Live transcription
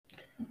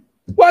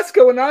What's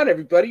going on,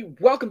 everybody?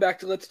 Welcome back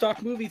to Let's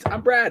Talk Movies.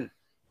 I'm Brad.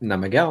 And I'm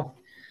Miguel.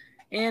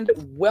 And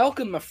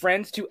welcome, my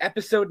friends, to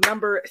episode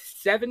number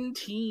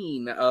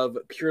 17 of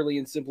Purely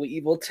and Simply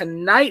Evil.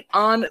 Tonight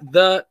on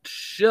the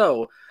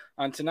show,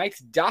 on tonight's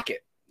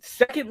docket,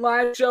 second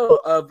live show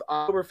of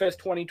Oktoberfest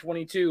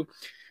 2022,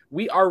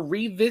 we are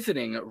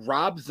revisiting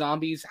Rob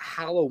Zombie's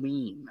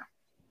Halloween,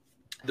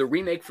 the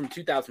remake from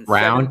 2007.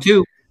 Round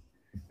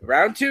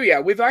two,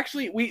 yeah.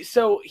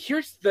 So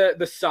here's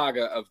the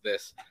saga of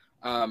this.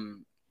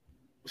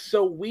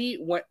 So we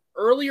went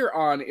earlier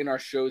on in our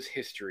show's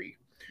history,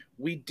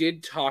 we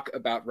did talk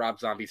about Rob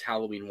Zombie's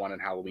Halloween 1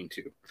 and Halloween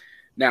 2.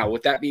 Now,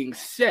 with that being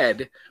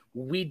said,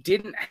 we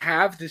didn't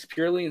have this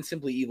Purely and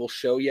Simply Evil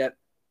show yet,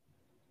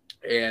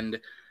 and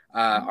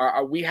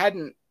we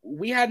hadn't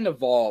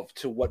evolved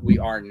to what we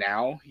are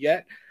now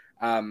yet.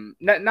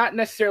 Not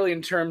necessarily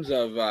in terms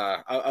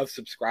of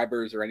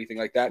subscribers or anything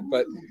like that,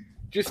 but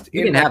just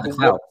we didn't have the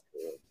clout.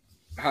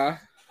 Huh?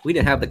 We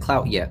didn't have the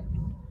clout yet.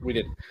 We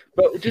didn't.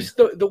 But just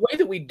the way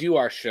that we do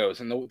our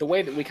shows and the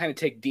way that we kind of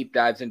take deep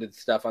dives into the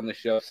stuff on the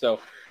show. So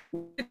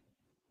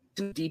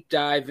deep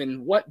dive,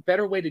 and what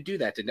better way to do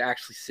that than to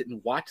actually sit and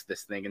watch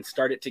this thing and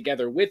start it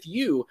together with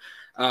you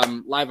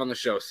live on the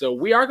show. So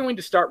we are going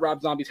to start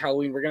Rob Zombie's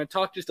Halloween. We're going to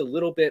talk just a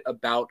little bit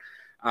about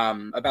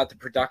the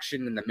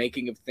production and the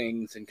making of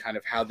things and kind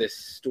of how this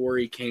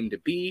story came to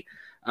be.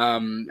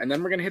 And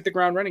then we're going to hit the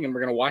ground running and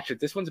we're going to watch it.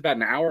 This one's about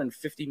an hour and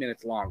 50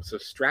 minutes long. So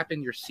strap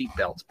in your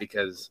seatbelts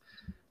because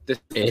this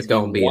is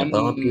going to be a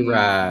bumpy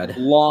ride.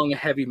 Long,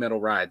 heavy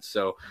metal ride.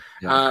 So,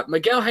 yeah.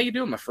 Miguel, how you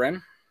doing, my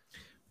friend?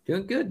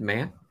 Doing good,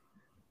 man.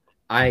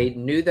 I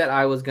knew that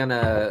I was going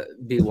to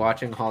be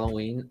watching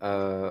Halloween,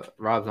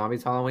 Rob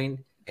Zombie's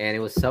Halloween, and it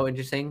was so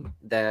interesting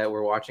that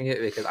we're watching it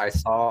because I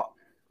saw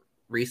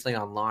recently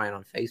online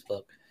on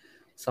Facebook,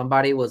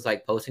 somebody was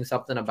like posting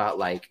something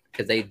about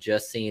because they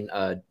just seen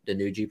the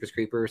new Jeepers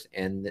Creepers,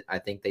 and I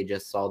think they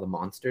just saw the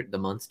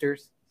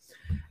Monsters.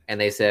 And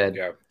they said,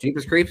 yeah.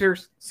 Jeepers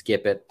Creepers,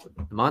 skip it.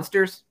 The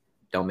Monsters,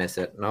 don't miss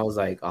it. And I was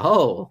like,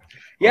 oh.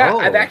 Yeah,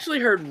 I've actually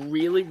heard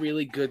really,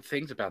 really good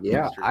things about the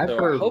Monsters. I've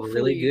heard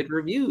really good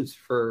reviews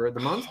for the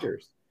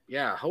Monsters.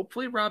 Yeah,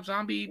 hopefully Rob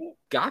Zombie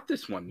got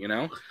this one, you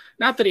know?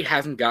 Not that he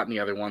hasn't gotten the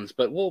other ones,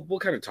 but we'll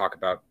kind of talk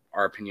about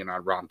our opinion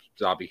on Rob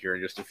Zombie here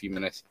in just a few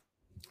minutes.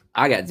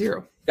 I got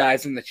 0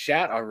 guys in the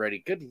chat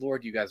already. Good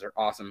Lord, you guys are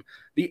awesome.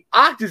 The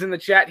Oct is in the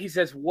chat. He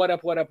says, what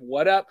up, what up,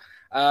 what up?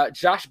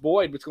 Josh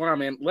Boyd, what's going on,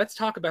 man? Let's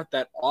talk about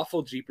that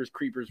awful Jeepers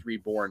Creepers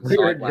Reborn. We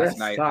were last just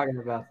night. talking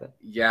about that.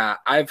 Yeah,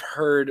 I've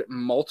heard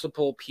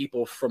multiple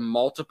people from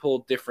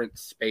multiple different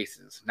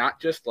spaces,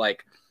 not just the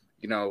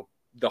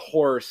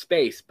horror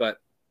space, but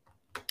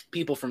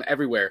people from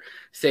everywhere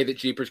say that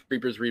Jeepers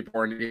Creepers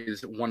Reborn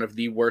is one of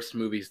the worst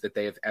movies that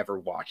they have ever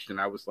watched.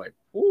 And I was like,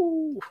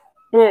 ooh.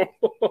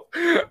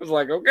 I was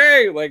like,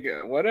 okay,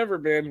 whatever,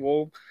 man.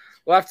 We'll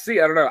have to see.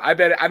 I don't know.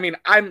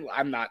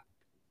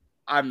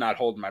 I'm not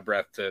holding my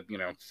breath to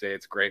say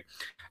it's great.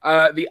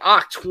 The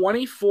Oct,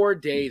 24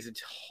 days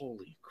until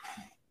holy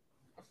crap.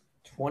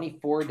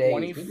 24 days.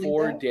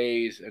 24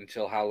 days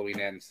until Halloween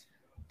ends.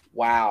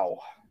 Wow.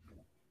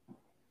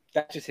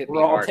 That just hit me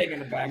We're all hard. taking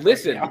it back.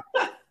 Listen. Right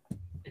now.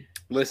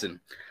 Listen.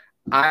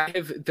 I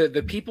have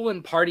the people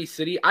in Party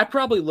City. I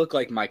probably look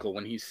like Michael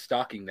when he's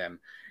stalking them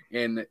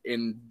in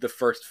the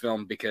first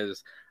film,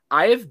 because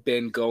I have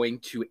been going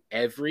to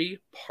every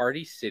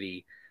Party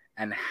City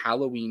and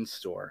Halloween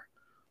store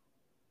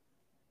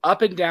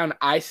up and down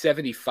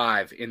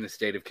I-75 in the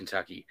state of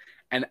Kentucky,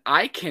 and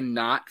I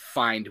cannot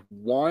find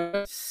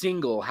one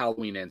single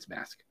Halloween Ends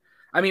mask.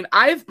 I mean,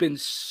 I've been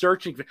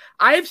searching for.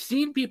 I have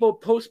seen people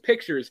post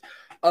pictures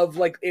of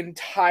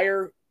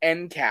entire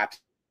end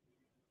caps,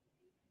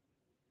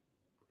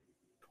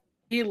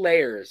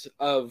 layers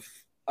of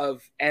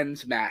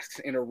ends masks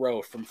in a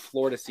row from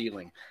floor to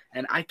ceiling,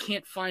 and I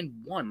can't find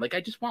one.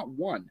 I just want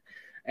one,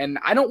 and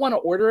I don't want to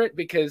order it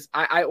because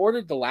I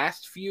ordered the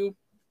last few,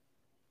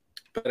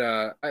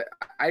 but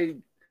I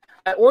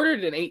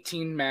ordered an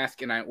 18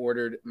 mask and I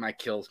ordered my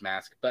Kills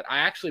mask, but I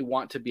actually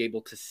want to be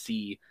able to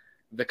see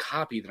the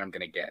copy that I'm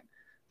gonna get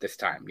this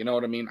time. You know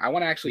what I mean? I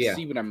want to actually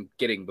see what I'm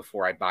getting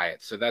before I buy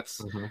it. So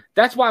that's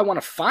why I want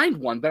to find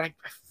one, but I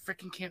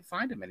freaking can't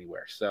find them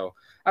anywhere. So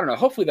I don't know.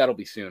 Hopefully that'll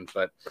be soon,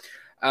 but.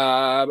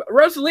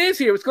 Rosalia's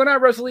here. What's going on,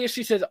 Rosalia?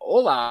 She says,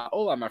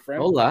 hola, my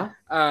friend. Hola.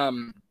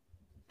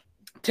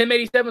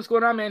 Tim87, what's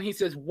going on, man? He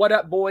says, what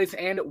up, boys,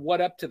 and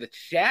what up to the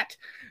chat.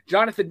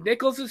 Jonathan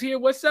Nichols is here.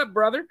 What's up,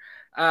 brother?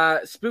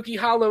 Spooky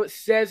Hollow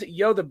says,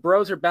 yo, the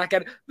bros are back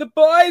at it. The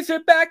boys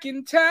are back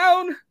in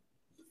town.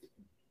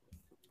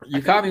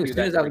 You caught me as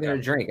soon as I was going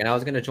to drink, and I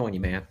was going to join you,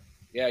 man.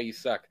 Yeah, you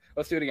suck.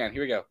 Let's do it again.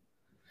 Here we go.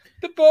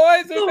 The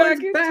boys are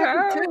back in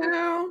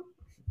town.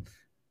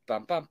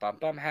 Bum, bum, bum,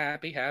 bum.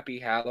 Happy, happy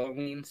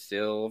Halloween,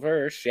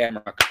 Silver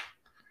Shamrock.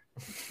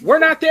 We're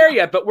not there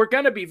yet, but we're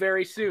going to be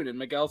very soon. And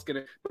Miguel's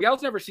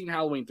never seen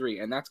Halloween 3,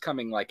 and that's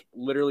coming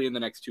literally in the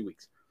next 2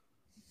 weeks.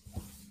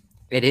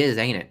 It is,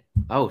 ain't it?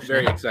 Oh,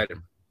 very excited.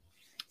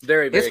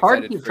 Very, very It's hard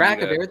to excited keep for track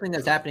you of to. everything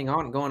that's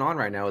going on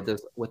right now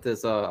with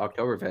this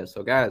Oktoberfest.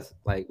 So guys,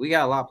 like we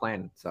got a lot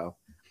planned. So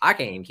I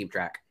can't even keep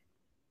track.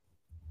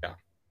 Yeah.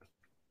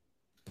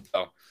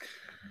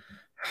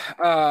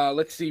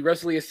 Let's see.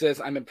 Rosalia says,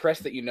 "I'm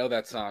impressed that you know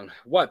that song."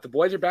 What? The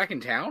Boys Are Back in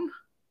Town?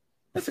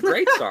 That's a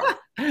great song.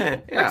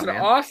 Yeah, That's an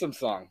man. awesome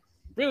song.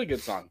 Really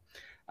good song.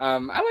 I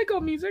like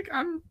old music.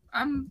 I'm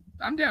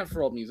down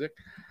for old music.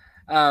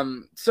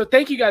 So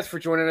thank you guys for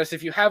joining us.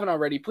 If you haven't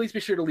already, please be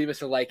sure to leave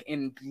us a like.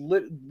 And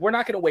we're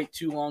not going to wait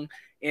too long.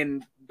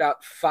 In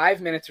about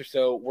 5 minutes or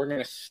so,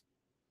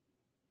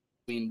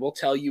 we'll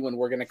tell you when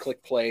we're going to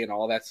click play and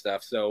all that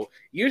stuff. So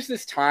use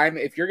this time.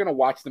 If you're going to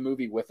watch the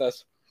movie with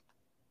us,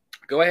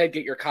 go ahead,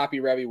 get your copy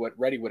ready,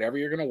 whatever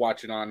you're going to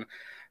watch it on.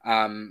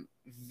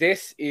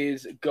 This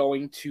is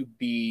going to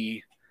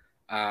be,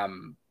 let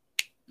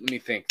me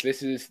think.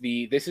 This is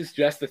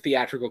just the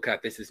theatrical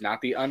cut. This is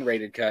not the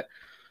unrated cut.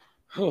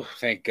 Oh,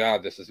 thank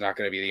God, this is not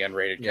going to be the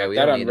unrated cut. Yeah, we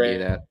don't need to do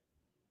that.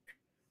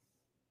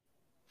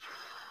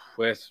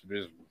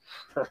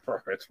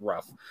 It's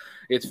rough.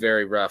 It's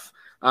very rough.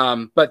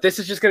 But this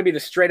is just going to be the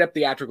straight up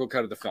theatrical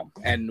cut of the film.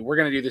 And we're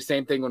going to do the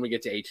same thing when we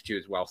get to H2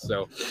 as well.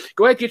 So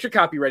go ahead, get your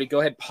copy ready. Go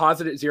ahead, pause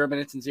it at 0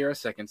 minutes and 0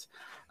 seconds.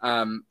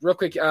 Real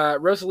quick,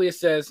 Rosalia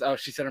says, oh,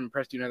 she said, "I'm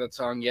impressed you know that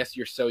song." Yes,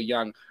 you're so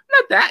young.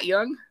 Not that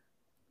young.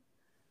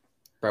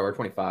 Bro, we're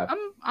 25. I'm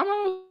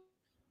almost...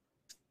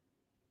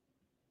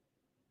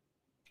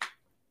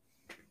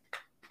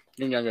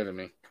 You're younger than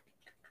me.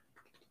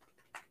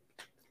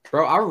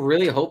 Bro, I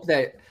really hope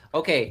that.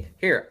 Okay,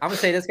 here, I'm going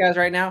to say this, guys,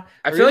 right now.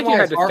 I feel like you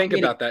had to think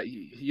about that.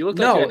 You look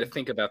like you had to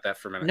think about that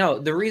for a minute. No,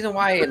 the reason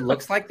why it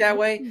looks like that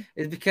way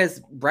is because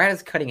Brad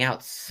is cutting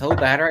out so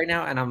bad right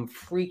now, and I'm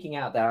freaking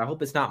out that I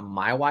hope it's not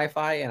my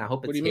Wi-Fi, and I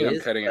hope it's What do you mean I'm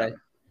cutting out?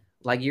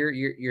 Like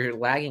you're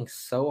lagging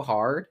so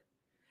hard.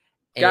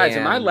 Guys,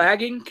 am I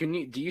lagging?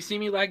 Do you see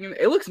me lagging?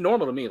 It looks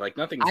normal to me, like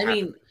nothing's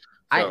happening.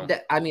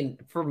 I mean,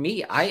 for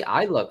me,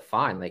 I look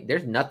fine. Like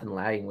there's nothing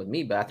lagging with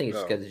me, but I think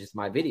it's because it's just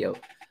my video.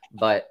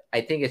 But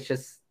I think it's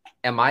just,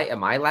 am I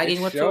lagging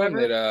it's whatsoever?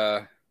 Showing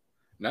that,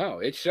 no,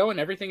 it's showing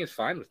everything is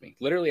fine with me.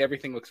 Literally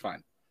everything looks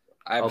fine.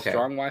 I have a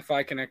strong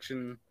Wi-Fi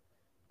connection.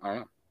 I don't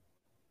know.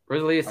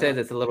 Rosalia says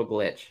it's a little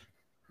glitch,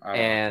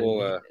 and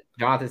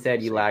Jonathan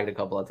said you lagged a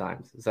couple of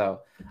times.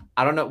 So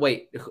I don't know.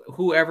 Wait,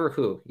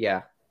 who?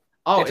 Yeah.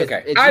 Oh, it's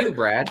okay. It's you,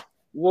 Brad.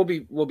 We'll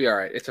be all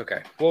right. It's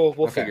okay.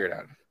 We'll figure it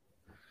out.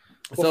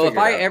 If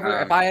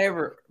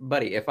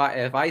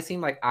I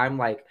seem like I'm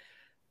like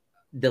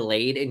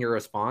delayed in your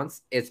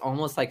response, it's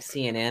almost like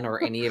CNN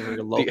or any of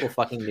your local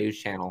fucking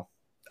news channel.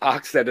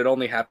 Ox said it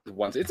only happens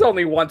once. It's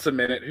only once a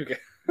minute. Who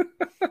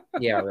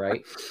Yeah,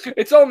 right.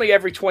 It's only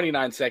every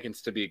 29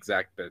 seconds to be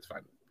exact, but it's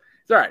fine.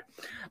 It's all right.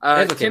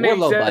 It's okay. We're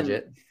low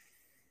budget.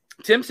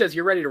 Tim says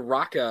you're ready to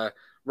rock the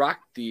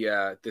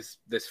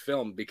this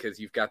film because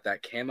you've got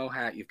that camo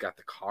hat, you've got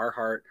the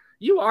Carhartt.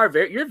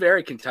 You're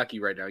very Kentucky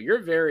right now. You're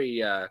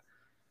very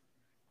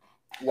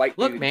white.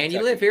 Look, man,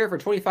 you live here for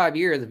 25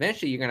 years.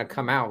 Eventually, you're gonna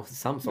come out with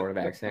some sort of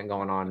accent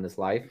going on in this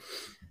life.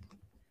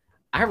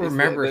 I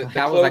remember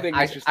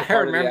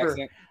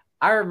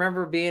I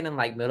remember being in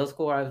like middle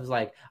school. I was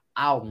like,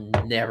 I'll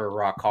never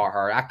rock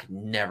Carhartt. I could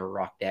never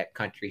rock that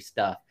country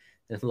stuff.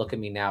 Just look at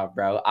me now,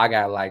 bro. I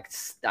got like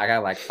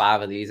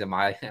 5 of these in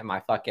my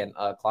fucking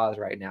closet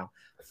right now.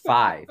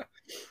 5.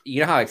 You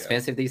know how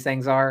expensive these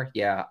things are?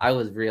 Yeah, I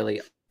was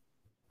really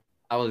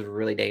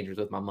dangerous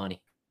with my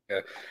money.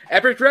 Yeah.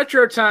 Epic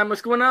Retro Time.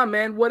 What's going on,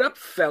 man? What up,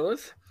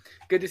 fellas?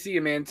 Good to see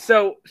you, man.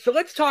 So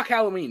let's talk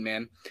Halloween,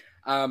 man.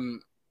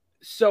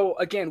 So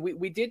again,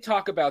 we did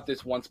talk about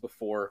this once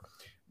before,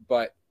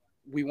 but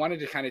we wanted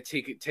to kind of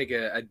take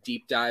a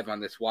deep dive on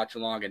this watch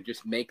along and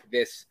just make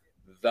this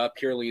the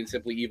Purely and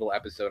Simply Evil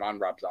episode on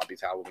Rob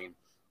Zombie's Halloween.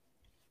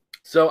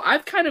 So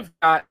I've kind of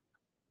got.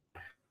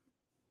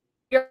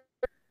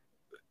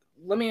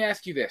 Let me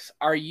ask you this: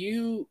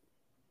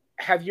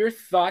 have your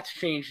thoughts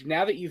changed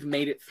now that you've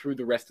made it through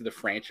the rest of the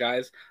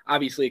franchise?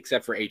 Obviously,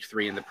 except for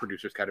H3 and the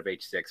producer's cut of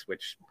H6,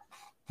 which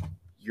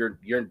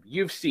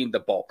you've seen the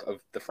bulk of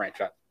the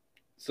franchise.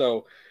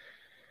 So,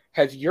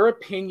 has your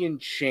opinion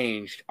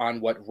changed on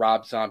what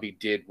Rob Zombie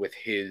did with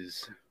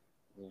his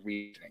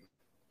reasoning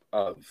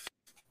of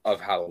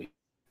Halloween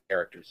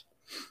characters?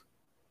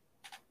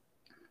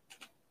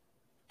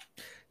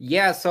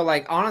 Yeah, so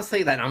like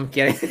honestly, that I'm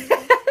kidding.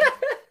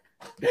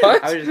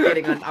 What? I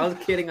was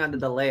kidding on the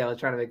delay. I was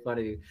trying to make fun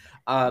of you.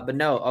 But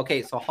no,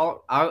 okay.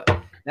 So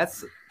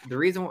that's the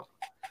reason.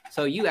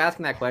 So you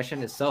asking that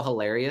question is so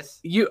hilarious.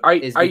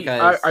 I'm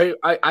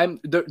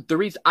the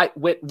reason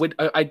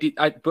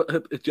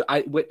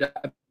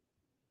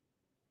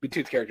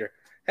Tooth character.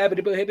 I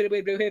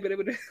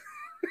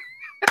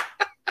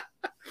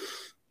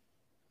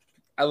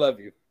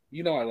love you.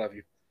 You know I love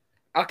you.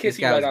 I'll kiss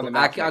you right on the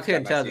mouth. I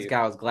couldn't tell if this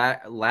guy was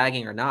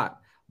lagging or not.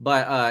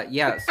 But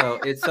yeah, so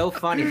it's so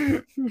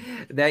funny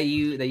that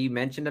you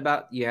mentioned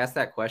you asked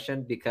that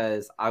question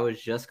because I was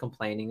just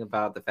complaining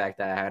about the fact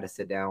that I had to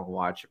sit down and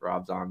watch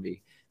Rob Zombie's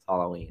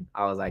Halloween.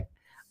 I was like,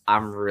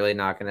 I'm really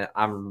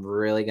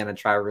gonna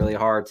try really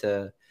hard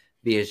to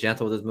be as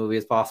gentle with this movie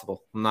as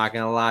possible. I'm not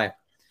gonna lie.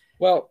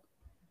 Well,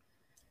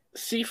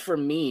 see, for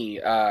me,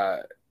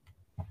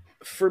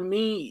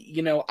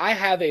 you know, I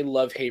have a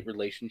love-hate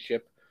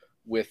relationship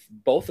with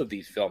both of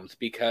these films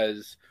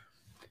because,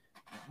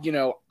 you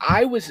know,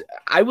 I was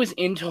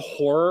into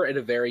horror at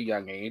a very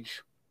young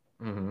age,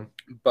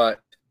 but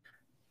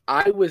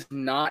I was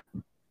not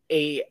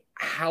a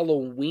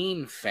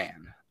Halloween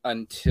fan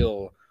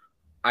until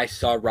I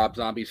saw Rob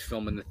Zombie's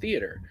film in the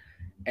theater,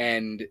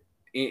 and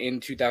in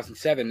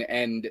 2007,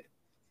 and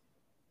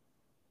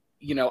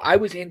you know, I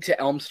was into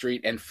Elm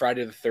Street and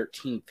Friday the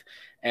 13th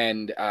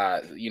and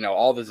you know,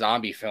 all the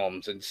zombie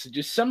films and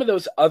just some of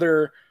those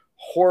other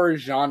horror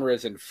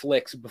genres and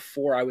flicks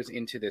before I was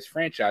into this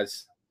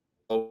franchise.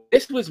 So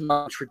this was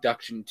my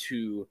introduction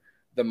to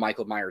the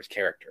Michael Myers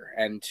character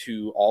and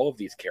to all of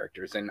these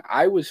characters. And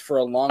I was for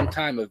a long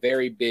time a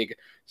very big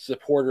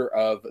supporter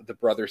of the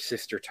brother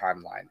sister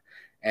timeline.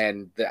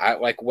 And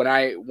when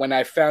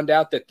I found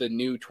out that the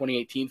new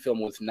 2018 film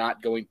was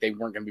not going, they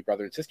weren't going to be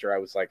brother and sister, I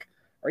was like,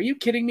 are you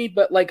kidding me?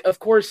 But like, of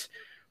course,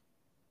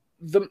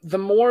 the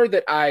more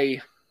that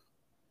I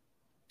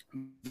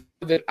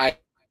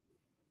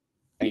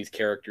these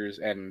characters,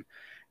 and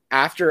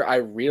after I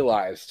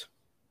realized,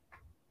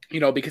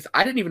 you know, because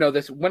I didn't even know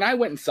this when I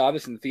went and saw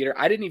this in the theater,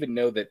 I didn't even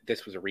know that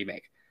this was a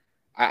remake.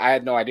 I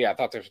had no idea. I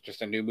thought this was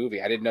just a new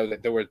movie. I didn't know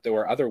that there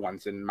were other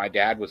ones, and my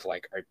dad was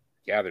like,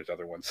 yeah, there's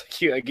other ones.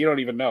 Like, you don't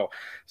even know.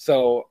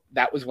 So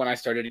that was when I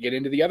started to get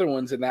into the other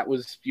ones, and that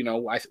was, you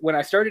know, when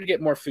I started to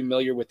get more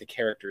familiar with the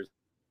characters,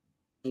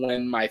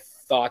 when my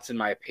thoughts and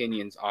my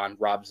opinions on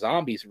Rob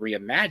Zombie's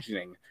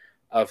reimagining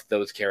of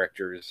those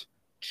characters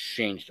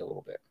changed a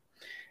little bit.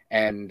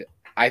 And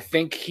I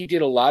think he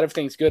did a lot of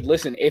things good.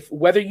 Listen,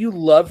 whether you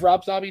love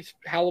Rob Zombie's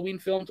Halloween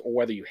films or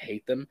whether you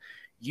hate them,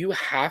 you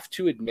have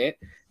to admit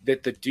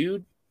that the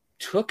dude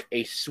took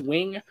a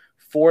swing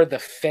for the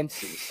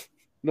fences,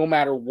 no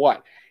matter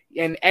what.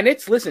 And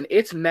it's, listen,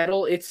 it's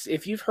metal. It's,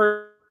 if you've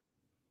heard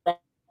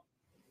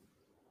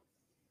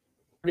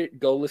it,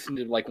 go listen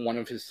to like one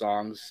of his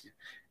songs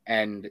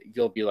and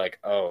you'll be like,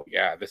 oh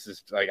yeah, this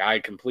is like, I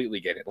completely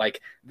get it.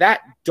 Like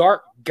that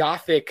dark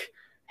gothic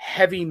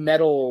heavy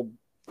metal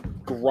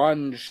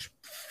grunge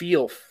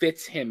feel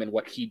fits him and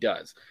what he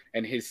does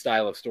and his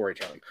style of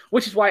storytelling,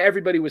 which is why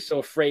everybody was so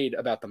afraid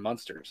about the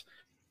Munsters.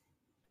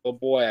 Oh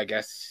boy, I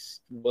guess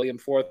William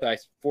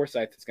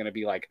Forsythe is going to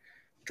be like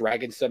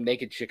dragging some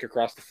naked chick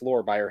across the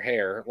floor by her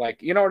hair,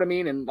 like, you know what I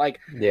mean, and like,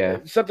 yeah,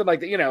 something like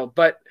that, you know.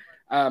 But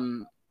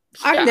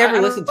I've never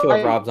listened to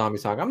a Rob Zombie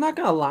song. I'm not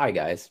gonna lie,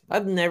 guys.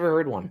 I've never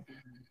heard one.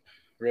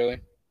 Really?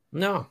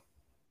 No.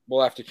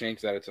 We'll have to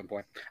change that at some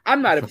point.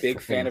 I'm not a big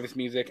fan of his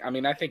music. I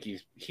mean, I think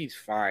he's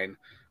fine,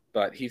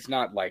 but he's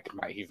not my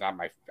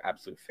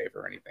absolute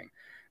favorite or anything.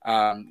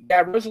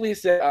 Yeah, Rosalie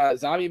said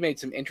Zombie made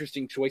some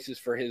interesting choices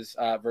for his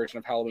version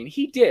of Halloween.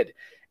 He did,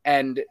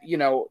 and you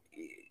know,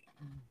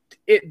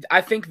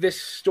 I think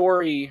this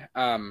story.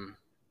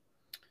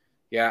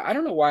 Yeah, I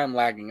don't know why I'm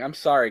lagging. I'm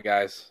sorry,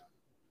 guys.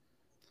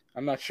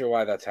 I'm not sure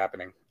why that's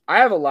happening. I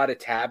have a lot of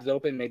tabs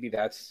open. Maybe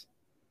that's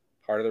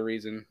part of the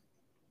reason.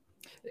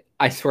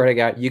 I swear to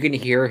God, you can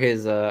hear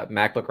his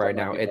MacBook right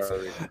now. It's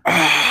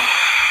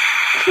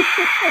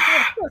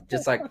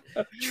just like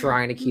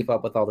trying to keep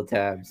up with all the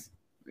tabs.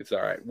 It's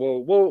all right.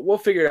 We'll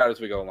figure it out as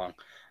we go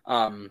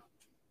along.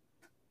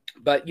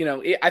 But you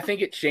know, I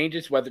think it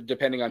changes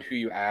depending on who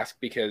you ask,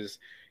 because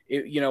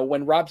you know,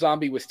 when Rob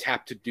Zombie was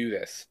tapped to do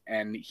this,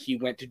 and he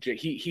went to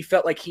he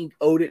felt like he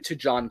owed it to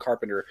John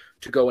Carpenter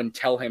to go and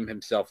tell him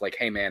himself, like,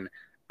 hey man,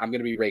 I'm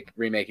going to be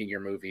remaking your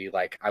movie.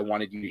 Like, I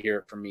wanted you to hear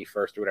it from me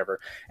first or whatever.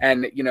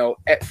 And, you know,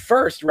 at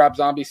first, Rob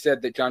Zombie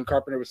said that John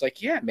Carpenter was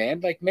like, yeah, man,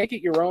 like, make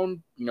it your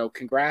own, you know,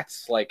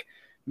 congrats. Like,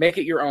 make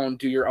it your own,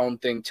 do your own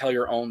thing, tell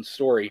your own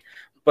story.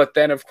 But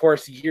then, of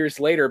course,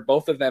 years later,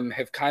 both of them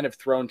have kind of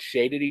thrown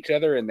shade at each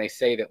other. And they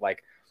say that,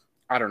 like,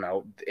 I don't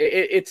know,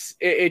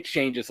 it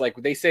changes. Like,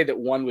 they say that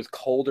one was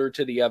colder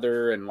to the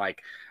other. And, like,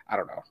 I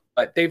don't know.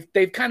 But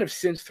they've kind of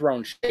since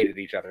thrown shade at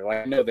each other. Like,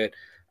 I know that,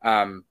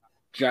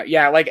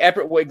 yeah, like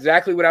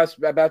exactly what I was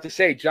about to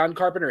say. John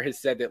Carpenter has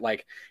said that,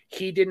 like,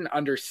 he didn't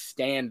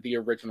understand the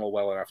original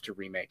well enough to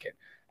remake it.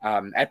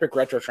 Epic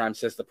Retro Time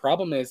says the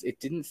problem is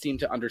it didn't seem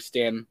to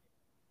understand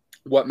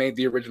what made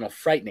the original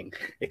frightening.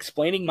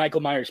 Explaining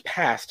Michael Myers'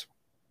 past,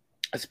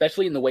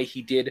 especially in the way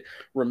he did,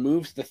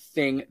 removes the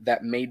thing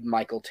that made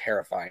Michael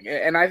terrifying.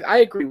 And I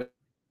agree with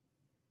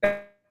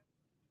that.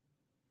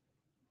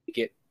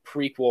 Get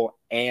prequel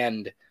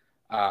and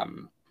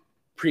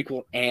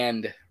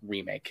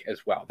remake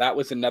as well. That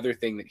was another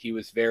thing that he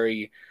was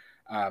very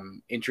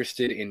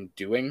interested in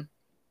doing.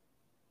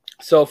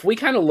 So if we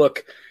kind of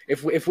look,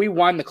 if we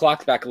wind the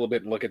clock back a little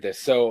bit and look at this.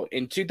 So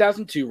in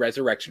 2002,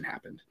 Resurrection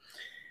happened.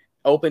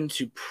 Opened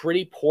to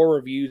pretty poor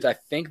reviews. I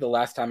think the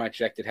last time I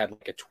checked, it had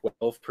like a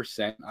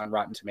 12% on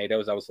Rotten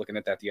Tomatoes. I was looking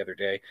at that the other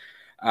day.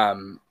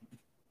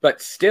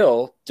 But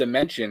still,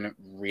 Dimension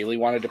really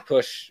wanted to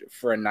push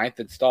for a 9th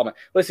installment.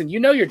 Listen, you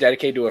know you're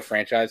dedicated to a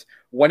franchise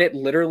when it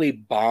literally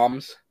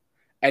bombs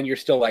and you're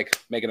still like,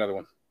 make another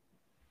one.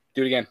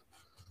 Do it again.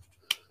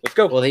 Let's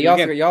go. Well, you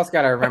also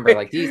got to remember,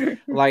 like these,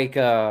 like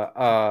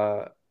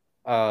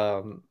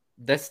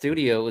this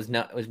studio was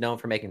known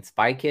for making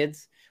Spy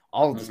Kids,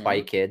 all of the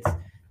Spy Kids,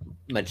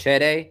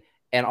 Machete,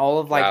 and all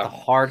of like the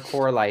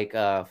hardcore like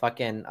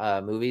fucking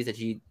movies that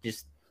you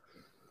just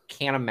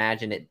can't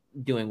imagine it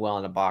doing well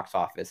in the box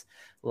office.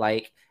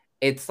 Like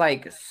it's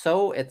like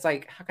how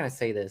can I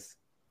say this?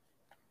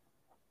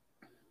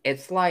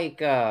 It's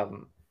like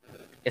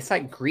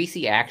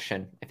greasy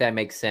action, if that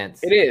makes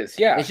sense. It is,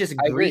 yeah. It's just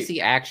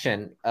greasy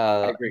action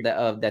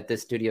that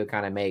this studio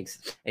kind of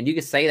makes, and you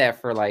could say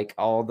that for like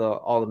all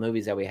the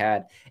movies that we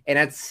had, and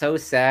it's so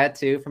sad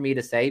too for me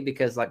to say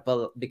because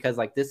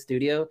this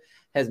studio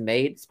has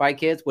made Spy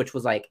Kids, which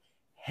was like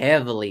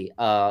heavily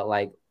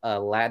Latin,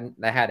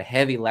 that had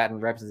heavy Latin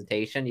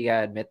representation. You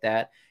gotta admit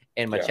that,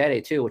 and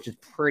Machete too, which is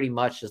pretty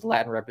much just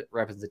Latin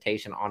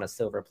representation on a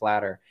silver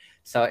platter.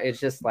 So it's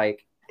just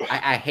like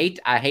I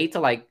hate to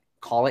like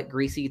call it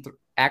greasy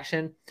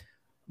action,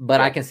 but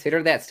I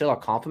consider that still a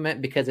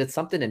compliment because it's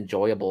something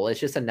enjoyable. It's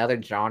just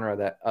another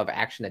genre of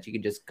action that you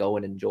can just go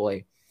and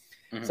enjoy.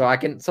 So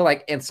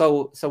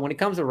when it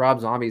comes to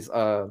Rob Zombie's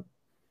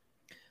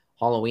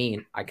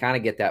Halloween, I kind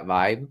of get that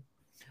vibe,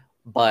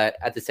 but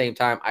at the same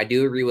time, I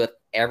do agree with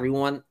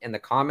everyone in the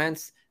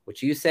comments,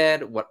 what you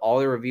said, what all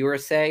the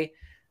reviewers say.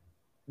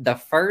 The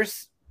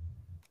first,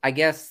 I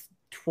guess,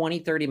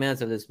 20-30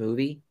 minutes of this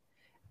movie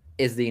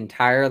is the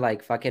entire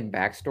like fucking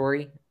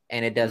backstory,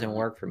 and it doesn't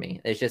work for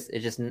me. It's just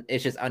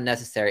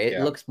unnecessary.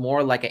 It looks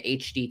more like a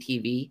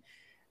HGTV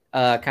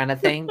kind of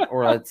thing,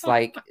 or it's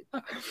like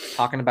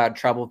talking about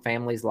troubled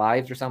families'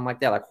 lives or something like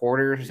that, like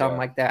Hoarders or something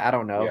like that. I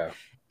don't know. Yeah.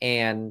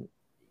 And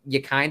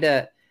you kind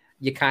of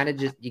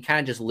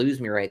just lose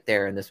me right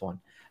there in this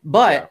one.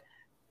 But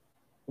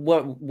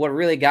what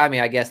really got me,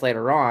 I guess,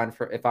 later on,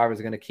 for if I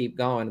was going to keep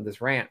going in this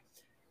rant,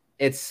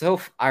 it's so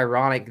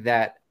ironic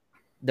that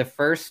the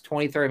first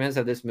 20-30 minutes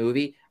of this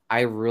movie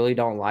I really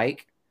don't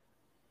like.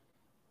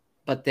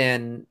 But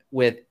then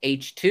with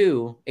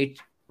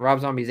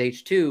Rob Zombie's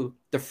H2,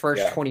 the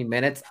first 20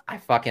 minutes I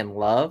fucking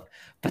love,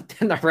 but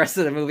then the rest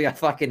of the movie I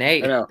fucking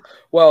hate. I know.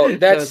 Well,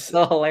 that's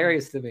so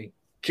hilarious to me.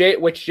 Jay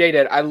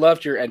did. I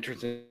loved your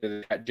entrance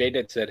into that. Jay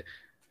did said,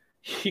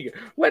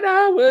 when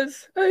I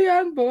was a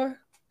young boy,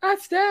 I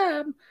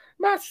stabbed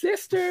my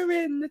sister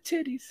in the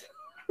titties.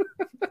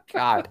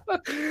 God.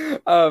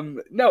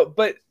 No,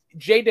 but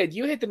Jay did.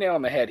 You hit the nail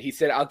on the head. He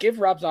said, I'll give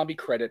Rob Zombie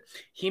credit.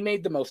 He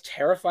made the most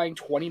terrifying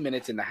 20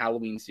 minutes in the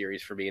Halloween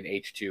series for me in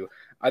H2.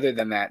 Other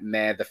than that,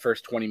 the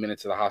first 20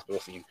 minutes of the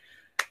hospital scene.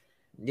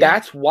 Yeah.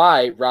 That's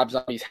why Rob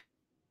Zombie's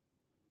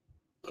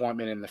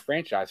appointment in the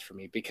franchise for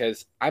me,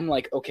 because I'm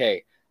like,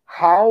 okay,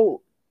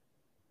 how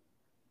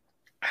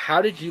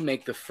did you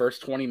make the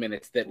first 20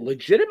 minutes that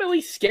legitimately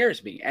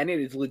scares me? And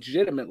it is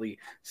legitimately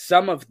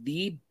some of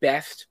the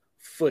best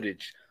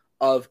footage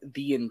of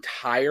the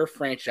entire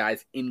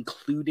franchise,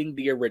 including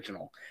the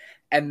original.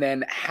 And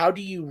then how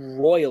do you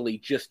royally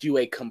just do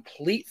a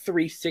complete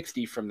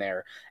 360 from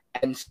there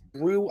and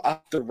screw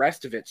up the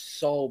rest of it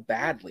so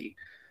badly?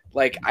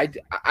 Like,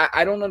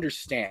 I don't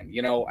understand,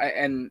 you know,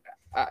 and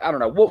I don't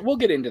know. We'll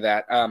get into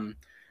that.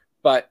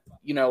 But,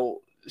 you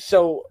know,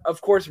 so,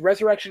 of course,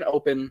 Resurrection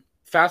open,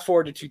 fast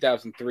forward to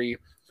 2003.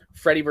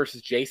 Freddy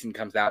versus Jason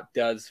comes out,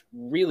 does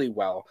really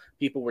well.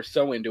 People were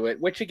so into it,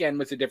 which again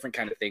was a different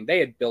kind of thing. They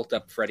had built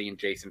up Freddy and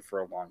Jason for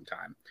a long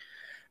time.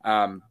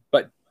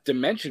 But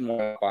Dimension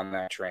went up on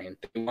that train.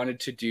 They wanted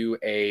to do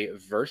a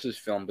versus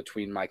film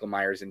between Michael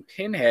Myers and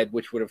Pinhead,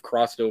 which would have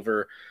crossed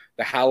over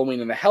the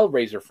Halloween and the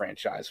Hellraiser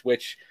franchise,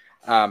 which,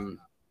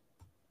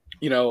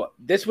 you know,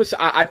 this was,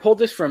 I pulled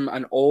this from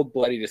an old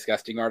Bloody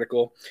Disgusting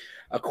article.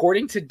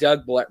 According to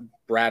Doug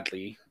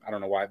Bradley, I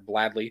don't know why,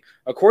 Bladley.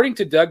 According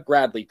to Doug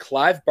Bradley,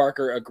 Clive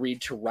Barker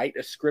agreed to write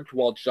a script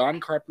while John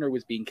Carpenter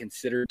was being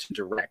considered to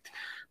direct.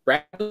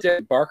 Bradley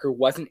said Barker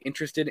wasn't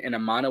interested in a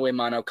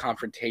mano-a-mano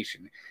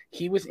confrontation.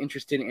 He was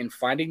interested in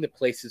finding the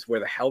places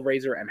where the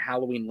Hellraiser and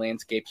Halloween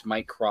landscapes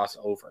might cross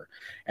over,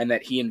 and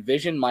that he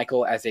envisioned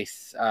Michael as a,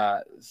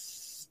 I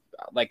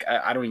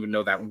don't even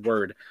know that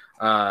word,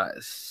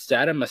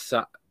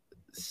 sadomasochistic,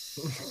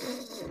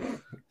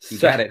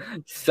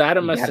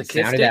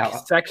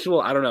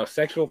 sexual, I don't know,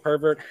 sexual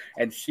pervert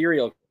and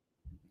serial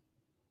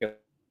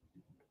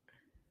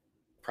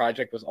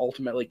project was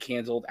ultimately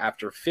canceled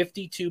after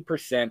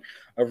 52%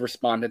 of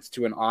respondents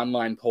to an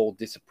online poll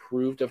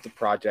disapproved of the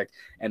project,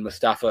 and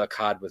Mustafa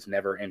Akkad was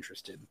never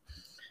interested.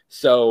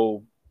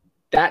 So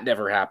that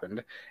never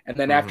happened. And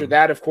then after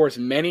that, of course,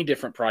 many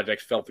different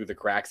projects fell through the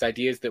cracks.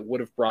 Ideas that would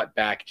have brought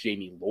back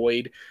Jamie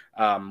Lloyd,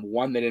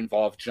 one that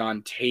involved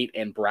John Tate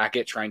and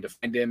Brackett trying to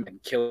find him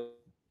and kill him.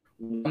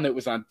 One that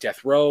was on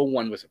death row.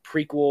 One was a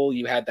prequel.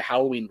 You had the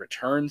Halloween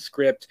Return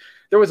script.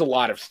 There was a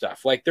lot of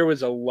stuff. Like, there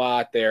was a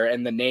lot there,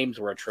 and the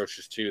names were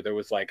atrocious too. There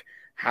was like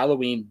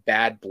Halloween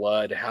Bad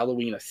Blood,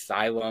 Halloween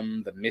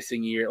Asylum, The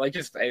Missing Year. Like,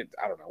 just I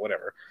don't know,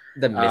 whatever.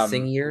 The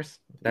Missing Years.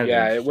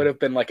 Yeah, it would have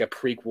been like a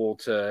prequel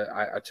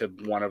to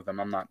one of them.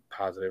 I'm not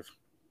positive,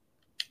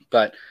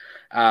 but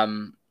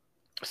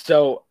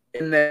so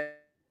in the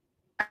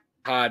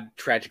Todd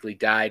tragically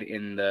died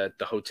in the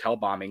hotel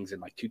bombings in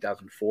like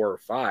 2004 or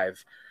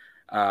 5.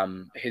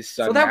 His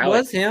son So that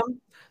Malik, was him,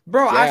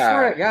 bro. I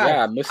swear to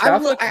God, Mustafa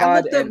I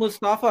Akkad, looked up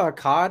Mustafa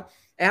Akkad,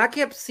 and I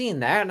kept seeing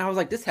that, and I was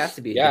like, this has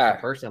to be a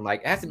different person.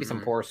 Like, it has to be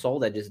some poor soul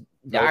that just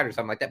died or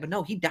something like that. But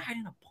no, he died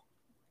in a.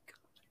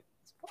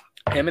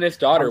 Him and his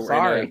daughter I'm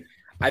sorry. were in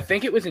I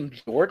think it was in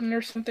Jordan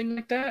or something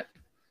like that.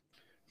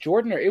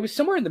 Jordan, or it was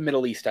somewhere in the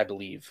Middle East, I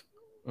believe.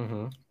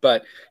 Mm-hmm.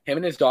 But him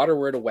and his daughter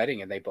were at a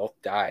wedding, and they both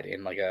died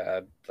in like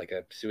a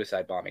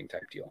suicide bombing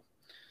type deal.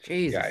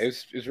 Jesus. Yeah, it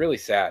was really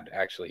sad,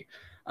 actually.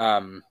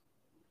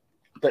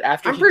 But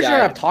after I'm pretty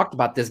sure I've talked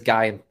about this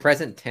guy in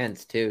present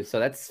tense too, so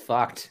that's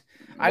fucked.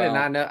 I did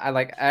not know.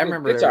 I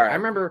remember. It's all right. I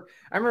remember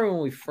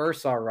when we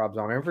first saw Rob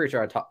Zombie. I'm pretty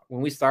sure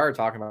when we started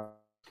talking about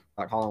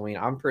Halloween.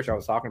 I'm pretty sure I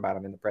was talking about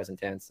him in the present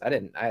tense. I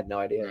had no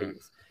idea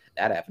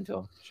that happened to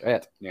him.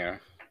 Shit. Yeah.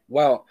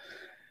 Well,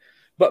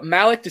 but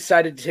Malik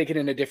decided to take it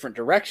in a different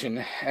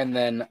direction, and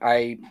then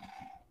I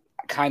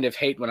kind of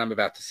hate what I'm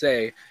about to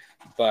say,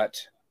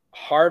 but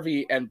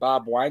Harvey and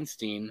Bob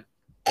Weinstein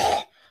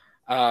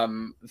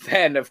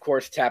then, of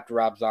course, tapped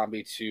Rob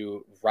Zombie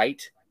to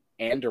write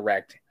and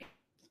direct.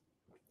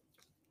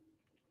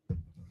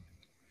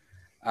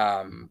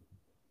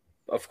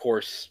 Of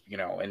course,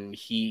 and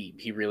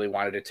he really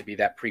wanted it to be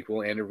that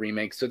prequel and a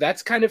remake. So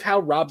that's kind of how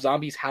Rob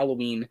Zombie's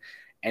Halloween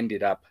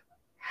ended up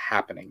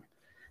happening.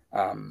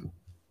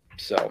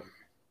 So,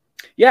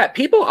 yeah,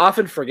 people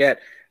often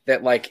forget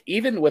that, like,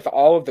 even with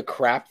all of the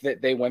crap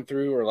that they went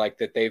through, or like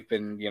that they've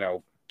been,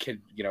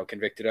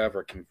 convicted of,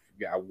 or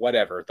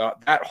whatever,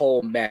 that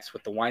whole mess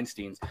with the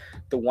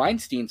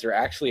Weinsteins are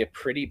actually a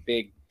pretty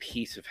big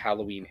piece of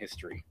Halloween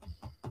history.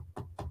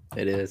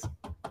 It is.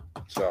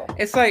 So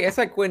it's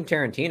like Quentin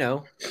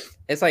Tarantino.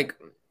 It's like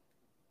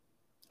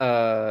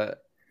the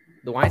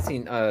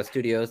Weinstein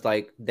studios,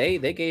 like they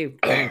gave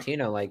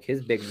Tarantino like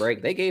his big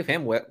break. They gave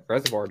him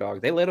Reservoir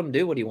Dogs. They let him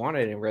do what he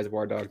wanted in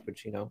Reservoir Dogs,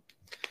 which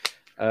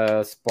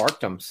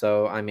sparked him.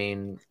 So I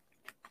mean,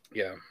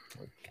 yeah,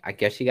 I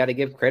guess you got to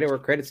give credit where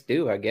credit's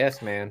due, I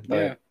guess, man.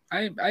 But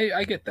yeah,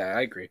 I get that.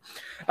 I agree.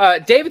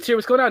 David's here.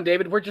 What's going on,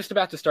 David? We're just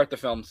about to start the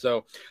film,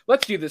 so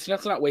let's do this.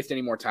 Let's not waste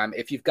any more time.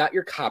 If you've got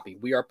your copy,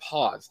 we are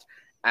paused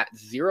at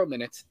 0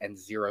 minutes and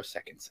 0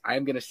 seconds. I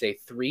am going to say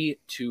 3,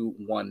 2,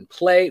 1,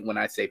 play. When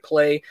I say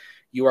play,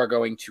 you are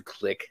going to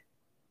click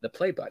the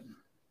play button.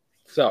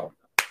 So,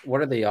 what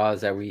are the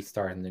odds that we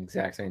start in the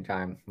exact same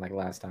time like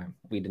last time?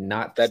 We did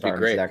not start at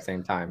the exact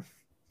same time.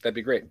 That'd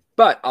be great.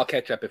 But I'll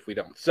catch up if we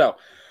don't. So,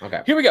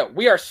 okay. Here we go.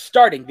 We are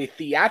starting the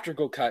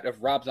theatrical cut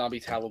of Rob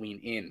Zombie's Halloween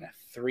in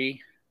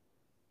 3,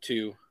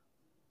 2,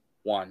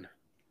 1,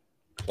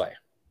 play.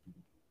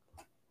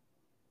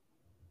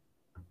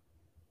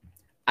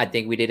 I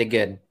think we did it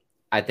good.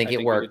 I think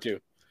it worked.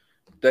 Too.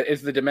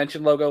 Is the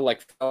Dimension logo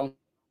like phone?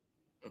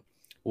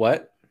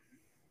 What?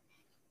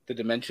 The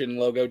Dimension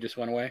logo just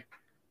went away?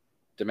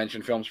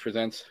 Dimension Films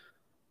presents?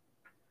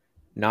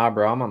 Nah,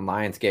 bro. I'm on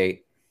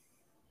Lionsgate.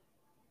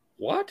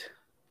 What?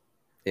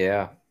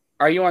 Yeah.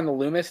 Are you on the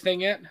Loomis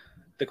thing yet?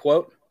 The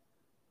quote?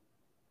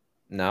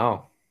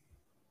 No.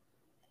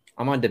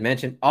 I'm on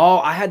Dimension. Oh,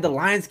 I had the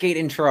Lionsgate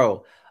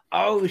intro.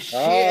 Oh, shit.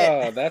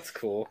 Oh, that's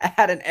cool. I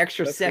had an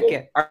extra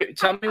second. Cool.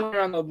 Tell me when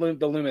you're on the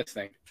Loomis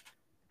thing.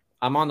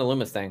 I'm on the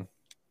Loomis thing.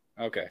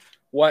 Okay.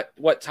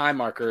 What time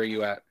marker are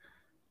you at?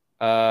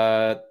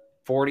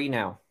 40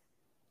 now.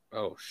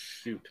 Oh,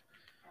 shoot.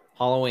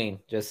 Halloween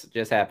just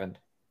happened.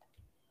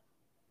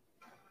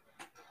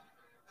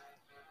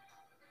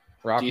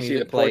 Rock Do you music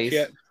see the plays. porch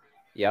yet?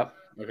 Yep.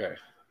 Okay.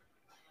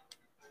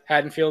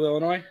 Haddonfield,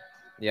 Illinois?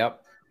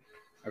 Yep.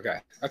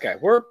 Okay.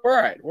 We're all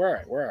right. We're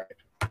all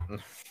right.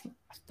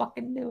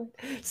 Fucking knew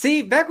it.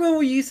 See, back when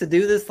we used to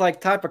do this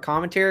like type of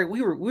commentary,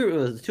 we were it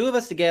was the two of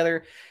us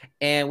together,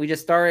 and we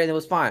just started and it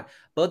was fine.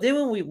 But then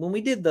when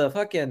we did the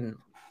fucking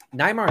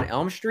Nightmare on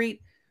Elm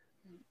Street,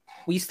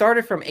 we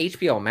started from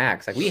HBO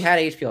Max. Like we had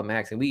HBO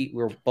Max, and we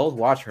were both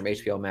watching from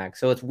HBO Max.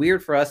 So it's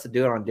weird for us to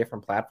do it on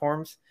different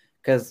platforms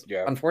because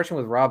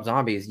unfortunately with Rob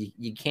Zombies,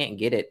 you can't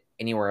get it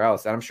anywhere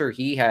else. And I'm sure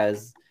he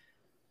has.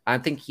 I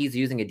think he's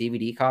using a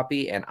DVD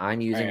copy, and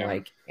I'm using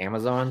like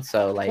Amazon.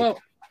 So like,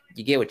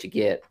 you get what you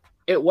get.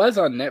 It was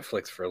on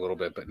Netflix for a little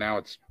bit, but now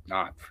it's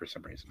not for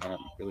some reason. I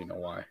don't really know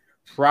why.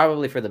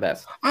 Probably for the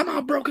best. I'm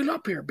all broken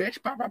up here, bitch.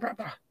 Bah, bah, bah,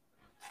 bah.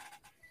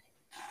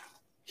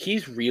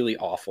 He's really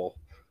awful.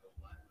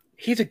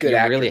 He's a good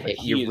actor.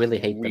 You really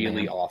hate the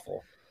really man.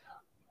 Awful.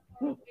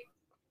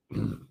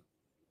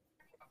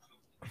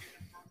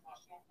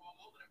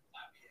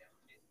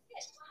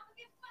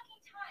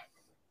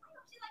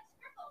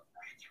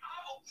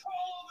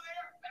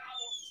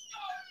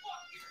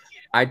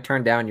 I'd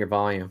turn down your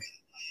volume.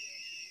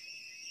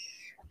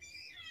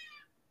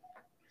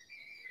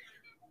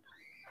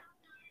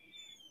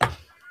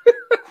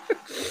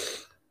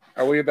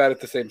 Are we about at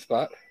the same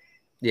spot?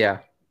 Yeah,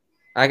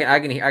 I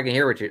can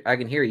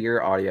hear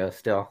your audio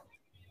still.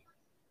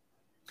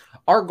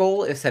 Our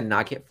goal is to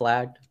not get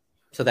flagged,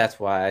 so that's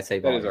why I say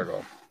volume.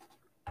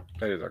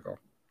 That is our goal.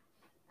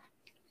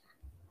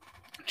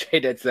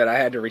 J-Dad said I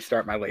had to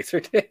restart my laser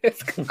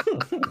disc.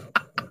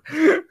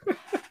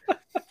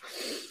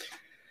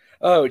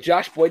 Oh,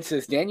 Josh Boyd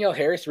says Danielle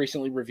Harris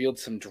recently revealed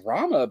some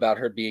drama about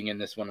her being in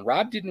this one.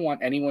 Rob didn't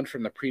want anyone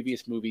from the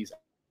previous movies,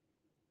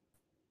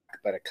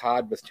 but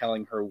Akkad was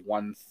telling her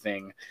one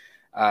thing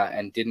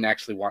and didn't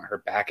actually want her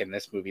back in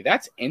this movie.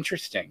 That's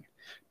interesting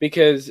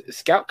because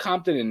Scout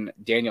Compton and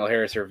Danielle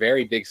Harris are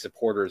very big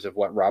supporters of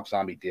what Rob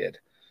Zombie did.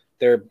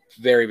 They're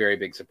very, very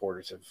big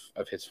supporters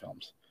of his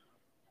films.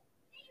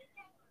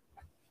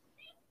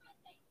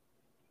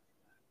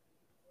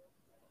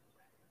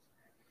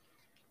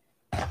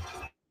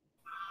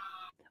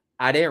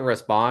 I didn't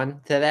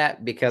respond to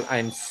that because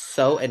I'm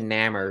so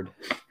enamored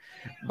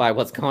by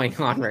what's going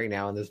on right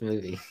now in this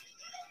movie.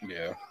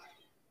 Yeah.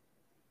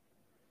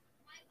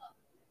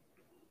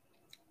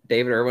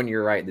 David Irwin,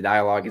 you're right. The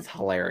dialogue is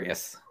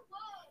hilarious.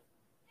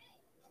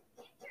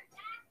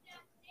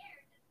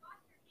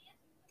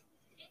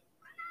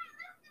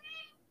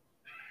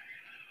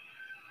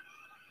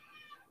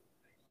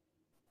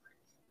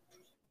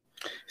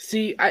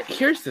 See,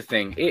 here's the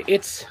thing.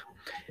 It's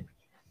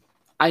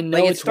I know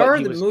Like, it it's what started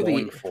he the was movie-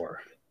 going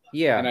for,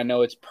 Yeah. and I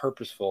know it's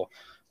purposeful.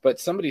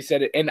 But somebody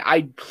said it, and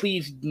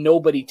please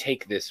nobody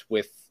take this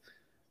with.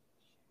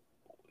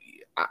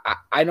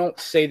 I don't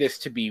say this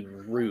to be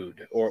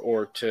rude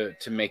or to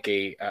make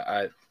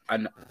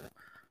an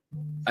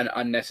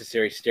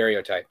unnecessary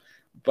stereotype,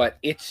 but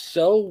it's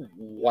so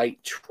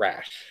white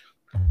trash.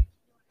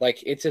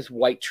 Like, it's as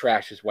white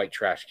trash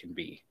can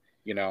be,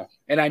 you know.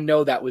 And I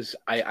know that was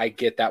I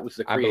get that was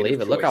the I creative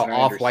believe it. Look choice, how and I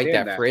off-white that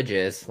understand fridge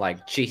is.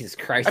 Like, Jesus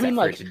Christ, I mean,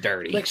 that like- fridge is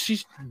dirty. Like,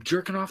 she's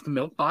jerking off the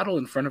milk bottle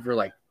in front of her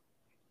like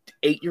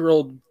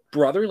 8-year-old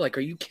brother. Like,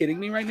 are you kidding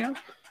me right now?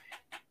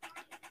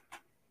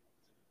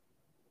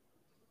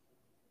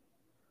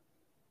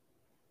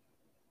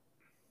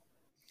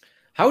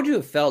 How would you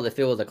have felt if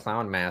it was a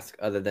clown mask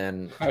other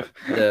than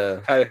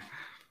the...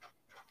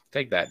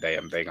 Take that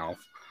damn thing off.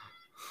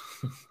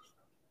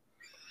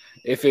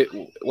 If it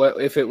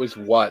was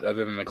what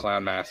other than the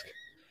clown mask?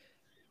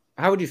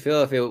 How would you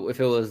feel if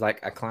it was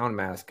like a clown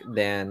mask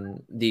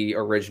than the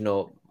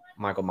original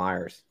Michael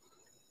Myers?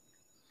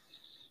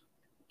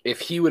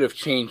 If he would have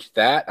changed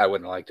that, I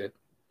wouldn't have liked it.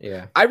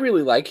 Yeah. I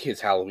really like his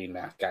Halloween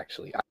mask,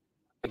 actually. I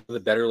like the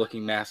better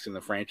looking mask in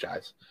the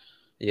franchise.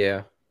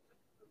 Yeah.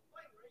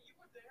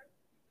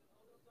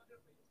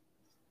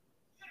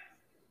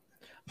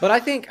 But I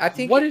think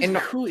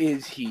who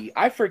is he?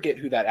 I forget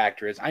who that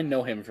actor is. I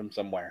know him from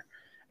somewhere.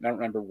 I don't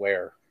remember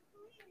where.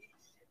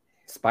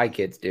 Spy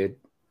Kids, dude.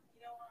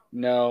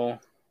 No,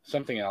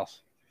 something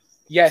else.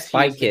 Yes,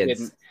 Spy he is Kids.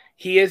 The kid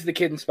he is the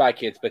kid in Spy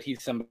Kids, but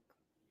he's somebody.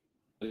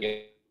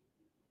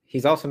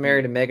 He's also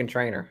married to Meghan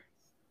Trainor.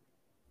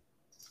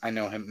 I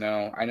know him.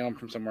 No, I know him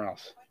from somewhere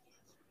else.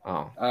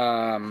 Oh.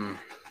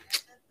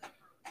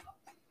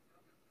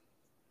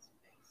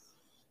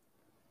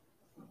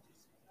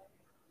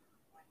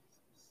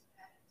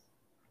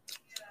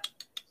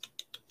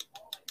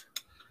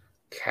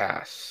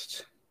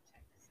 Cast.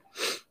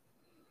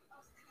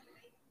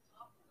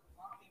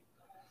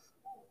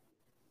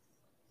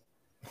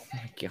 Oh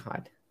my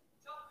God.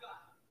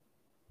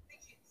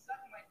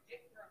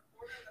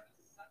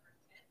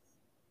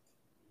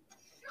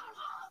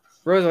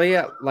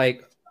 Rosalia,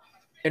 like,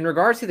 in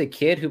regards to the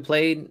kid who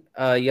played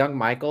young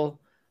Michael,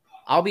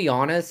 I'll be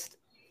honest,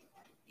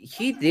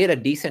 he did a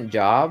decent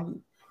job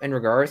in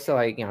regards to,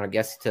 like, you know, I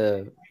guess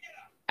to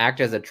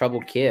act as a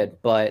troubled kid,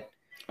 but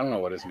I don't know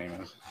what his name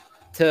is.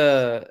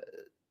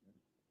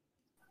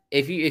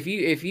 If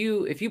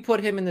you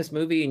put him in this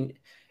movie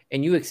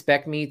and you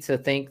expect me to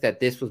think that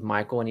this was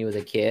Michael when he was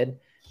a kid,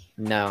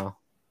 no.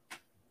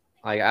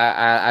 Like,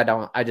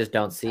 I just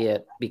don't see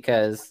it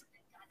because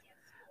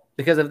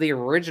of the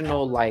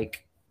original,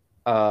 like,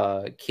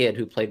 kid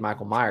who played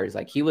Michael Myers.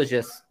 Like, he was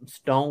just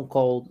stone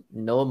cold,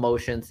 no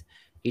emotions.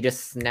 He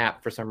just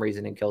snapped for some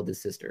reason and killed his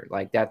sister.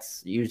 Like,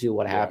 that's usually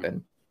what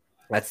happened.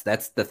 That's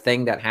the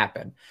thing that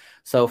happened.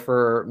 So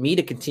for me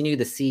to continue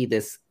to see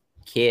this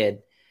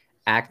kid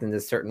act in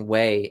this certain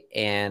way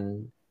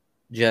and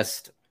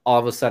just all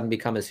of a sudden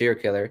become a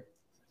serial killer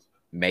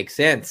makes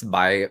sense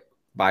by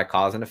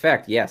cause and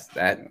effect. Yes,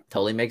 that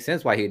totally makes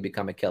sense why he would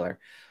become a killer.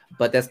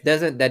 But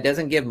that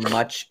doesn't give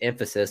much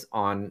emphasis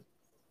on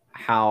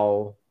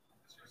how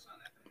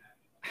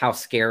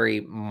scary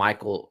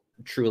Michael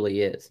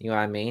truly is. You know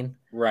what I mean?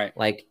 Right.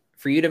 Like,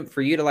 for you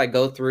to like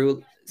go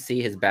through,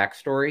 see his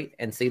backstory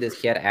and see this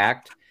kid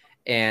act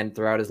and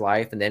throughout his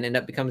life and then end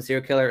up becoming a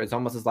serial killer, it's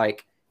almost as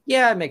like,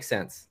 yeah, it makes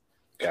sense.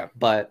 Yeah.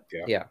 But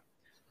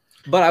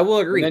but I will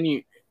agree. And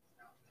then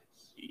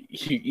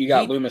you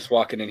got Loomis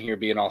walking in here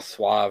being all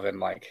suave and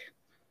like,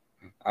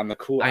 I'm the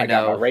cool. I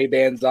got my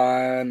Ray-Bans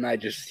on.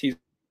 He's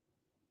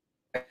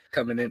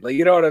coming in, like,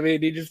 you know what I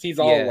mean? He's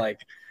all like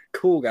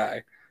cool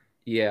guy.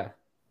 Yeah.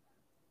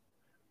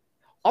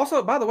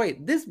 Also, by the way,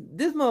 this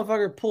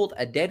motherfucker pulled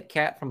a dead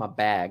cat from a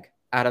bag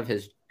out of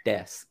his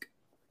desk.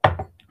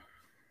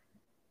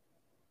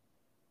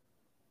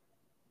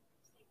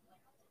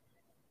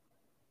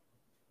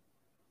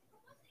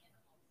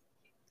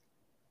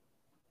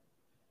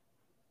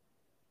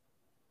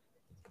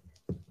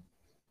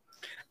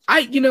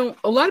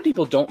 A lot of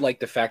people don't like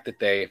the fact that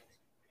they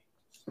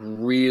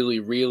really,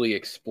 really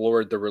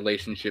explored the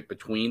relationship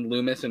between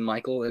Loomis and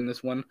Michael in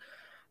this one.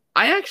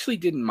 I actually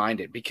didn't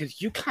mind it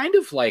because you kind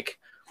of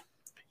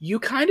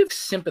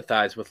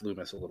sympathize with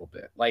Loomis a little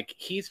bit. Like,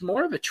 he's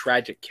more of a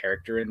tragic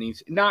character in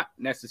these, not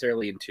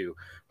necessarily in 2,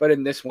 but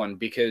in this one,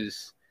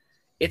 because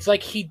it's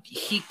like he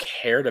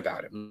cared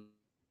about him.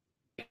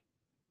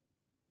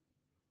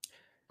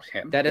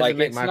 That doesn't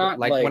make my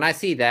like when I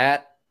see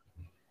that,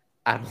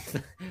 I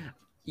don't.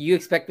 You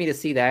expect me to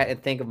see that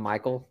and think of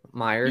Michael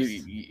Myers?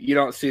 You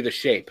don't see the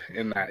shape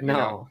in that. No. You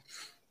know?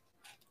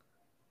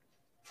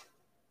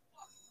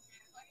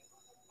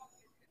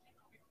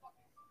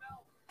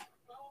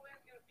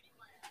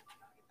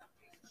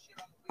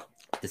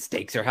 The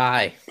stakes are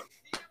high.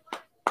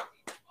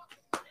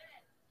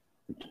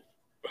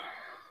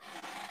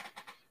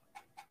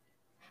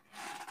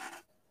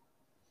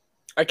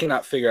 I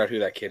cannot figure out who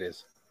that kid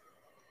is.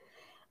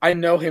 I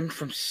know him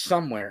from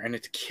somewhere, and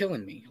it's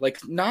killing me.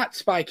 Like, not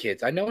Spy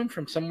Kids. I know him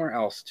from somewhere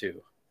else,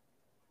 too.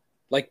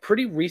 Like,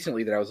 pretty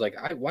recently that I was like,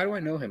 why do I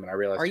know him? And I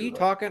realized. Are you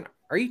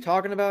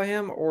talking about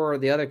him or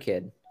the other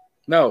kid?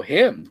 No,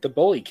 him, the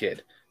bully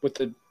kid with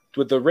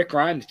the Rick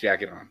Grimes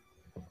jacket on.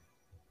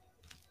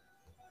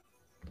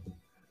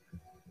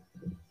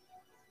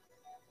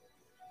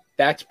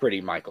 That's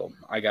pretty Michael.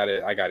 I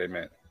gotta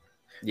admit.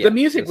 Yeah, the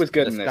music was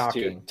good in this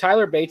too.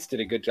 Tyler Bates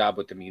did a good job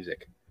with the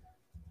music.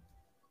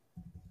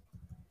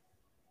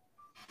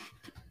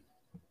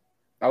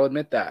 I'll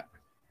admit that.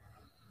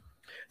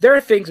 There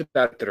are things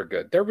about it that are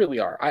good. There really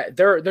are.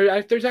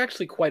 There's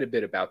actually quite a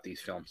bit about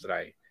these films that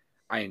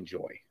I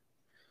enjoy.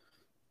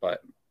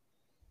 But,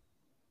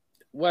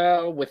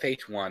 well, with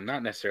H1,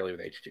 not necessarily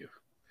with H2.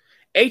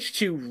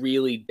 H2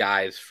 really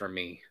dies for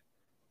me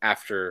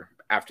after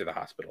the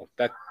hospital.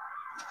 That's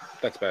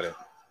about it.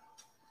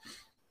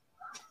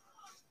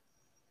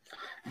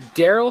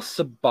 Daryl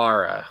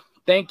Sabara.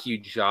 Thank you,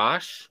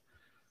 Josh.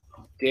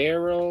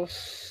 Daryl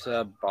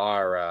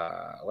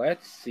Sabara.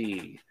 Let's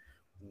see.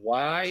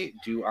 Why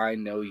do I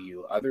know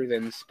you other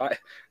than Spy?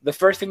 The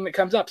first thing that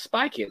comes up,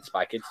 Spy Kids.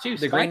 Spy Kids 2.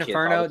 The Green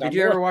Inferno. Did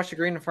you ever watch The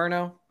Green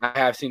Inferno? I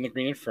have seen The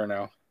Green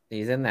Inferno.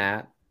 He's in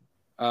that.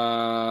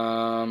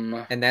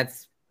 And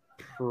that's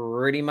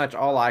pretty much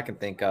all I can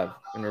think of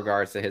in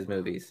regards to his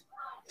movies.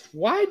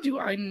 Why do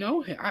I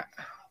know him?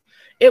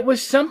 It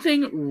was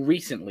something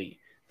recently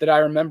that I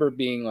remember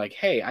being like,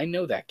 hey, I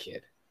know that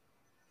kid.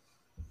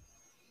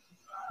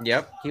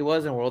 Yep, he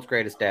was in World's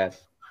Greatest Dad.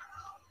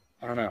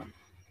 I don't know.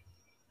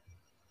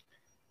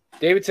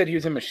 David said he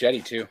was in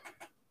Machete, too.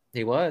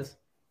 He was.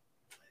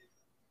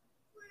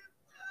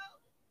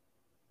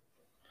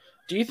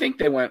 Do you think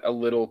they went a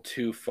little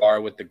too far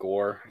with the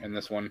gore in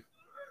this one?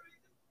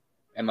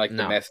 And, like,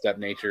 the messed up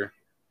nature?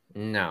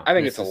 No. I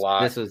think it's a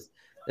lot.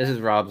 This is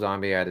Rob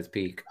Zombie at his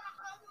peak.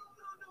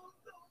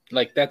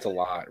 Like, that's a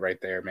lot right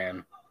there,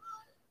 man.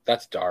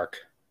 That's dark.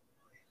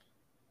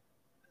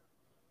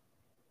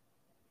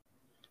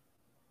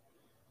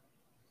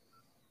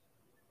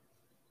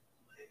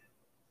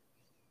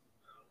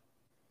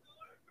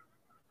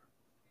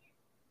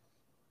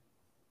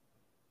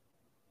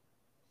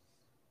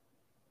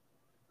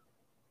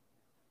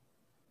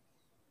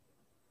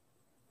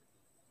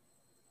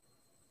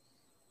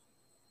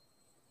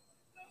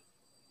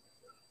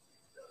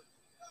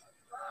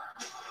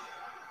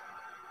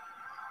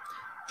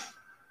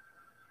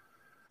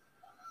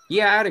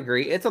 Yeah, I'd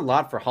agree. It's a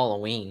lot for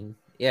Halloween.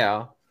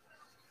 Yeah.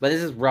 But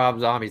this is Rob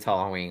Zombie's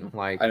Halloween.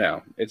 Like, I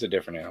know. It's a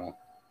different animal.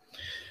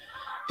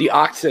 The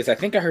Ox says, I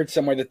think I heard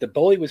somewhere that the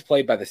bully was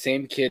played by the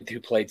same kid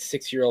who played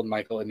 6-year-old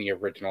Michael in the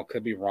original.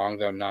 Could be wrong,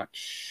 though. Not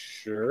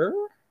sure.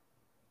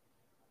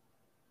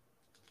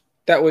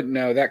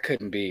 That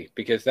couldn't be.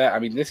 Because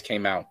this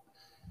came out,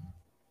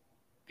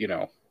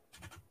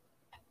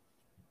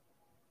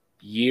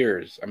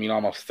 years.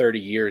 Almost 30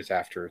 years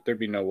after. There'd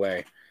be no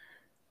way.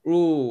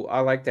 Ooh,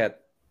 I like that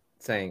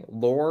saying.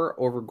 Lore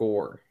over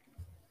gore.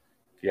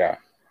 Yeah,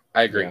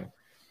 I agree. Yeah.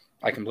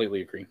 I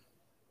completely agree.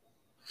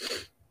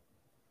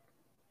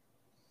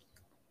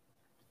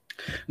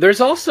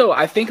 There's also,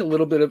 I think, a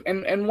little bit of,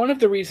 and one of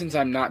the reasons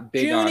I'm not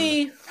big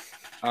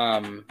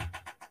on,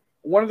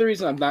 one of the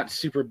reasons I'm not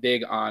super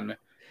big on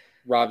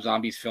Rob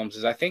Zombie's films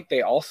is I think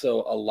they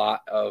also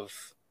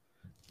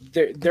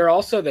they're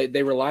also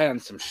they rely on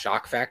some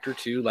shock factor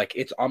too. Like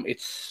it's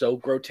so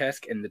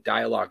grotesque and the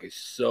dialogue is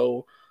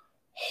so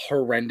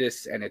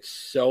horrendous and it's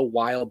so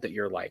wild that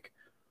you're like,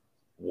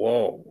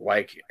 whoa,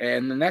 like,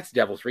 and then that's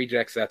Devil's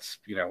Rejects. That's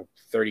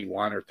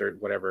 31 or 30,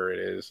 whatever it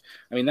is.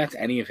 That's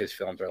any of his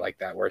films are like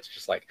that, where it's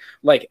just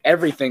like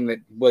everything that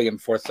William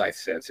Forsythe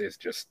says is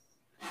just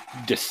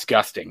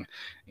disgusting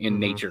in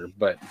nature.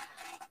 But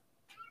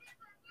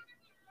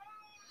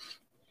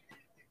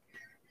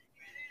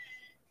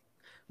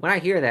when I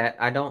hear that,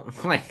 I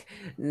don't like.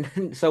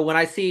 So when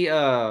I see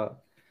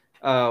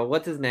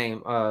what's his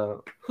name?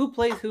 Who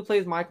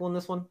plays Michael in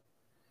this one?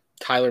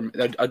 Tyler,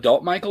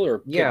 adult Michael or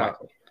kid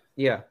Michael?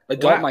 Yeah,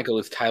 adult Michael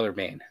is Tyler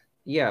Mane.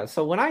 Yeah,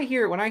 so when I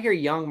hear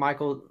young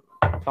Michael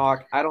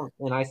talk,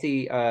 and I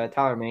see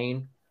Tyler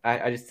Mane,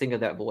 I just think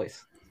of that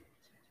voice.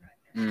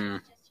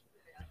 Mm.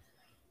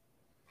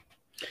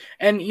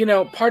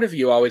 And, part of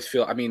you always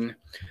feel, I mean,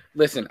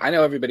 listen, I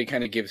know everybody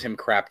kind of gives him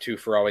crap, too,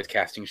 for always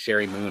casting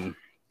Sherry Moon.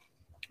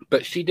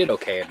 But she did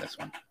okay in this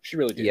one. She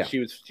really did. Yeah. She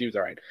was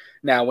all right.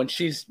 Now, when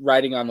she's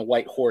riding on the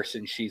white horse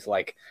and she's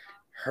like,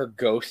 her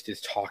ghost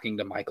is talking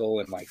to Michael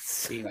and like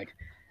being like,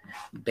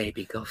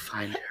 baby, go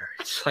find her.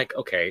 It's like,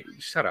 okay,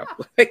 shut up.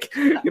 Like,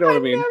 you know what I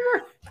mean?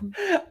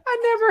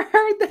 I never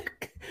heard the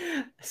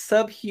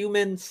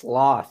subhuman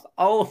sloth.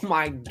 Oh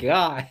my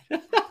god.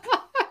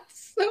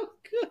 So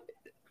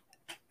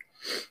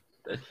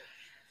good.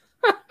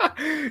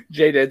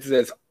 J-Dead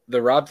says,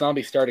 the Rob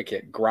Zombie starter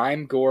kit: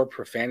 grime, gore,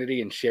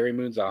 profanity, and Sherry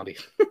Moon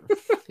zombies.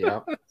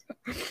 Yeah.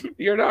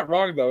 You're not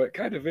wrong, though. It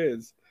kind of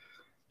is.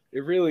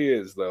 It really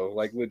is, though.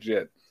 Like,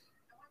 legit.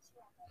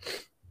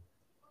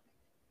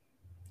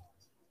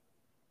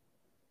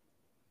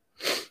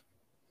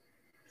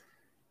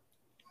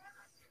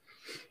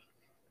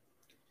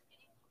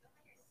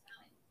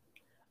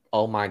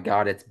 Oh my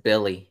god, it's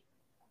Billy.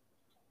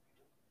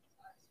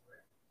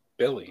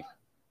 Billy.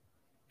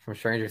 From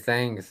Stranger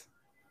Things.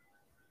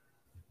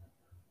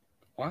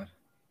 What?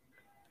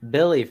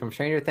 Billy from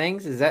Stranger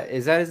Things? Is that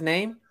his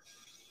name?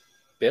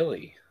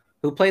 Billy.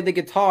 Who played the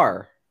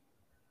guitar?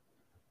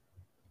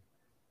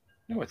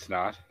 No, it's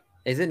not.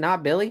 Is it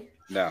not Billy?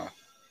 No.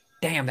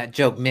 Damn, that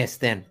joke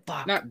missed then.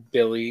 Fuck. Not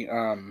Billy.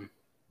 The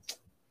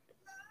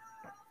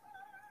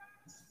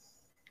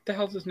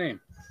hell's his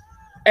name?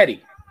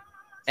 Eddie.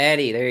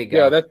 Eddie, there you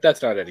go. Yeah,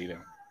 that's not Eddie, no.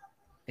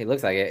 He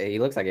looks like it. He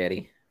looks like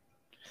Eddie.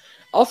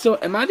 Also,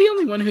 am I the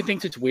only one who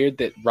thinks it's weird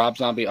that Rob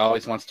Zombie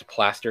always wants to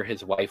plaster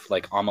his wife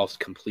like almost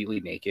completely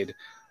naked,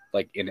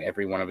 like in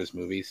every one of his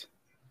movies?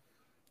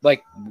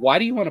 Like, why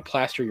do you want to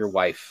plaster your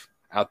wife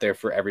out there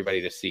for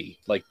everybody to see,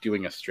 like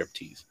doing a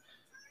striptease?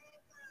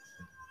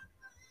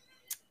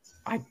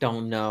 I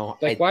don't know.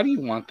 Like, why do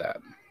you want that?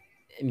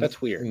 That's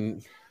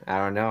weird. I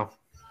don't know.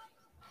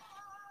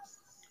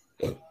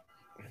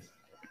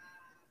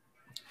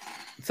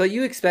 So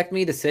you expect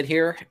me to sit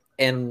here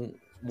and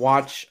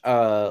watch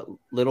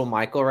little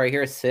Michael right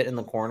here sit in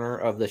the corner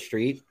of the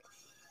street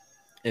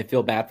and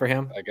feel bad for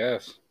him? I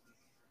guess.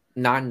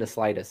 Not in the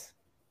slightest.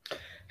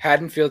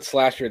 Haddonfield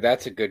Slasher,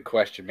 that's a good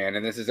question, man.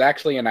 And this is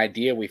actually an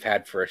idea we've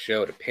had for a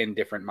show to pin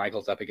different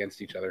Michaels up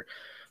against each other.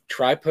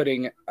 Try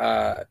putting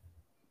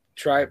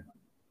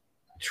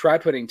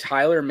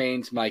Tyler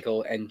Maine's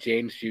Michael and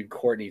James Jude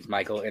Courtney's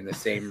Michael in the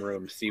same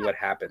room. See what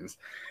happens.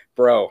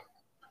 Bro.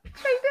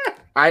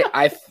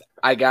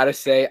 I gotta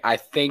say, I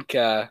think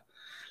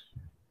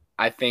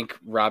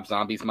Rob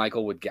Zombie's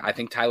Michael would get. I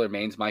think Tyler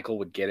Maine's Michael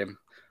would get him,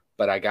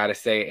 but I gotta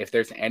say, if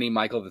there's any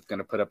Michael that's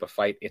gonna put up a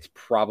fight, it's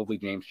probably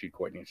James Jude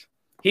Courtney's.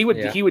 He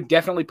would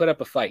definitely put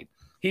up a fight.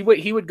 He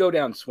would go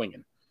down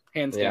swinging,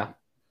 hands down.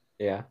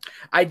 Yeah.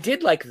 I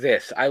did like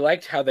this. I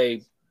liked how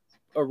they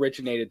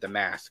originated the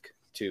mask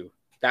too.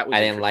 That was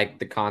I didn't like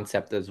the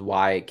concept as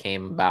why it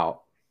came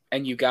about.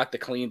 And you got the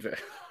clean,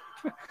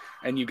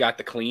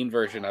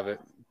 version of it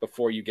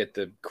before you get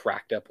the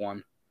cracked up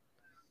one.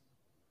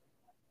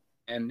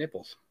 And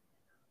nipples.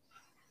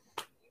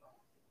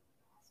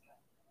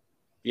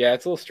 Yeah,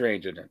 it's a little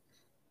strange, isn't it?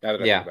 Now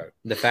that I think about it.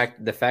 The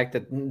fact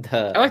that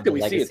I like that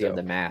we legacy see it, of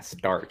the mask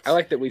starts. I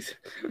like that we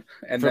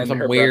and from then some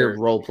her weird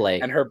brother, role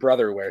play. and her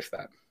brother wears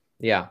that.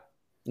 Yeah,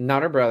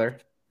 not her brother.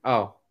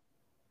 Oh,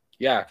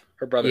 yeah,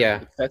 her brother.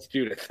 Yeah, that's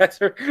Judith. That's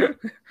her.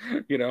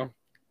 You know.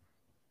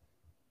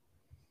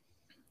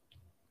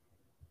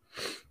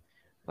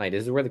 Like,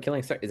 this is where the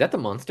killing starts. Is that the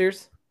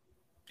Munsters?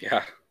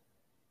 Yeah.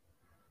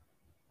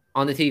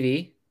 On the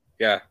TV?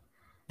 Yeah.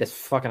 That's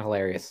fucking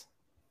hilarious.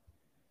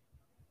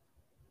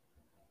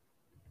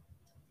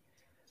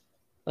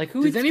 Like,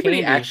 who does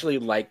anybody candy? actually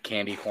like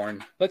candy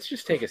corn? Let's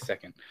just take a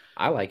second.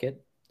 I like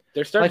it.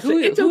 They're starting to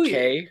say, it's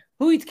okay.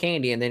 Who eats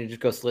candy and then it just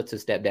goes slits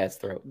his stepdad's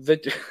throat?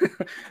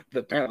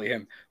 Apparently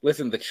him.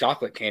 Listen, the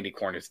chocolate candy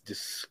corn is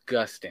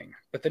disgusting,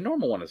 but the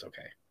normal one is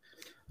okay.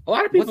 A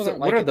lot of people don't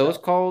like it. What are those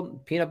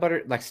called? Peanut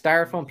butter, like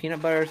styrofoam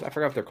peanut butters? I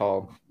forgot what they're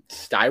called.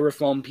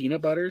 Styrofoam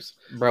peanut butters?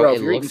 Bro,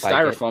 if you're eating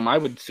styrofoam, I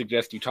would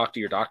suggest you talk to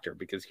your doctor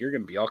because you're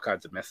going to be all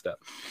kinds of messed up.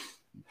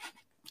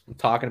 I'm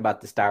talking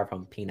about the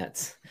styrofoam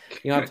peanuts.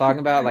 You know what I'm talking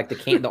about? Like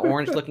the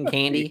orange looking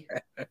candy?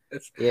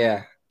 Yes.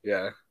 Yeah.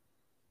 Yeah.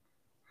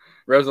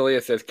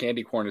 Rosalia says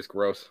candy corn is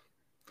gross.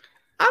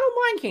 I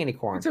don't mind candy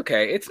corn. It's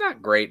okay. It's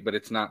not great, but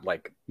it's not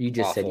like you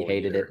just said you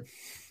hated it.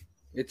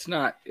 It's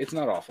not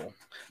awful.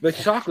 The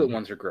chocolate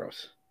ones are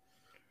gross.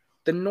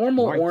 The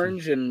normal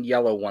orange and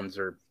yellow ones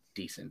are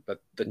decent, but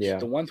the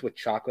ones with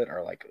chocolate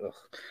are like, ugh.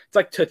 It's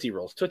like Tootsie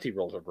Rolls. Tootsie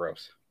Rolls are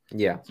gross.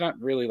 Yeah. It's not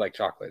really like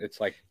chocolate. It's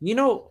like,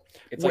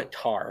 it's like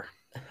tar.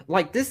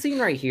 Like this scene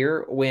right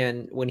here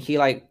when he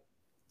like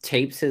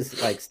tapes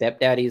his like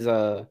stepdaddy's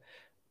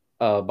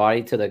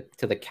body to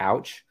the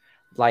couch.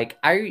 Like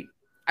I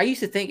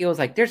used to think it was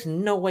like there's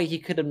no way he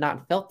could have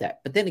not felt that.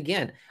 But then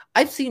again,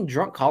 I've seen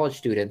drunk college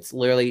students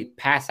literally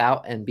pass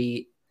out and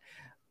be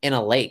in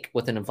a lake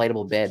with an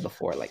inflatable bed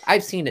before. Like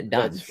I've seen it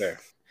done. That's fair.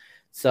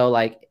 So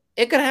like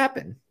it could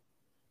happen.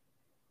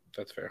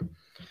 That's fair.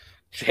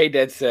 Jay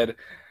Dead said,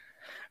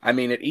 I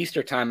mean, at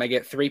Easter time, I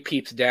get 3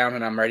 peeps down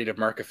and I'm ready to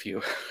mark a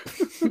few.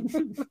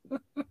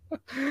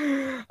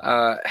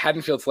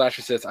 Haddonfield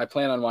Slasher says, I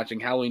plan on watching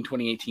Halloween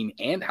 2018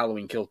 and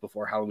Halloween Kills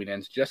before Halloween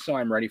ends, just so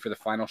I'm ready for the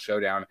final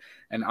showdown.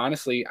 And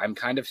honestly, I'm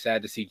kind of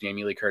sad to see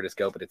Jamie Lee Curtis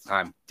go, but it's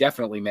time.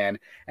 Definitely, man.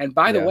 And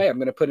by the way, I'm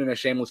going to put in a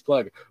shameless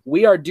plug.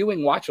 We are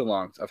doing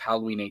watch-alongs of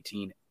Halloween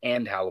 18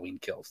 and Halloween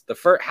Kills. The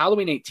first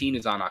Halloween 18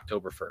 is on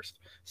October 1st.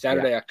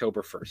 Saturday,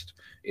 October 1st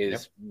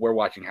is we're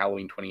watching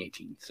Halloween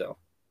 2018. So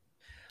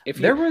if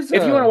you want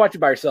to watch it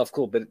by yourself,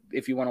 cool. But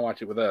if you want to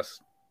watch it with us,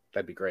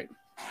 that'd be great.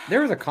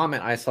 There was a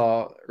comment I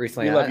saw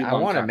recently. I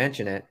want to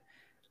mention it.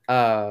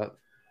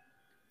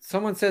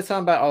 Someone said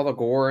something about all the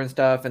gore and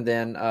stuff, and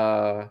then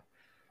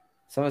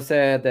someone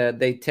said that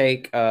they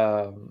take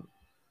all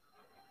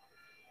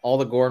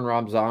the gore in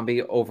Rob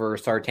Zombie over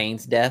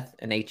Sartain's death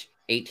in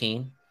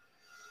H18.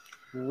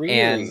 Really?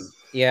 And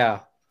yeah.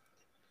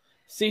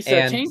 See,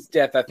 Sartain's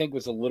death, I think,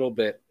 was a little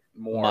bit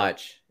more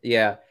much.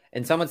 Yeah.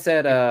 And someone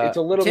said, it's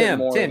a little bit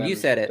more. Tim, you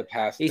said it.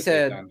 He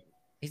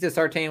said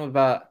Sartain was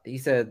about. He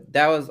said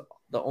that was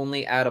the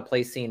only out of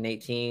place scene in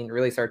 18.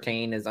 Really,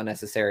 Sartain is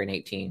unnecessary in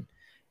 18.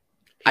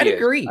 I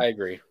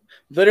agree.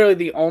 Literally,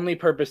 the only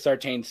purpose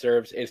Sartain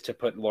serves is to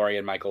put Laurie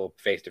and Michael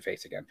face to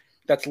face again.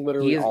 That's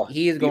literally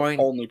the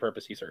only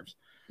purpose he serves.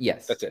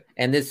 Yes, that's it.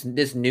 And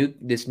this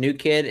new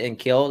kid in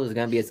Killed is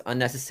going to be as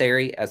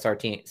unnecessary as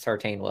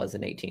Sartain was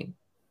in 18.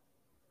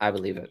 I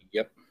believe it.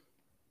 Yep.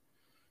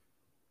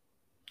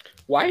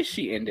 Why is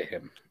she into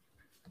him?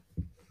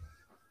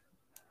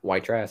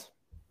 White trash.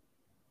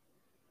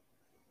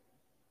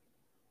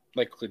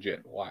 Like,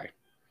 legit, why?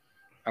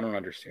 I don't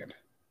understand.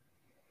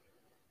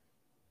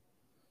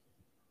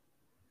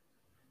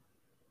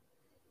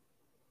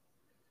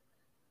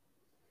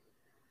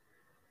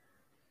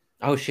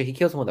 Oh, shit, he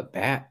kills him with a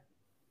bat.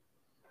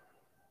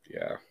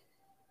 Yeah.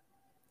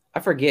 I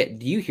forget.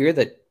 Do you hear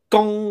the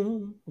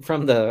gong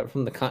from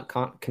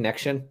the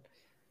connection?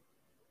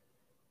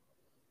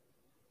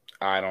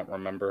 I don't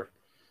remember.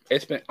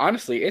 It's been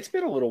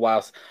a little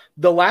while.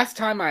 The last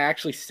time I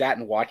actually sat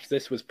and watched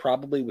this was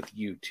probably with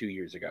you 2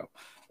 years ago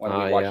when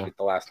we watched it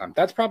the last time.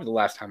 That's probably the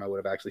last time I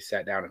would have actually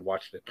sat down and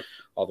watched it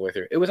all the way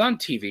through. It was on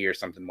TV or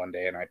something one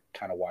day, and I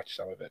kind of watched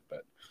some of it.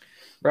 But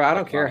bro, I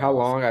don't care how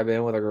long I've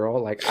been with a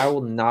girl. Like, I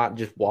will not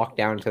just walk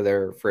down to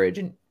their fridge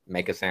and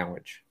make a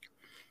sandwich.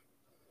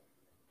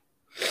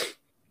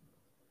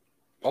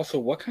 Also,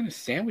 what kind of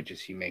sandwich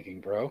is he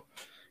making, bro?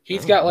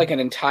 He's got like an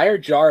entire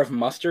jar of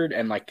mustard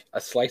and like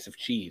a slice of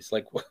cheese.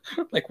 Like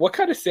what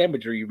kind of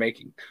sandwich are you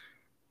making?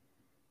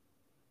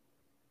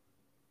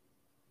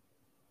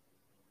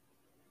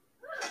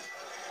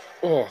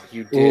 Oh,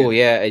 you did. Oh,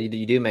 yeah,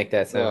 you do make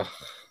that sound.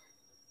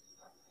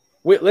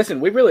 Listen,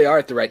 we really are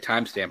at the right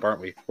timestamp,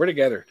 aren't we? We're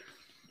together.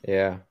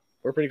 Yeah.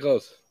 We're pretty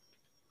close.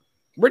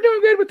 We're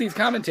doing good with these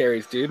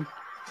commentaries, dude.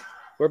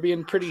 We're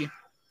being pretty...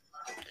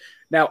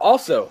 Now,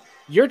 also...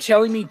 You're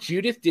telling me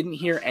Judith didn't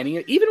hear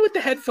any, even with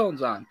the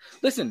headphones on.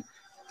 Listen,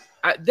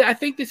 I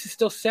think this is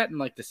still set in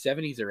like the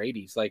 70s or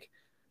 80s. Like,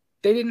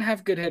 they didn't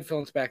have good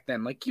headphones back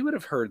then. Like, you would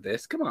have heard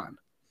this. Come on.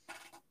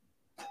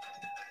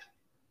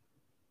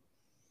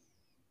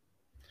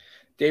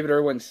 David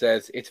Irwin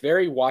says, it's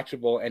very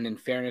watchable, and in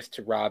fairness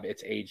to Rob,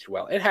 it's aged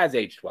well. It has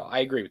aged well. I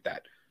agree with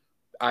that.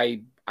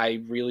 I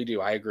really do.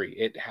 I agree.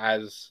 It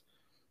has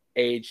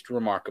aged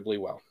remarkably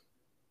well.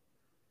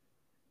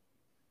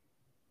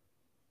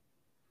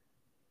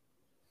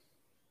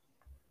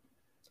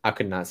 I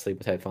could not sleep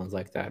with headphones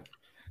like that.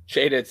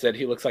 Shaded said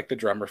he looks like the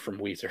drummer from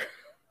Weezer.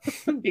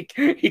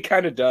 he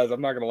kind of does.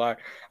 I'm not going to lie.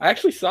 I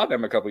actually saw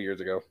them a couple years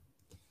ago.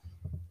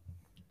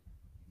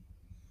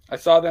 I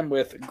saw them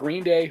with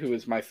Green Day, who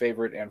is my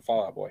favorite, and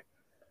Fall Out Boy.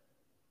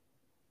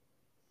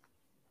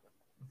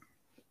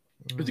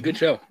 It was a good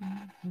show.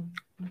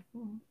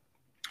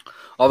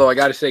 Although I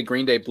got to say,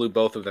 Green Day blew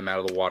both of them out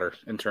of the water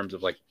in terms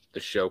of like the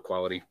show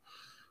quality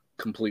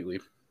completely.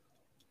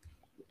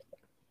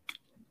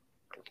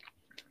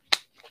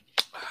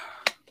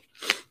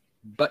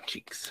 Butt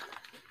cheeks.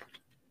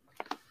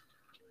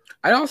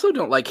 I also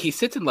don't like, he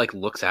sits and like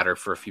looks at her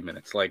for a few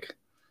minutes. Like,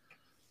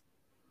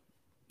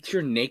 it's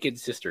your naked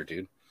sister,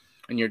 dude.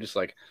 And you're just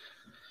like,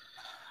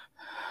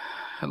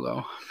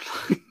 hello.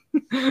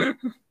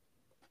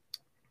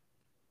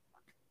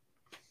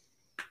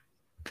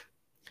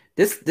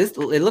 This it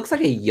looks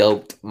like a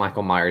yoked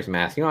Michael Myers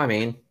mask. You know what I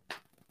mean?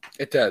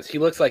 It does. He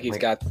looks like he's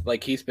got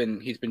like he's been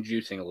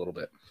juicing a little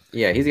bit.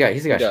 Yeah, he's got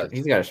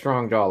a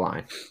strong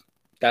jawline.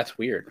 That's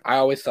weird. I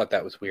always thought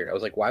that was weird. I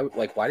was like,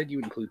 why did you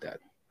include that?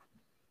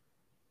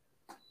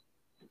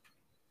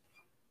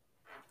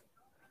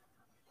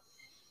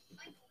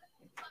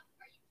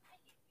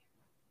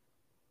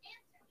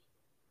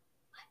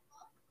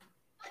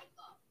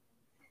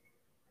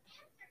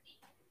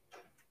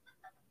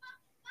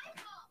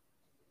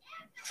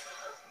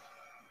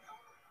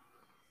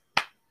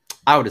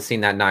 I would have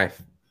seen that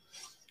knife.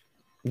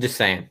 Just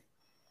saying.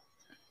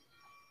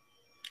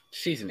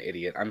 She's an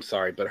idiot. I'm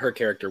sorry, but her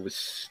character was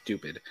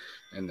stupid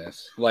in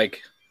this.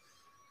 Like,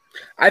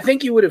 I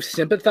think you would have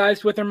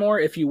sympathized with her more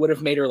if you would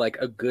have made her like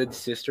a good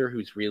sister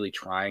who's really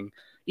trying,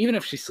 even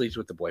if she sleeps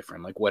with the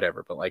boyfriend, like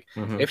whatever. But like,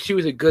 if she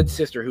was a good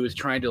sister who was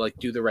trying to like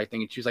do the right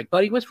thing, and she was like,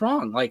 "Buddy, what's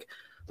wrong? Like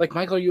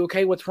Michael, are you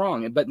okay? What's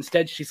wrong?" But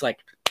instead, she's like,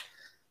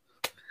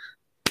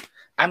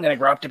 "I'm gonna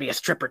grow up to be a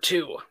stripper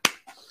too."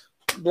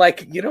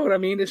 Like, you know what I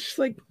mean? It's just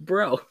like,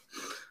 bro,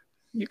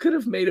 you could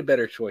have made a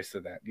better choice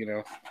than that. You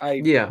know,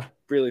 I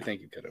really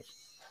think you could have.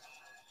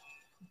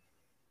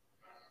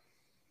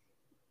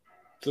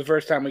 It's the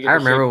first time we get. I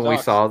remember when we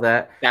saw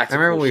that. That's I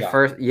remember when we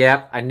first.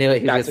 Yep, I knew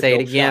it. He was gonna say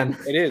it again.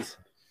 It is.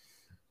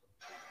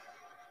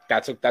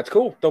 That's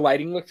cool. The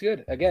lighting looks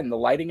good. Again, the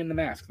lighting in the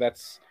mask.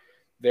 That's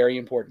very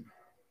important.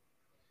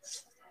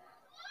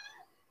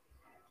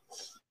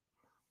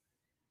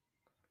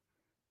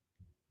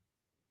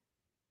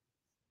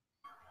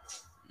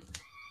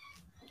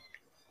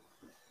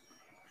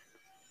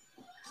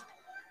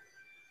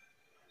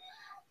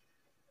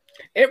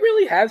 It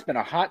really has been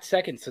a hot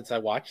second since I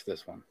watched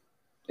this one.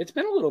 It's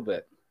been a little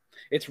bit.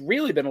 It's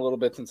really been a little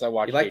bit since I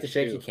watched. You like the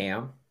shaky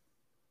cam?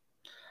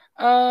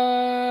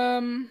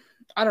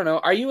 I don't know.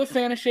 Are you a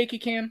fan of shaky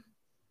cam?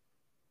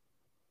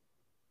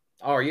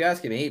 Oh, are you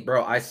asking me,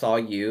 bro? I saw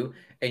you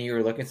and you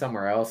were looking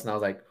somewhere else, and I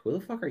was like, "Who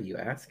the fuck are you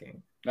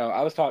asking?" No,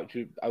 I was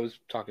talking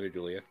to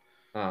Julia.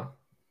 Oh.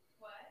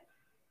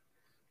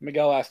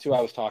 Miguel asked who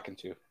I was talking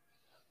to.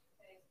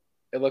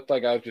 It looked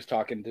like I was just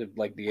talking to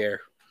like the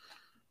air.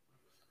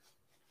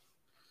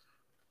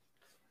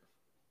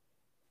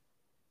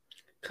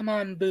 Come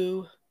on,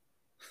 boo.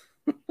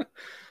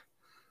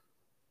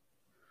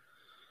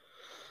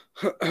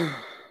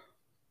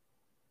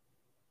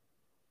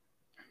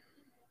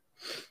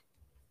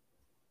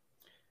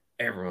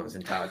 Everyone's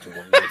entitled to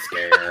one good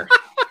scare.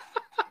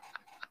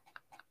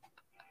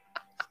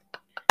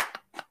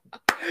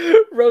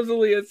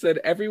 Rosalia said,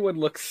 "Everyone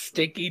looks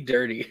stinky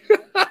dirty."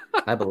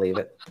 I believe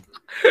it.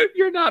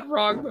 You're not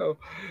wrong, though.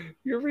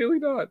 You're really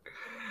not.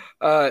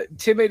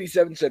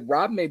 Tim87 said,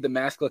 "Rob made the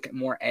mask look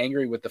more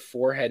angry with the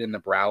forehead and the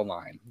brow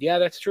line." Yeah,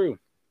 that's true.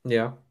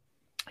 Yeah.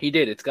 He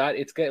did.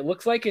 It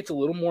looks like it's a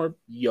little more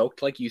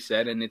yoked, like you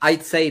said, and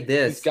I'd say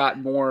this. It's got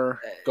more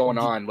going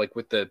on, like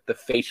with the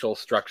facial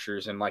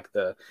structures and like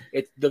the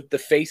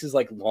face is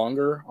like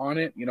longer on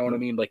it. You know what I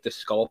mean? Like the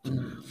sculpt.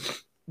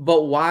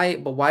 But why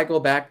go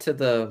back to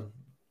the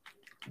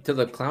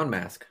clown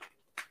mask?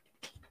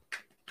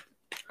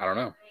 I don't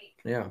know.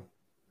 Yeah.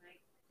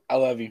 I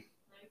love you.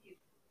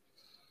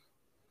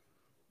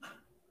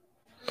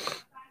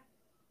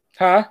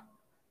 Huh?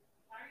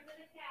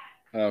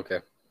 Oh, okay.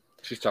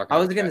 She's talking. I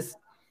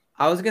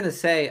was gonna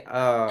say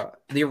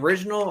the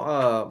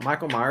original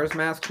Michael Myers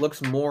mask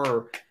looks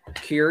more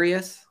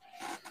curious,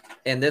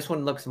 and this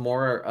one looks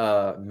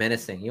more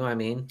menacing. You know what I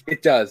mean?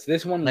 It does.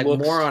 This one like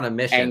looks more on a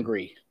mission.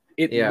 Angry.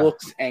 It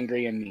looks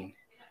angry and mean.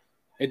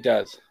 It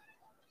does.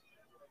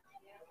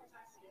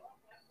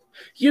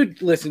 You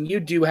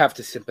do have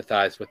to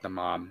sympathize with the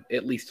mom,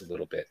 at least a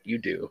little bit. You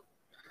do.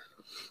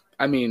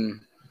 I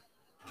mean,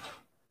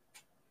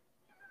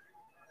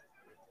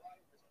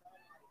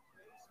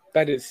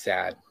 that is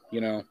sad,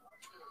 you know.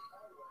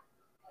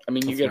 I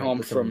mean, you get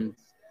home from.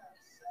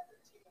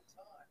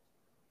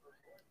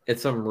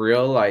 It's some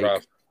real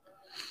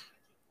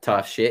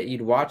tough shit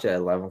you'd watch at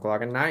 11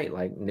 o'clock at night,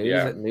 like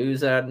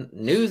news at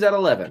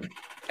 11.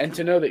 And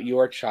to know that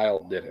your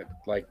child did it,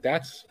 like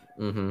that's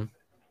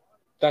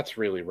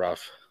really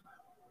rough.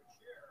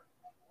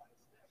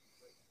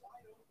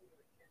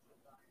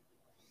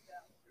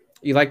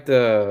 You like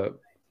the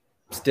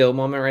still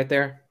moment right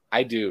there?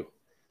 I do.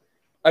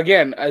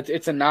 Again,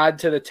 it's a nod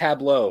to the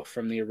tableau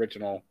from the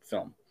original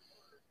film.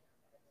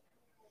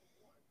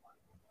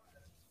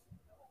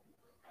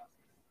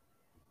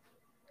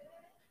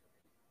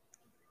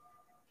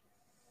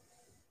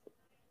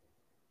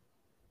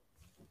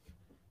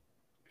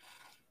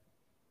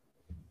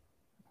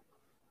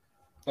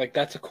 Like,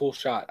 that's a cool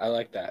shot. I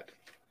like that.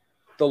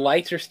 The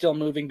lights are still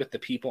moving, but the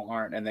people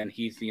aren't, and then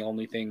he's the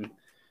only thing.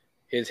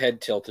 His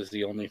head tilt is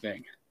the only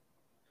thing.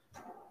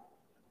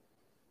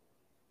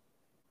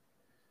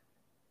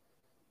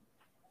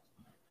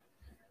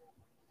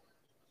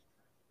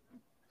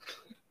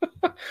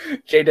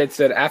 J-Dead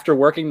said, "After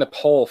working the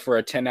pole for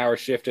a 10-hour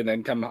shift and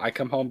then I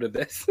come home to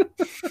this."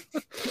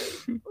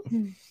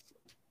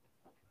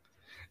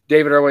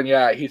 David Irwin,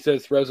 yeah, he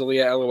says,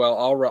 "Rosalia, LOL,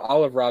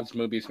 all of Rob's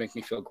movies make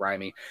me feel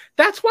grimy."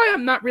 That's why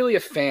I'm not really a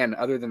fan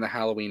other than the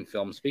Halloween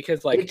films,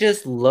 because like it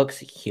just looks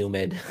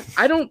humid.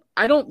 I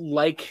don't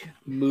like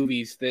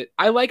movies that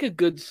I like a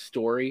good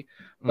story,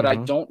 but I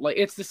don't like.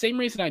 It's the same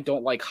reason I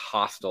don't like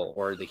Hostel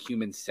or The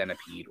Human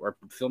Centipede or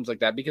films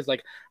like that, because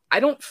like I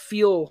don't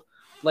feel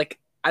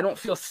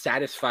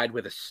satisfied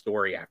with a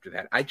story after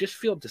that. I just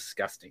feel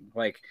disgusting.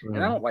 Like,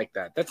 and I don't like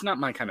that. That's not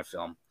my kind of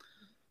film.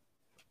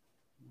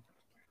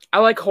 I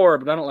like horror,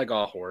 but I don't like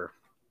all horror.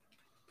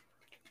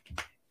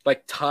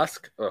 Like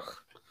Tusk, ugh,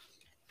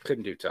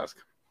 couldn't do Tusk.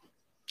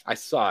 I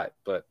saw it,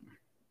 but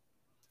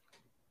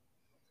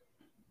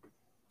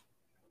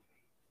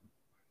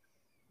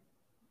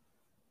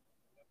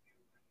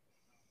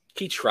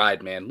He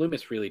tried, man.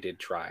 Loomis really did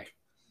try.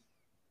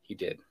 He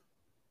did.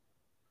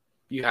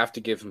 You have to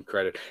give him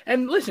credit.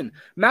 And listen,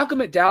 Malcolm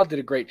McDowell did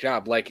a great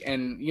job.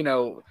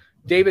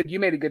 David, you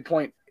made a good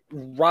point.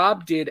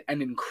 Rob did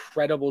an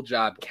incredible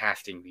job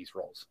casting these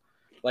roles.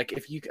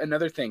 If you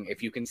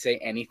can say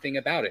anything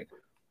about it,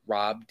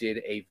 Rob did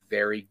a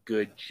very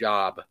good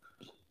job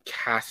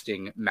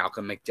casting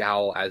Malcolm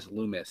McDowell as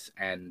Loomis.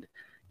 And,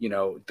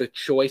 the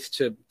choice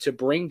to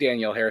bring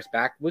Danielle Harris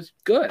back was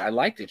good. I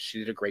liked it. She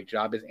did a great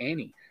job as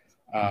Annie.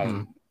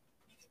 The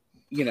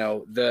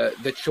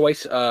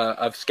choice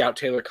of Scout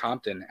Taylor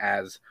Compton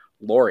as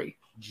Laurie,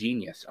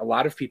 genius. A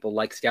lot of people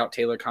like Scout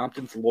Taylor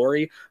Compton's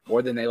Laurie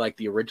more than they like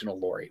the original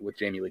Laurie with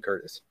Jamie Lee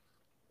Curtis.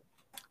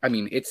 I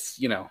mean, it's,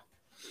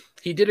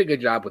 he did a good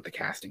job with the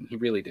casting. He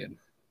really did.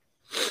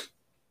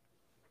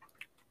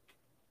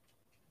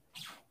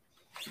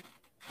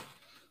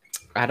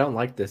 I don't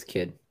like this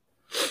kid.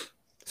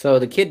 So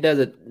the kid does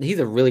it. He's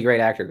a really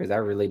great actor because I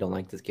really don't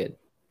like this kid.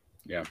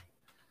 Yeah.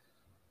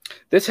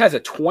 This has a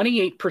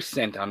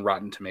 28% on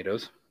Rotten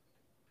Tomatoes.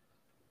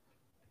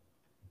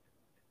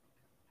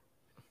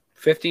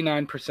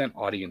 59%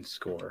 audience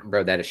score.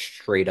 Bro, that is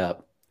straight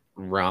up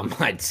rum,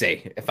 I'd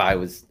say, if I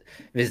was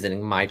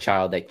visiting my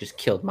child that just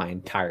killed my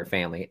entire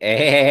family.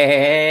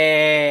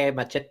 Hey,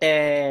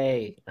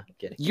 machete. No, I'm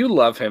kidding. You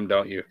love him,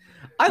 don't you?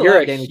 You're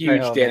a Danny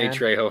huge Trejo, Danny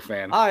Trejo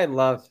fan. I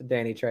love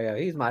Danny Trejo.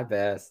 He's my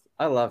best.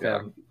 I love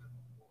him.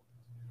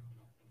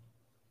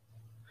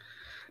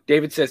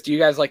 David says, do you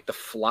guys like The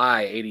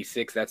Fly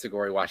 86? That's a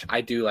gory watch.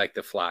 I do like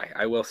The Fly.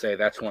 I will say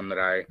that's one that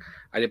I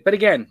did. But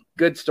again,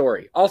 good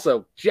story.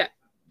 Also,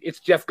 it's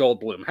Jeff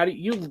Goldblum. How do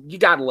you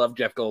gotta love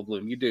Jeff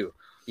Goldblum. You do.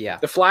 Yeah.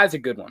 The Fly is a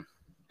good one.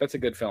 That's a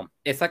good film.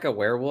 It's like a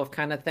werewolf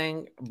kind of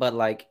thing, but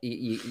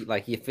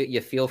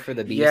you feel for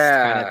the beast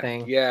kind of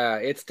thing. Yeah,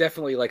 it's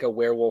definitely like a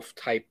werewolf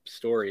type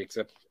story,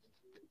 except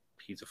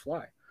he's a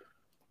fly.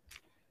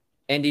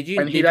 And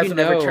he doesn't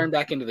ever turn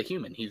back into the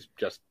human. He's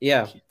just he's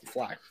the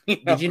fly.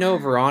 Did you know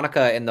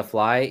Veronica in The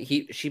Fly?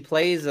 She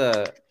plays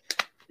the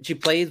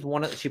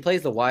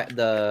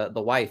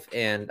wife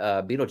in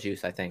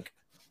Beetlejuice, I think.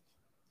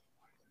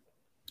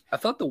 I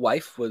thought the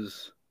wife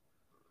was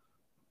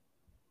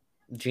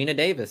Gina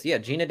Davis. Yeah,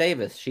 Gina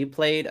Davis. She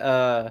played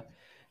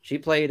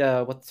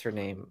what's her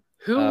name?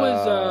 Who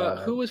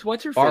was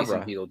what's her Barbara. face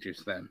in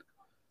Beetlejuice then?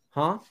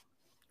 Huh?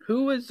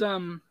 Who was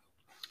the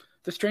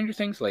Stranger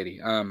Things lady?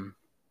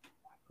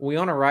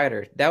 Winona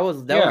Ryder. That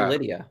was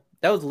Lydia.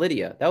 That was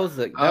Lydia. That was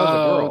the girl.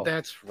 Oh,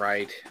 that's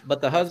right.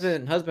 But the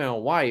husband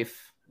and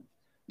wife.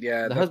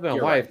 Yeah, the husband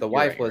and wife. Right. The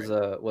wife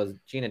was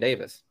Gina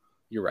Davis.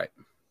 You're right.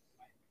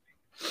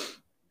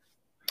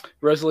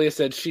 Rosalia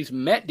said she's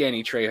met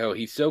Danny Trejo.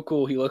 He's so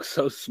cool. He looks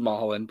so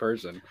small in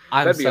person.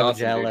 That'd be awesome,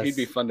 jealous. Dude. He'd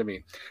be fun to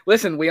meet.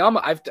 Listen,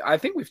 I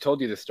think we've told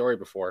you this story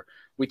before.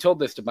 We told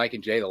this to Mike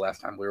and Jay the last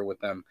time we were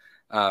with them.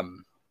 But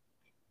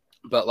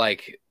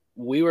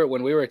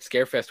when we were at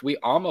Scarefest, we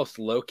almost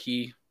low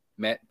key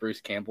met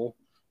Bruce Campbell.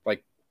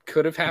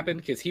 Could have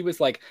happened because he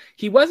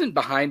wasn't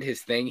behind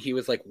his thing. He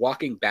was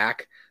walking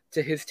back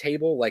to his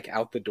table,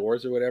 out the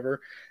doors or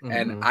whatever. Mm-hmm.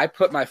 And I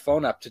put my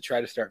phone up to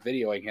try to start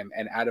videoing him.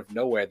 And out of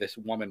nowhere, this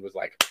woman was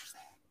like,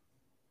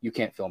 "You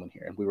can't film in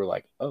here." And we were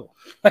like, "Oh,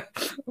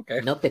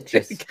 okay. No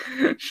pictures."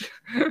 It's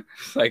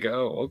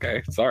oh,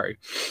 okay. Sorry.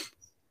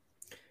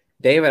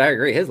 David, I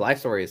agree. His life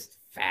story is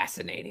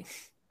fascinating.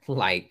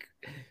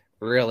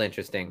 Real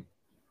interesting.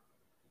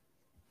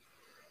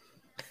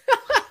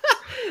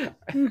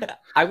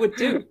 I would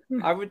too.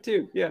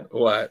 Yeah.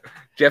 What?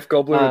 Jeff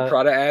Goldblum with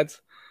Prada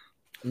ads?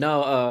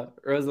 No,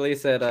 Rosalie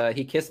said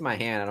he kissed my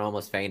hand and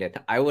almost fainted.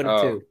 I would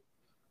too.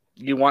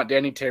 You want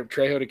Danny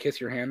Trejo to kiss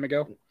your hand,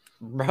 Miguel?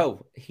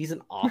 Bro, he's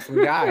an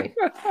awesome guy.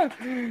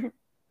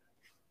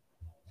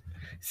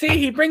 See,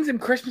 he brings him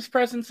Christmas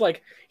presents.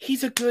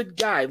 He's a good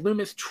guy.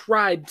 Loomis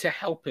tried to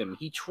help him.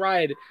 He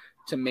tried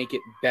to make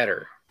it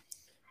better.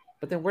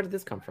 But then where did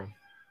this come from?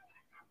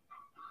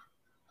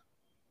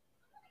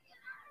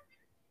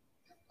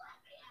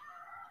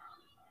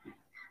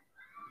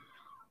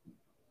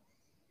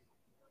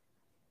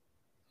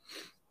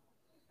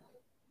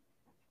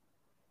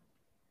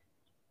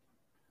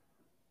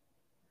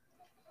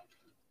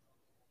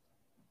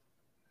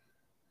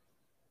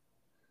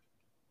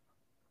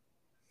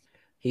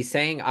 He's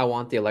saying, "I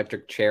want the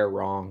electric chair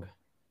wrong."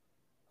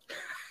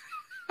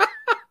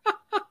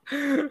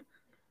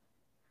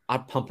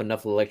 I'd pump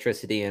enough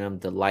electricity in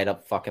him to light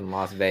up fucking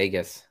Las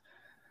Vegas.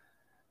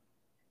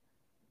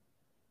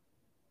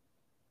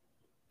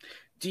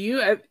 Do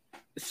you?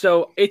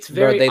 So it's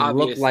very Bro, they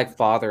obvious. look like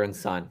father and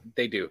son.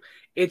 They do.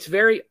 It's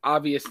very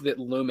obvious that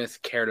Loomis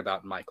cared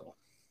about Michael.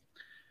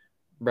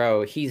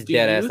 Bro, he's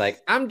dead ass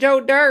I'm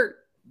Joe Dirt.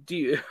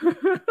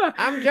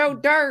 I'm Joe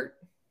Dirt.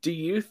 Do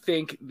you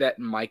think that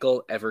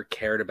Michael ever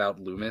cared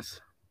about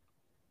Loomis?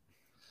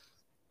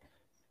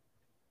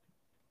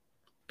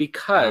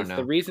 Because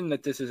the reason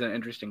that this is an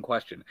interesting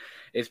question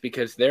is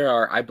because there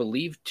are, I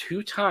believe,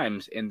 2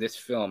 times in this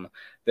film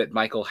that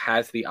Michael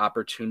has the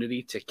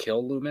opportunity to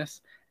kill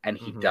Loomis and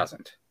he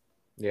doesn't.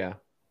 Yeah.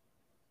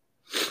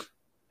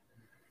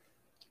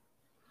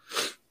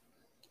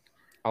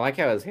 I like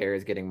how his hair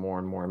is getting more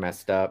and more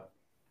messed up.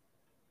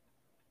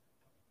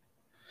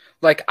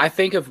 Like, I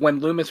think of when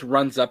Loomis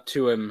runs up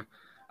to him,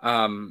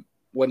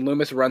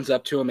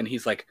 and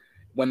he's like,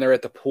 when they're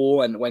at the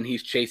pool and when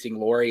he's chasing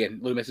Lori,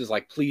 and Loomis is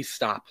like, please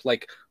stop,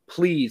 like,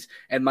 please.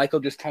 And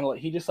Michael just kind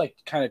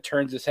of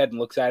turns his head and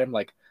looks at him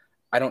like,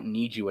 I don't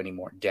need you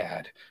anymore,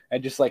 Dad.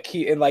 And just like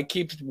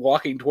keeps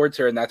walking towards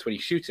her, and that's when he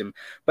shoots him.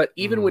 But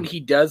even when he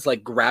does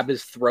like grab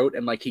his throat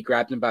and like he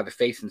grabs him by the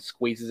face and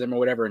squeezes him or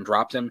whatever and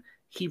drops him,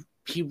 he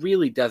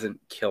really doesn't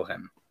kill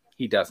him.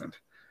 He doesn't,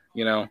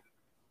 you know?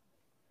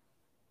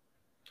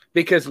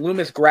 Because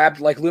Loomis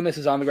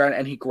is on the ground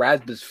and he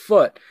grabs his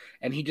foot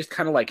and he just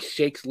kind of like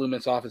shakes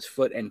Loomis off his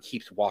foot and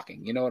keeps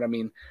walking. You know what I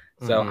mean?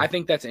 So I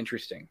think that's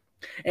interesting.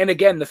 And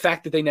again, the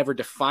fact that they never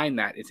define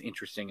that is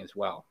interesting as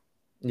well.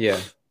 Yeah.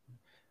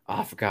 Oh,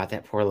 I forgot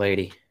that poor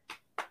lady.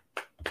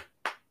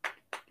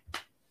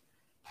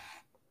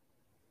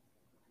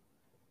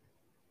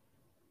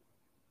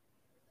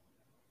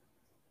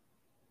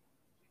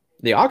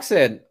 The Ox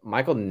said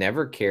Michael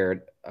never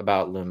cared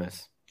about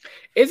Loomis.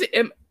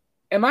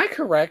 Am I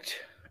correct,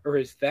 or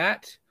is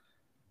that?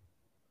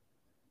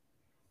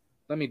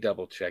 Let me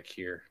double check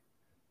here.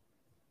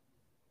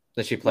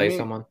 Did she play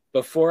someone?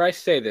 Before I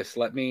say this,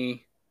 let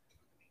me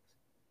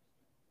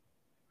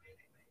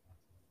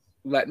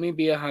be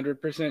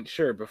 100%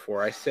 sure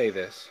before I say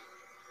this.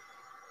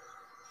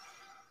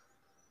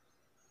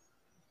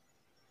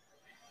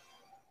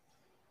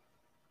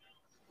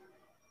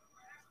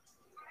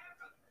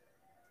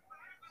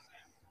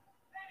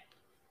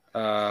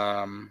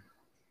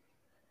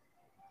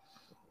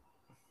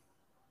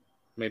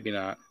 Maybe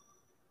not.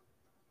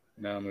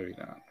 No, maybe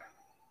not.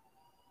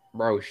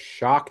 Bro,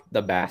 shock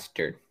the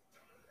bastard.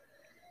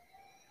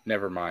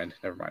 Never mind.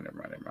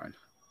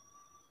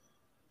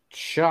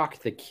 Shock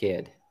the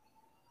kid.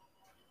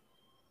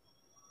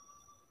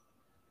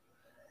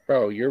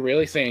 Bro, you're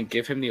really saying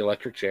give him the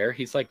electric chair?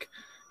 He's like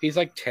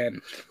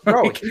 10.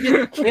 Bro, he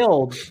just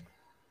killed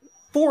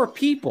 4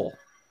 people.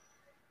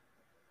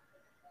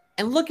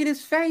 And look at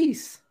his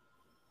face.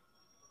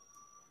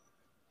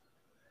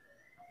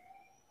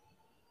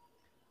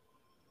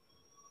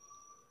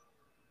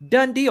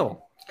 Done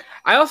deal.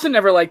 I also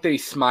never liked that he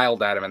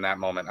smiled at him in that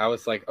moment. I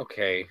was like,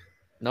 okay.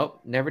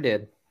 Nope, never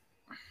did.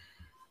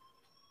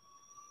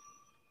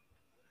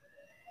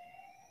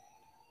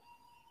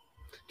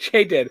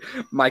 Jay did.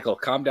 Michael,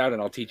 calm down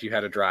and I'll teach you how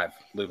to drive,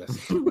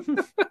 Loomis.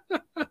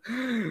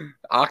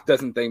 Ock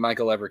doesn't think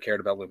Michael ever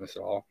cared about Loomis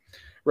at all.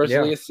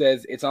 Rosalia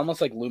says it's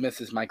almost like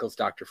Loomis is Michael's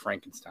Dr.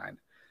 Frankenstein.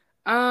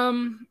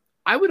 I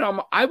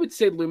would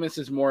say Loomis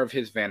is more of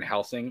his Van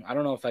Helsing. I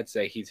don't know if I'd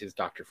say he's his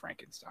Dr.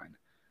 Frankenstein.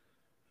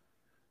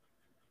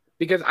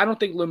 Because I don't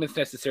think Loomis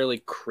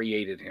necessarily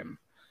created him.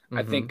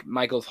 I think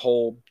Michael's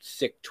whole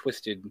sick,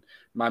 twisted,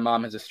 my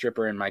mom is a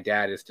stripper and my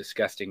dad is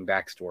disgusting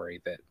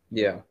backstory that...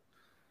 Yeah.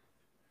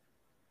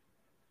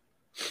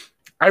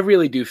 I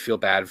really do feel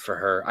bad for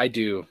her. I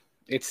do.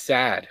 It's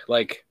sad.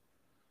 Like,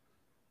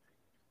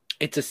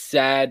 it's a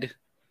sad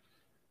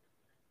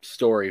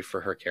story for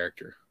her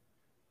character.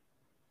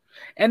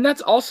 And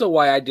that's also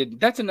why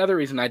that's another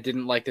reason I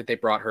didn't like that they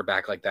brought her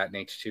back like that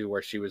in H2,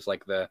 where she was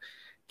like the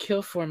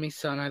kill for me,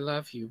 son, I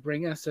love you,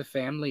 bring us a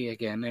family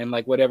again, and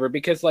like whatever,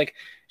 because like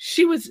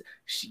she was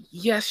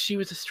a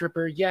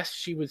stripper, yes,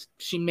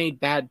 she made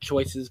bad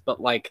choices,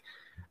 but like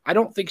I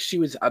don't think she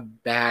was a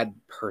bad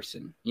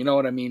person, you know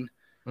what I mean?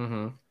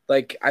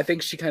 Like I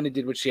think she kind of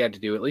did what she had to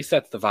do, at least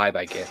that's the vibe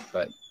I get,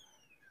 but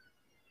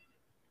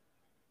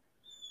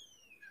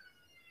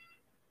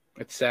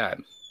it's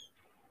sad.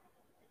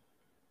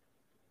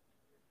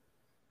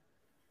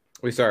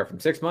 We saw her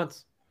from 6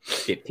 months,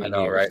 15 I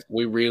know, years. right?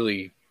 We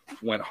really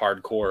went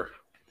hardcore.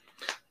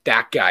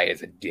 That guy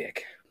is a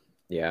dick.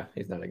 Yeah,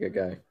 he's not a good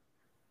guy.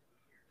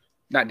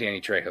 Not Danny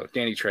Trejo.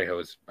 Danny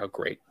Trejo is a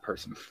great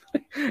person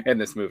in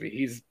this movie.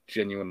 He's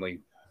genuinely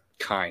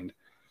kind.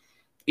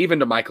 Even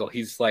to Michael,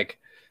 he's like,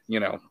 you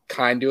know,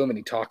 kind to him and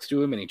he talks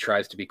to him and he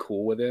tries to be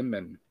cool with him.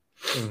 And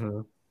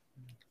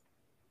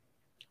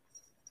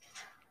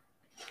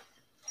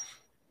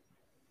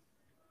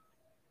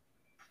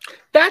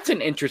that's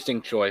an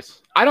interesting choice.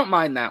 I don't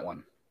mind that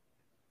one.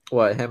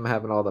 What, him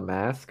having all the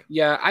mask?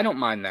 Yeah, I don't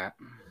mind that.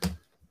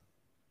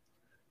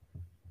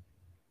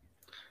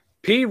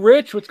 P.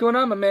 Rich, what's going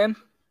on, my man?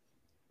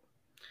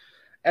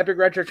 Epic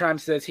Retro Time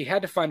says he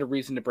had to find a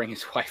reason to bring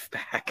his wife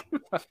back.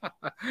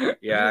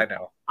 Yeah, I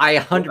know. I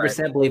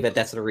 100% believe that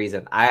that's the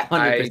reason. I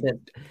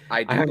 100%.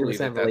 I do believe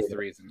that that's the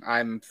reason.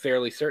 I'm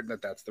fairly certain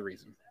that that's the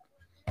reason.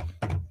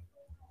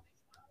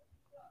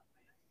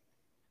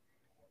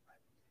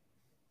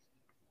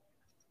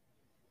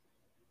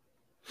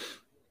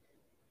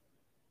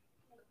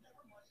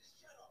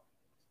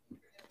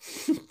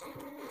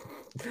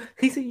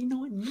 He said, "You know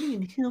what? Me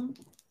and him."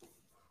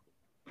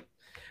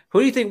 Who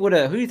do you think would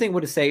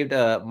have saved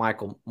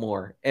Michael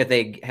more if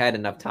they had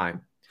enough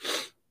time?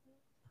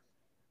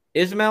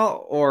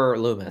 Ismail or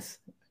Loomis?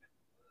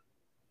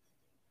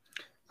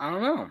 I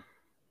don't know.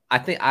 I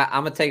think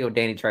I'm gonna take it with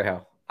Danny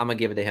Trejo. I'm gonna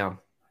give it to him.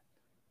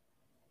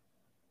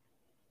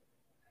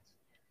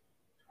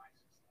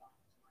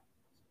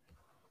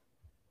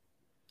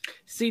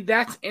 See,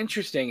 that's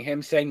interesting.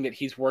 Him saying that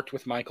he's worked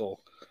with Michael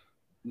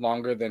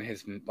longer than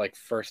his like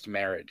first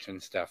marriage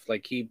and stuff.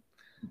 Like he,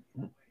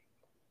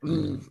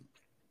 and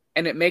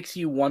it makes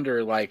you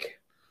wonder, like,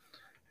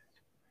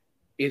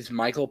 is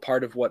Michael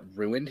part of what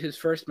ruined his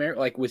first marriage?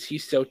 Like, was he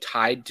so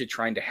tied to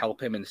trying to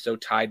help him and so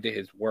tied to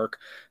his work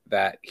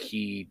that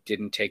he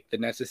didn't take the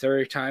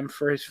necessary time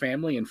for his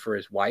family and for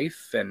his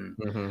wife? And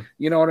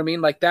you know what I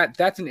mean? Like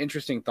that's an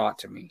interesting thought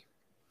to me.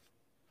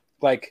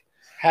 Like,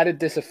 how did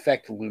this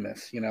affect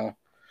Loomis, you know?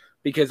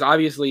 Because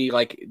obviously,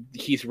 like,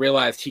 he's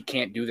realized he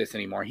can't do this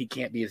anymore. He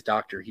can't be his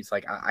doctor. He's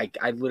like,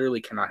 I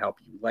literally cannot help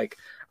you. Like,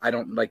 I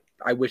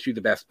wish you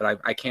the best, but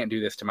I can't do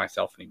this to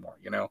myself anymore,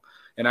 you know?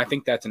 And I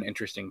think that's an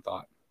interesting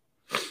thought.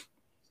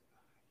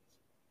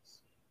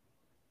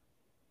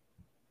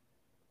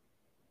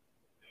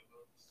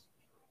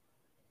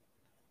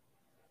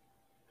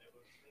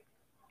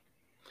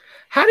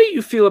 How do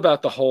you feel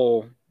about the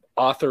whole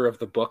author of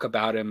the book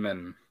about him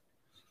and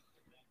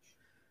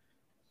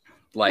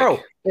like, bro,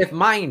 if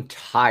my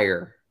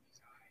entire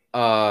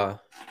life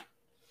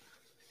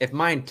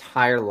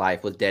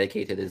was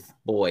dedicated to this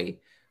boy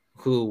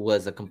who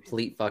was a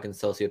complete fucking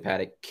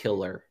sociopathic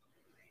killer,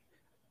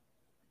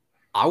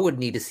 I would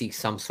need to seek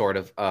some sort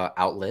of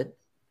outlet.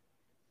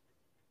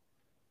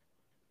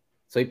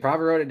 So he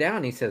probably wrote it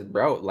down. He says,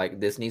 bro, like,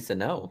 this needs to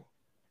know.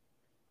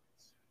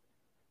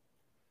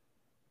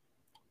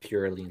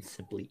 Purely and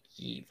simply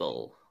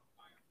evil.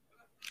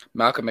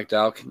 Malcolm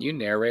McDowell, can you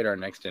narrate our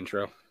next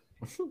intro?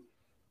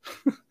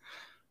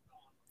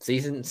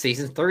 Season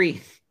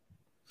 3.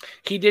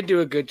 He did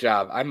do a good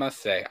job, I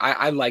must say.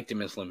 I liked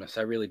him as Loomis.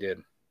 I really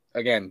did.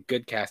 Again,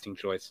 good casting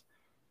choice.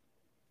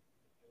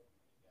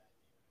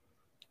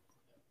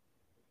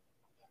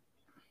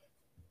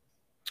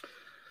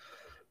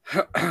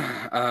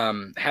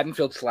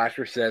 Haddonfield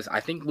Slasher says,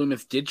 I think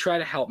Loomis did try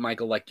to help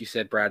Michael, like you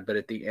said, Brad, but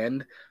at the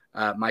end,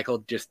 Michael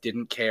just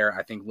didn't care.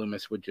 I think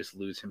Loomis would just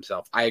lose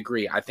himself. I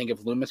agree. I think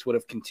if Loomis would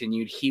have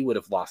continued, he would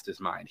have lost his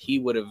mind. He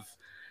would have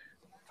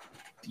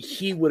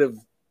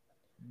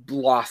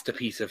lost a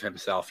piece of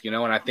himself, you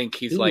know? And I think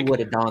he would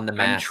have donned the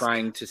mask. I'm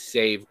trying to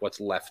save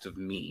what's left of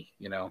me,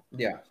 you know?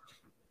 Yeah.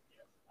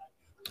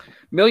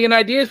 Million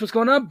Ideas, what's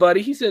going on,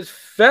 buddy? He says,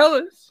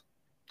 fellas,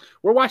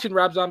 we're watching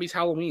Rob Zombie's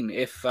Halloween.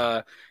 If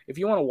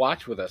you want to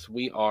watch with us,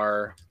 we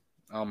are...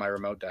 Oh, my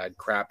remote died.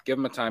 Crap. Give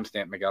him a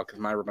timestamp, Miguel, because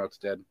my remote's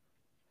dead.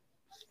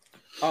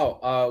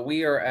 Oh,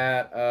 we are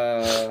at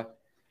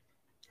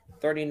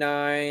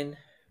 39.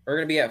 We're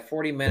going to be at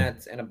 40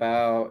 minutes in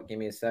about, give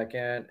me a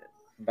second,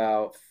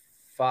 about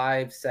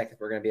 5 seconds.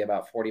 We're going to be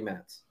about 40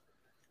 minutes.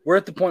 We're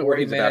at the point where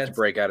he's about to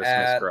break out of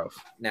Smith's Grove.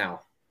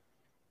 Now.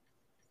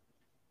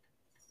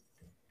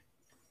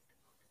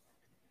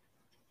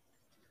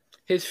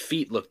 His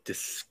feet look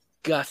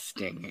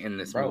disgusting in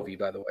this movie,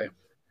 by the way.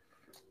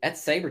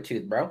 That's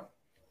Sabretooth, bro.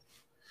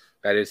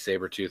 That is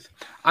Sabretooth.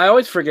 I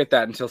always forget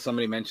that until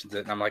somebody mentions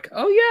it, and I'm like,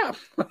 oh, yeah.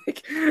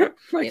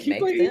 like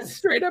he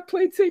straight up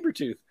played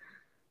Sabretooth.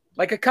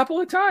 Like a couple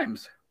of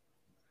times.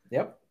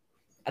 Yep.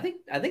 I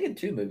think in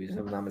 2 movies, if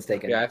I'm not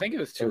mistaken. Yeah, I think it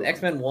was 2. So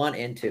X-Men 1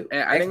 and 2.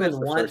 I think it was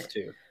the first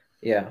 2.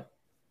 Yeah.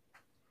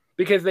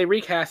 Because they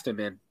recast him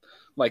in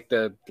like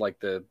the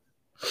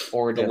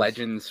Origins. The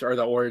Legends or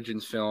the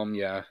Origins film,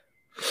 yeah.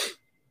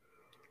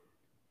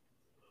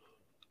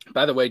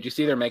 By the way, do you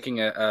see they're making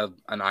an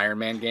Iron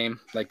Man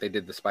game like they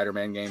did the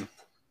Spider-Man game?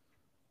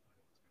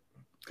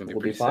 It's gonna be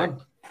pretty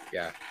fun.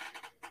 Yeah.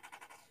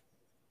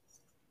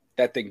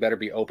 That thing better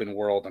be open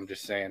world, I'm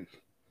just saying.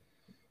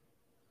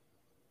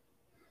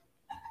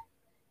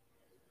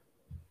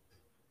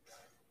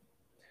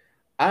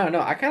 I don't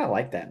know. I kind of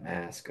like that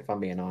mask, if I'm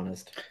being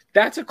honest.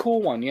 That's a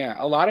cool one, yeah.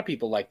 A lot of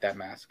people like that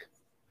mask.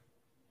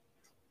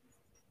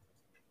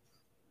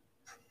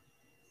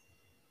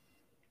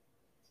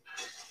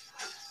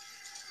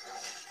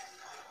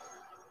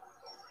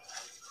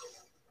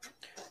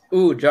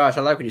 Ooh, Josh,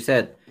 I like what you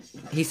said.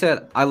 He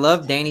said, I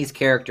love Danny's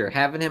character.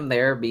 Having him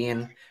there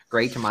being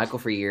great to Michael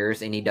for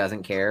years and he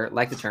doesn't care,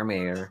 like the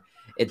Terminator.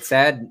 It's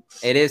sad.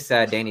 It is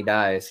sad Danny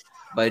dies,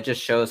 but it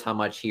just shows how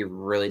much he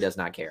really does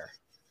not care.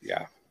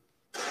 Yeah.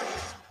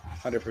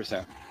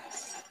 100%.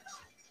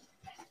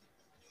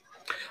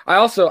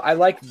 I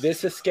like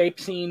this escape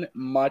scene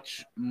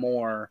much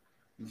more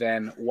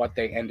than what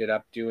they ended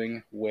up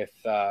doing with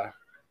the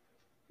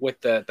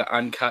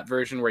uncut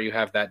version where you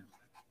have that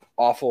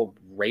awful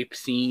rape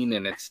scene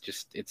and it's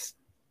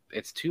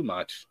too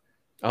much.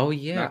 Oh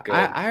yeah.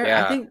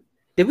 I think,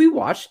 did we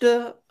watch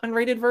the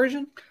unrated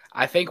version?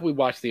 I think we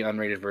watched the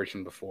unrated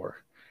version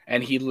before,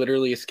 and he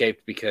literally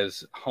escaped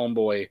because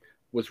homeboy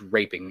was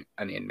raping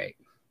an inmate.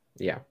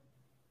 Yeah.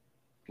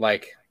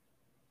 Like,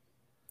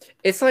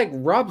 it's like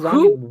Rob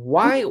Zombie.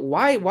 Why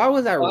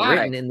was that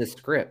written in the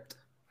script?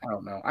 I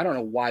don't know. I don't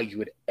know why you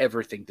would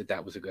ever think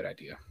that was a good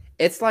idea.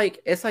 It's like,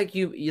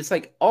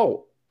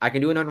 oh, I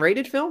can do an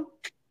unrated film?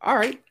 All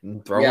right,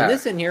 throwing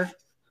this in here.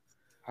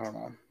 I don't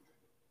know.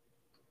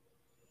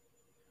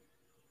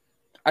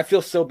 I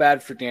feel so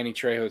bad for Danny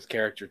Trejo's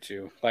character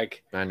too.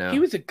 Like, I know he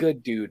was a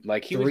good dude.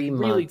 Like, he was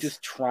really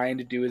just trying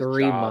to do his job.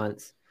 3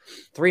 months.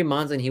 3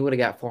 months, and he would have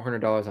got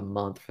 $400 a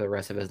month for the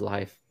rest of his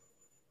life.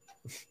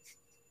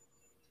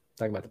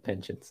 Talking about the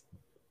pensions.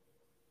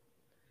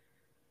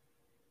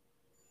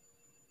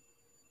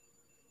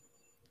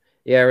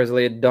 Yeah,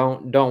 Rosalia,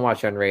 don't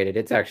watch Unrated.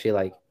 It's actually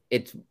like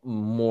it's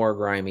more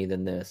grimy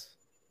than this.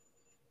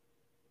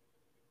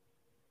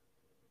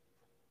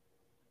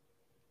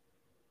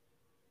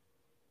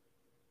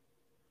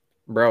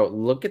 Bro,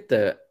 look at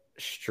the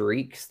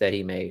streaks that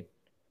he made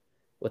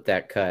with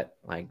that cut.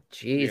 Like,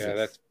 Jesus. Yeah,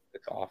 that's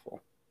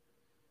awful.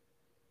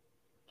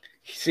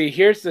 See,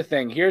 here's the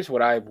thing. Here's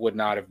what I would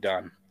not have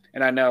done.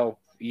 And I know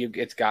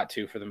it's got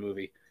to for the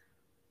movie.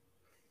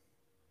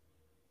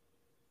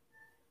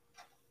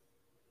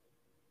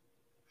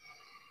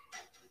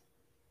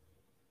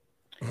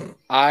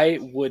 I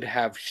would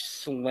have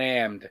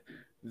slammed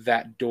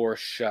that door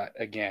shut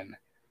again.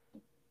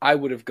 I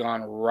would have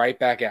gone right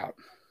back out.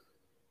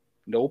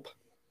 Nope.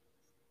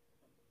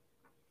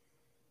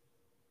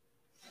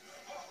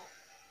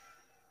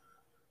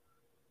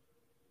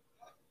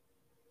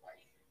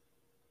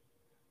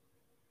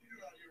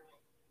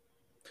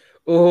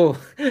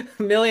 Oh,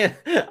 Million.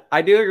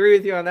 I do agree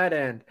with you on that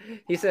end.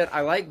 He said,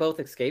 I like both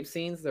escape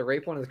scenes. The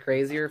rape one is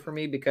crazier for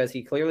me because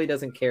he clearly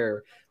doesn't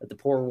care that the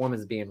poor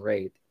woman's being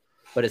raped.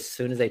 But as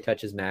soon as they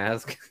touch his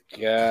mask,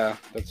 yeah,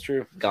 that's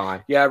true.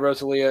 Gone. Yeah,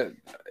 Rosalia,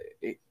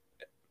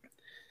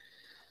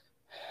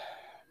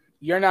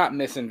 you're not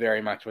missing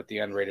very much with the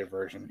unrated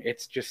version.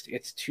 It's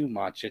too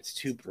much. It's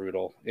too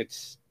brutal.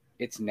 It's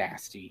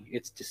nasty.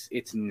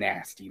 It's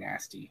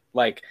nasty.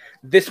 Like,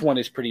 this one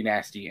is pretty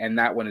nasty, and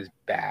that one is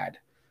bad.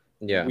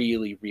 Yeah.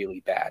 Really,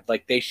 really bad.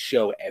 Like, they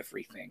show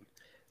everything.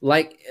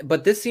 Like,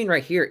 but this scene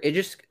right here, it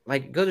just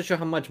like goes to show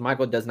how much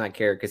Michael does not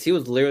care, because he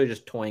was literally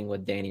just toying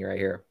with Danny right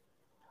here.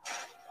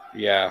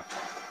 Yeah.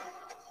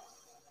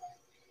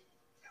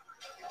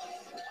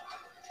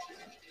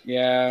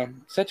 Yeah,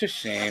 such a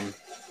shame.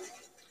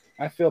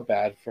 I feel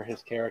bad for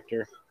his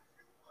character.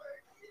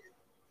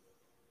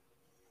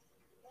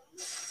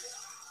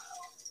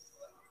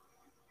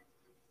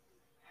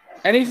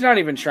 And he's not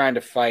even trying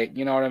to fight,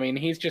 you know what I mean?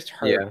 He's just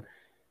hurt. Yeah.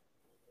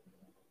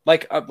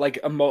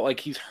 Like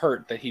he's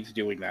hurt that he's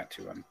doing that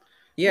to him.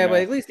 Yeah,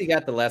 but at least he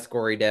got the less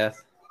gory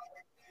death.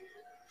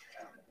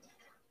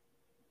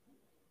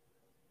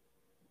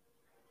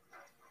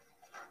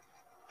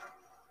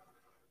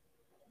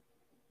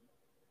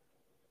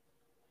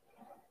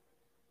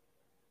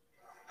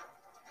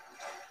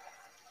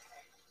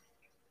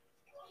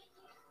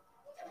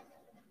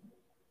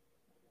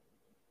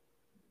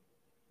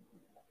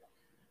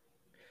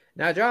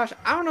 Now, Josh,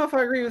 I don't know if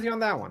I agree with you on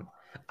that one.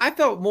 I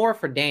felt more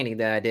for Danny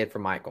than I did for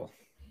Michael.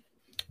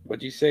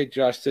 What'd you say?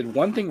 Josh said,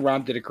 one thing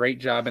Rob did a great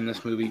job in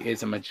this movie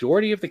is a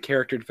majority of the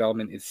character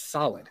development is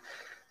solid.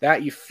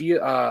 That you feel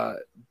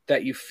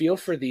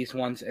for these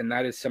ones, and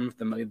that is some of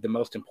the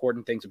most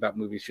important things about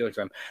movies. Feeling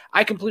for them.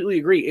 I completely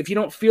agree. If you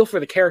don't feel for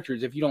the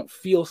characters, if you don't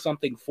feel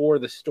something for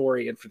the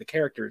story and for the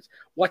characters,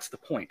 what's the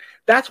point?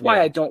 That's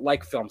why I don't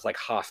like films like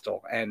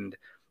Hostel, and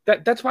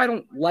that's why I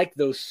don't like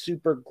those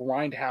super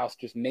grindhouse,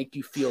 just make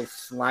you feel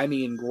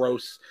slimy and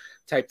gross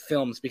type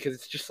films, because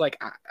it's just like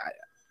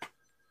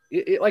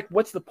like,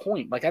 what's the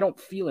point? Like, I don't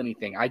feel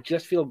anything. I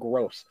just feel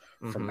gross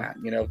from that.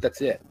 You know,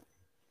 that's it.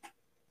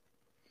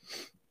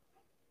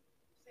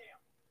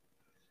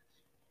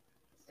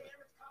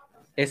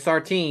 It's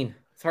Sartine.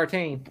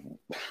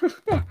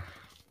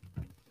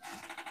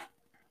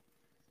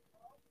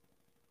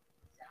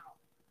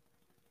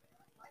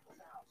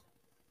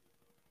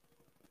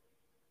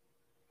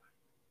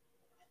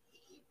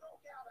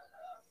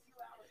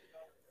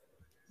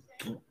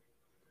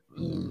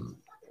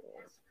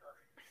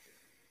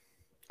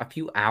 A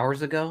few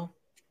hours ago?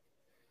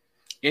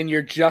 And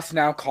you're just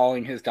now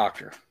calling his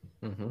doctor.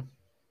 Mm-hmm.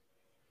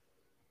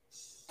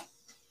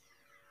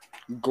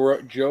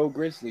 Joe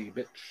Grizzly,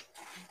 bitch.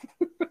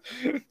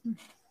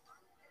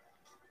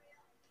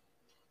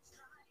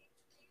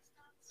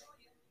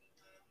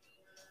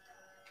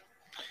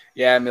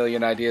 Yeah, a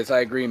million ideas. I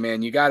agree,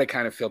 man. You got to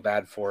kind of feel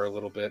bad for her a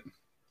little bit.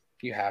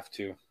 You have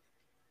to.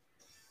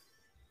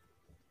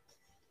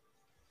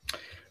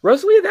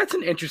 Rosalia, that's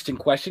an interesting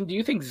question. Do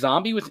you think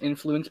Zombie was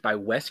influenced by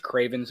Wes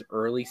Craven's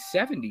early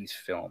 70s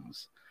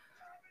films?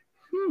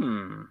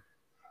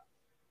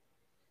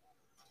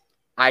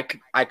 I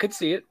could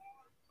see it.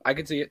 I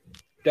could see it.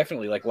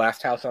 Definitely, like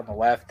Last House on the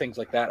Left, things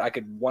like that. I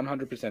could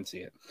 100% see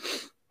it.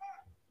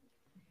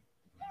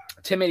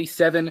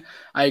 Tim87,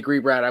 I agree,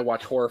 Brad. I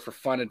watch horror for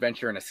fun,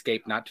 adventure, and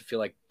escape, not to feel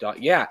like...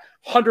 Yeah,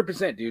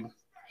 100%, dude.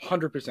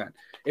 100%.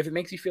 If it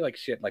makes you feel like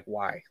shit, like,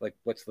 why? Like,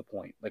 what's the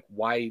point? Like,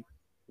 why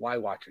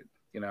watch it?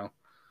 You know,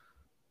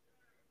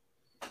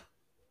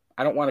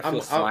 I don't want to feel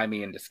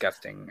slimy and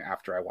disgusting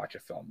after I watch a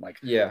film. Like,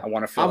 I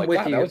want to feel like,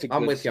 wow, that was a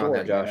good story, on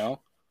that, Josh. You know?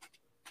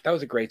 That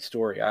was a great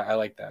story. I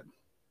like that.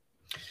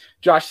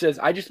 Josh says,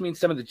 I just mean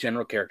some of the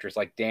general characters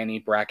like Danny,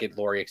 Brackett,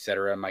 Laurie,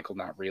 etc. Michael,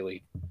 not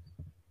really.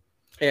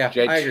 Yeah,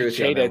 I agree with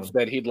you. Jade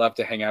said he'd love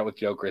to hang out with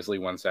Joe Grizzly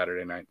one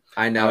Saturday night.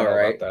 I know,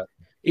 right? That.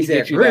 He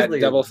said, Grizzly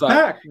double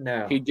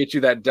taco. He'd get you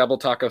that double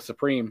taco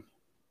supreme.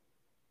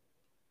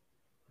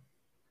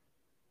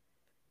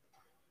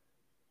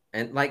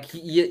 And like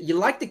you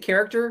like the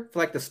character for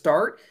like the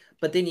start,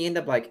 but then you end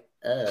up like,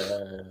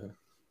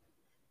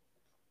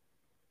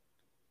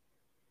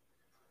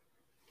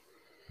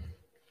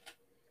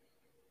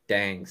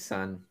 dang,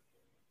 son.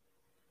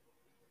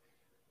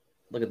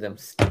 Look at them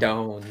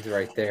stones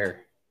right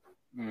there.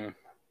 Mm.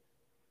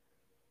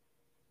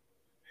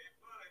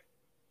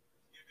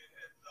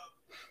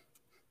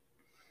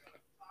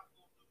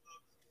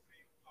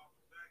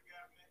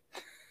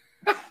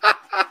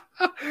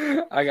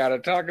 I got a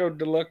Taco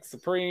Deluxe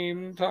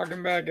Supreme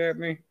talking back at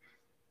me.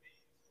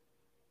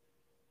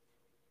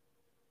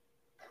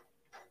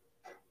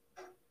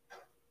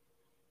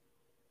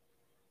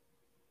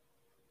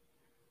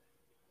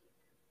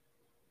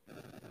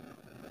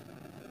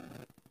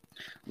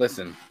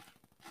 Listen,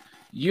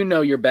 you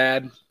know you're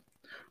bad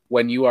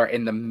when you are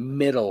in the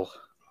middle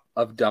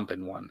of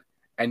dumping one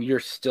and you're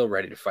still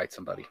ready to fight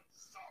somebody.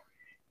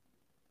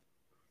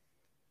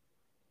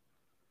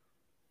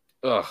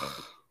 Ugh.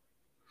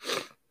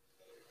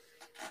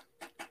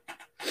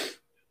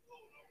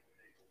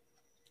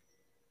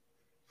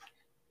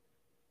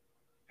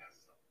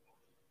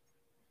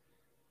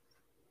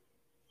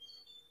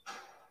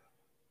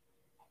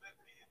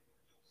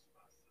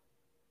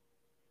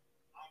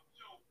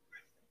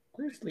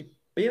 Grizzly,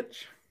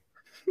 bitch.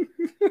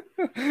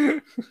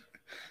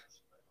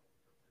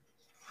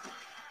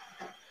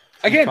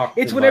 Again,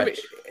 it's whenever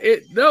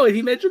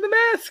he mentioned the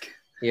mask.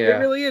 Yeah. It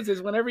really is. It's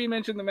whenever he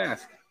mentioned the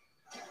mask.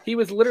 He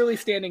was literally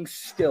standing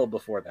still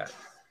before that.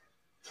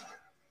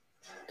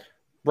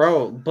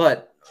 Bro,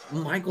 but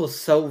Michael's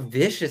so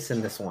vicious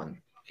in this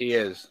one. He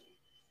is.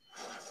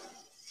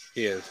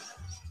 He is.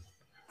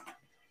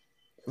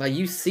 Like,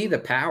 you see the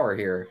power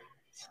here.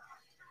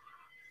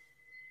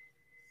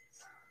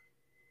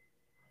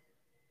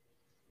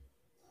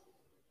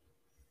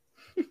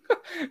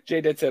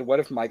 J-Dad said, what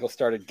if Michael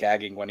started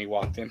gagging when he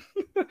walked in?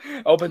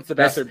 Opens the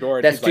bathroom door.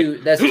 And that's too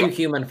like, that's too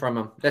human from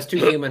him. That's too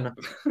human.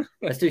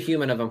 That's too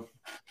human of him.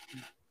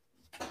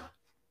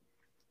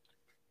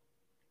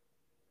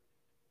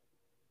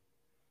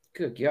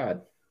 Good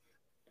God.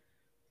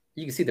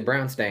 You can see the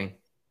brown stain.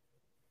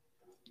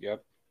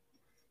 Yep.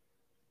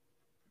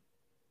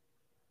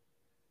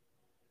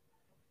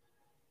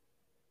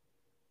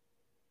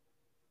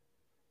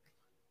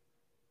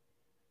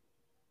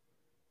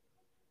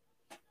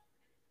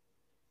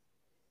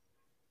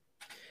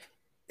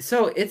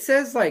 So it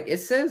says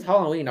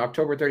Halloween,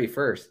 October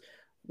 31st.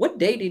 What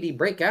day did he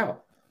break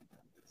out?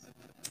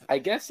 I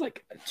guess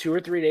like 2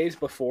 or 3 days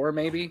before,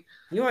 maybe.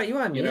 You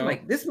know,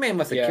 like this man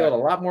must have Yeah. killed a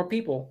lot more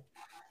people.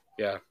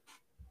 Yeah.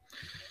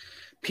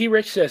 P.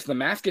 Rich says the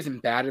mask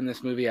isn't bad in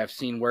this movie. I've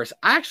seen worse.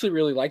 I actually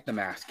really like the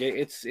mask.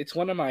 It's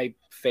one of my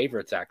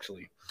favorites,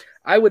 actually.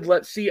 I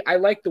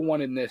like the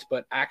one in this,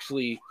 but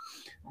actually,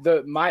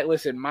 my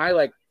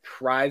like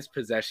prized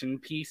possession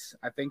piece,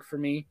 I think for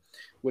me,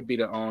 would be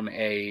to own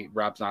a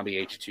Rob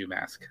Zombie H2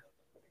 mask.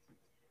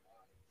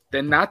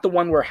 Then not the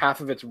one where half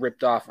of it's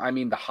ripped off. I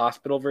mean the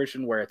hospital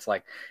version where it's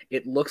like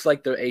it looks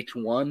like the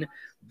H1,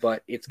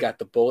 but it's got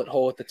the bullet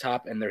hole at the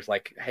top and there's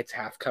like it's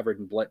half covered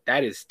in blood.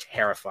 That is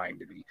terrifying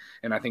to me,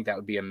 and I think that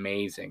would be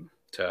amazing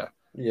to.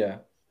 Yeah,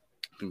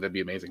 I think that'd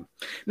be amazing.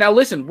 Now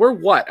listen, we're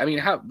what? I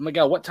mean,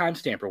 Miguel? What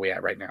timestamp are we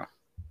at right now?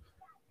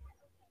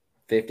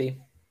 50.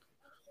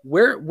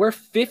 We're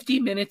 50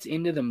 minutes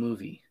into the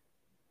movie,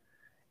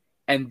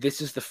 and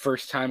this is the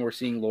first time we're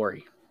seeing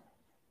Laurie.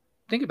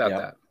 Think about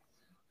that.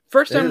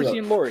 First time we're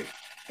seeing Laurie,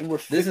 and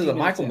this is a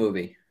Michael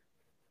movie.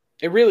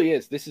 It really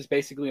is. This is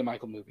basically a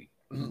Michael movie.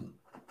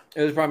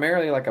 It was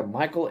primarily like a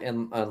Michael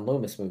and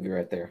Loomis movie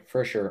right there,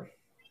 for sure.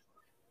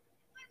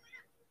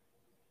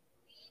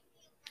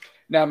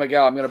 Now,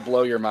 Miguel, I'm going to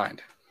blow your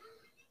mind.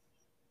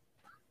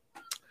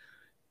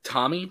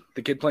 Tommy,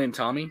 the kid playing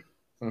Tommy,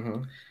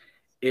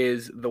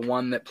 is the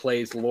one that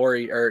plays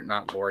Laurie, or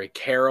not Laurie.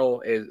 Carol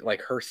is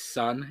like her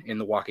son in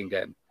The Walking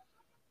Dead.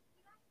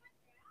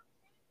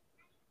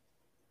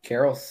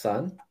 Carol's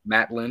son?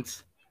 Matt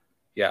Lintz.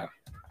 Yeah.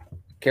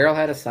 Carol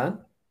had a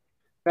son?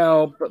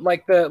 No, but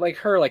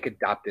her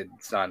adopted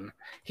son.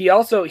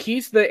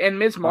 In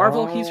Ms.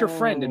 Marvel, he's her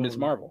friend in Ms.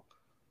 Marvel.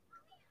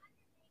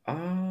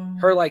 Oh.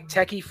 Her like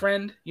techie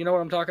friend. You know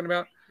what I'm talking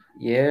about?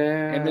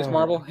 Yeah. In Ms.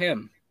 Marvel,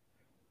 him.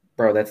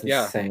 Bro, that's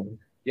insane.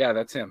 Yeah,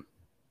 that's him.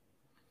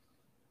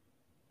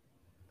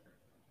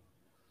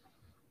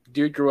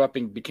 Dude grew up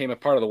and became a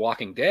part of The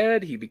Walking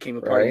Dead. He became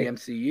a part of the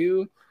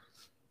MCU.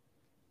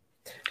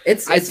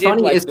 It's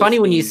funny. It's funny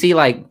when you see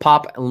like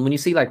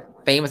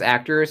famous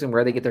actors and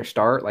where they get their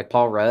start, like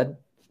Paul Rudd.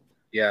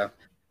 Yeah.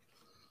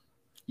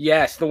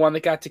 Yes, the one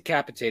that got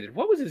decapitated.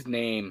 What was his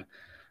name?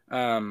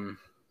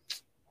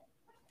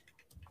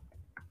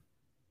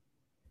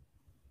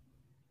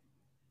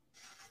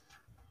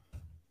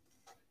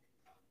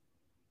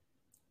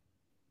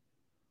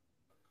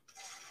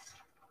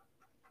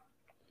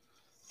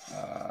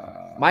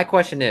 My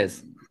question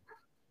is,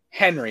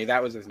 Henry.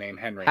 That was his name,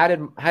 Henry. How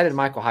did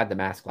Michael hide the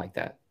mask like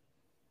that?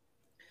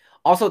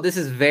 Also, this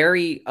is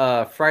very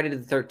Friday the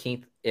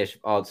 13th ish.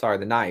 Oh, sorry,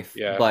 the knife.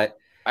 Yeah, but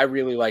I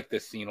really like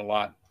this scene a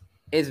lot.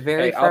 It's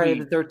very Hey, I'll Friday be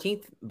the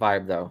 13th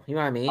vibe, though. You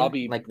know what I I'll mean?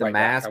 be Like the right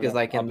back. I mask is won't.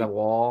 like in the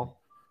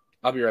wall.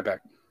 I'll be right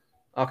back.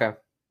 Okay.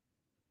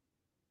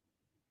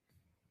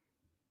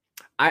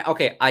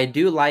 I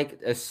do like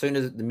as soon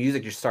as the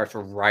music just starts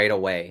right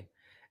away,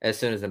 as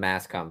soon as the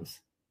mask comes.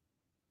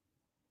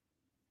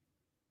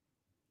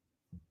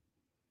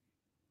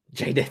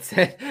 Jay did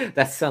said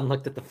that son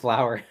looked at the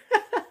flower.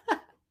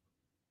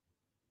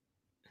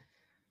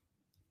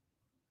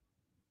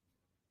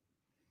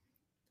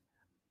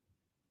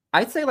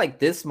 I'd say like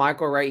this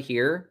Michael right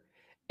here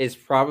is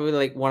probably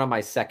like one of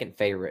my second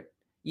favorite.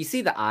 You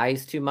see the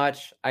eyes too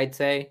much, I'd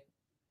say,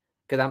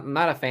 because I'm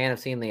not a fan of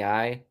seeing the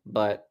eye,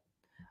 but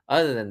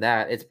other than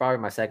that, it's probably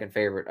my second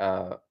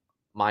favorite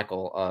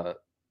Michael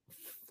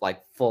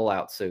like full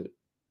out suit.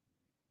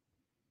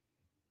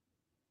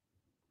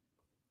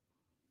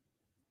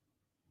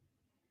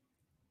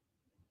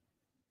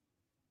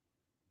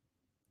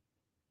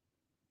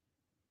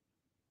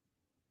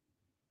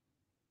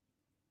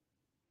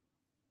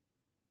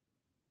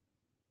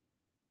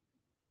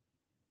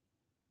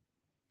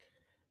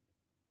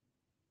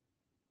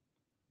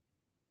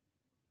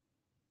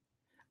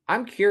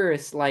 I'm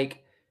curious,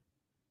 like,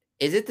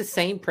 is it the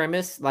same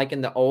premise like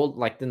in the old,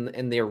 like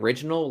in the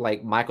original,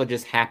 like Michael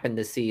just happened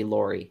to see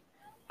Lori,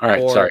 All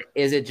right, sorry. or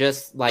is it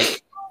just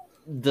like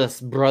this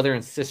brother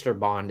and sister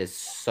bond is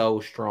so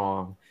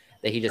strong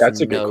that he just That's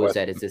a good knows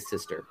that question. it's his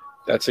sister?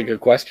 That's a good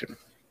question.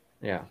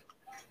 Yeah,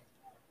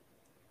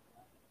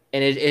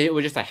 and it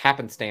was just a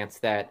happenstance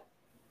that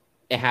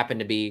it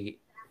happened to be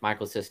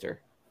Michael's sister.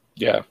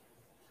 Yeah.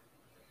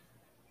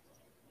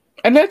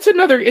 And it's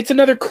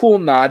another cool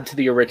nod to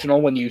the original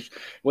when you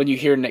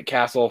hear Nick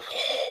Castle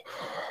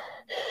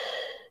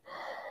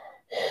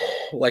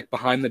like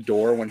behind the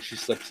door when she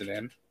slips it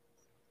in.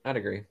 I'd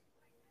agree.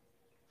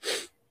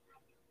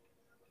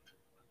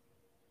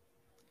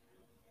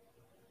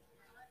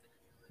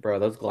 Bro,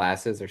 those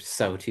glasses are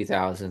so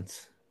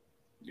 2000s.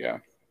 Yeah.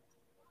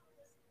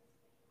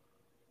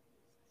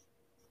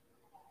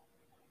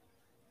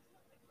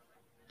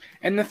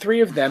 And the three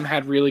of them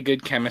had really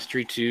good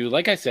chemistry too.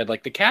 Like I said,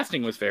 like the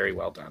casting was very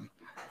well done.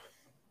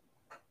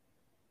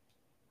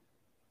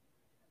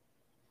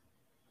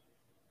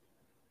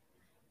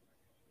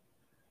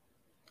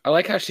 I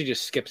like how she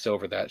just skips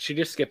over that. She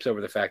just skips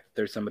over the fact that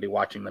there's somebody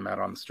watching them out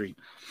on the street.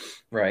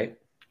 Right.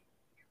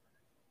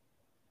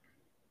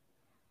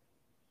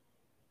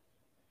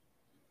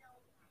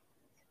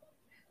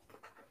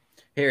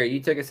 Here, you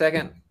took a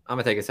second. I'm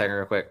gonna take a second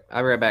real quick.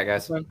 I'll be right back,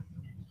 guys.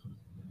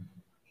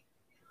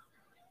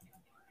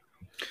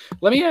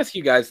 Let me ask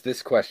you guys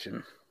this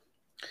question: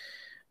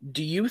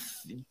 Do you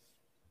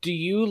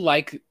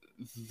like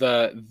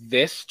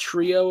this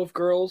trio of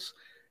girls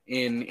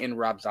in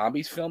Rob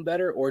Zombie's film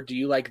better, or do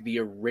you like the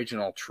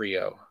original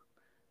trio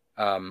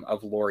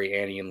of Laurie,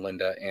 Annie, and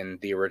Linda in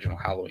the original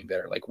Halloween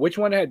better? Like, which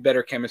one had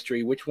better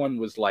chemistry? Which one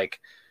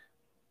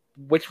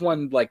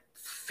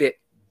fit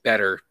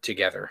better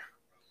together?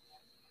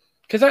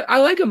 Because I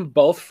like them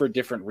both for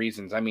different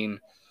reasons. I mean,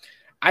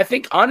 I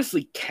think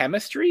honestly,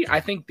 chemistry. I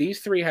think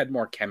these three had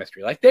more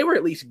chemistry. Like they were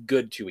at least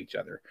good to each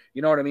other.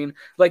 You know what I mean?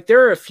 Like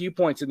there are a few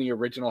points in the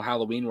original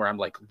Halloween where I'm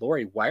like,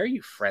 Laurie, why are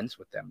you friends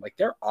with them? Like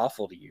they're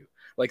awful to you.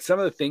 Like some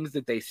of the things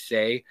that they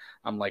say,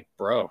 I'm like,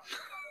 bro,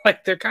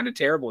 like they're kind of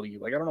terrible to you.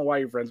 Like I don't know why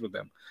you're friends with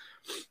them,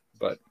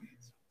 but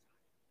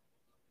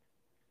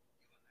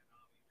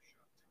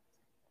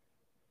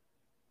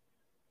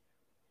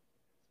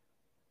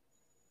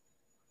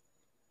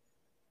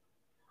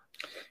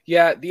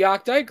yeah, the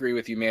Oct, I agree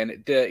with you,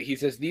 man. He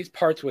says these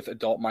parts with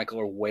adult Michael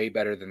are way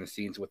better than the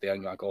scenes with the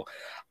young Michael.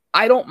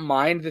 I don't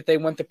mind that they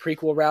went the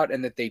prequel route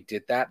and that they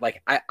did that.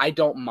 Like, I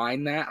don't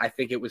mind that. I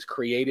think it was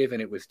creative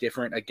and it was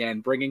different.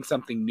 Again, bringing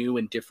something new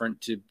and different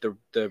to the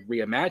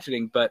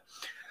reimagining. But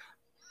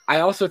I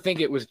also think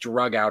it was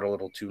drug out a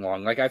little too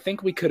long. Like, I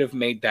think we could have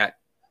made that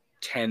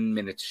 10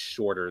 minutes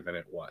shorter than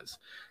it was.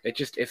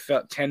 It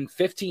felt 10,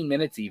 15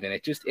 minutes even.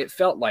 It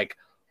felt like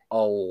a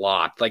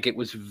lot. Like, it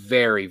was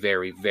very,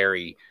 very,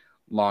 very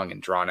long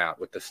and drawn out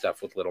with the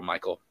stuff with little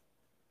Michael,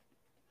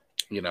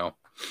 you know?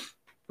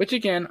 Which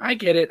again, I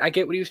get it. I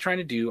get what he was trying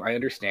to do. I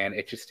understand.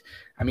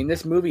 I mean,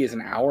 this movie is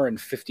an hour and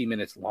 50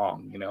 minutes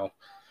long, you know?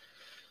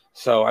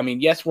 So, I mean,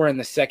 yes, we're in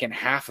the second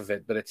half of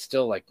it, but it's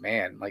still like,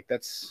 man, like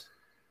that's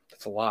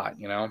a lot,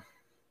 you know?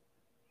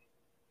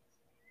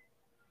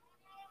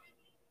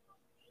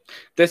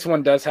 This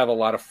one does have a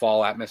lot of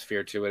fall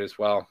atmosphere to it as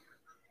well.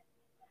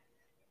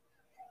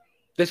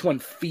 This one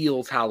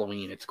feels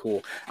Halloween. It's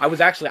cool. I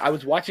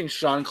was watching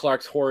Sean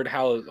Clark's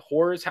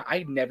Horrors.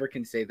 I never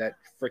can say that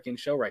freaking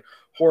show right.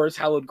 Horrors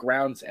Hallowed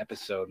Grounds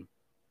episode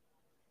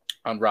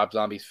on Rob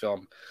Zombie's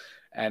film,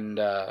 and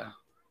it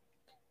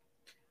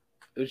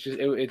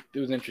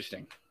was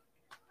interesting.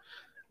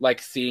 Like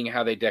seeing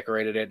how they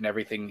decorated it and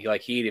everything.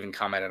 Like he'd even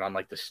commented on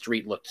like the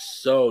street looked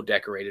so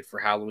decorated for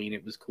Halloween.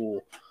 It was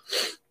cool.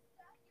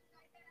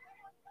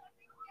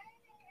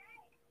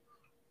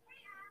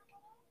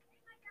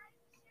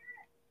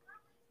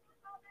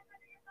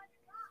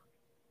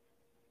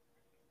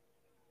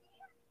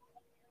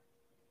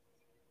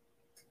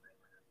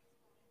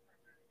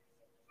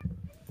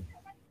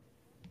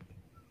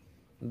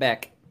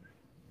 Beck.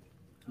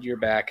 You're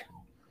back.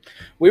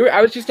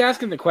 I was just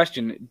asking the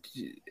question,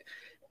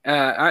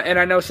 and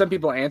I know some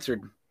people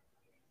answered.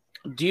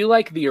 Do you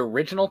like the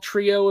original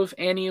trio of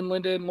Annie and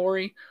Linda and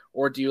Lori,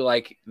 or do you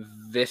like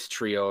this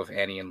trio of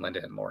Annie and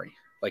Linda and Lori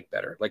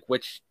better? Like,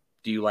 which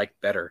do you like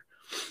better?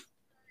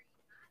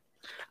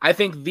 I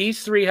think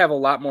these three have a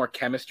lot more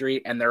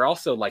chemistry, and they're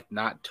also like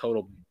not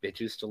total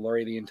bitches to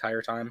Lori the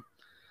entire time.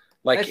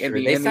 Like That's in true.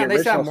 the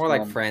They sound more film,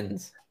 like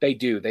friends. They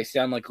do. They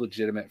sound like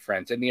legitimate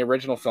friends. In the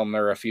original film,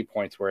 there are a few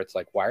points where it's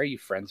like, why are you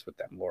friends with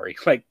them, Lori?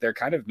 Like they're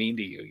kind of mean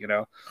to you, you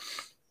know?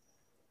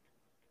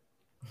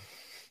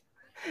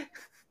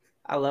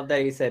 I love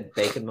that he said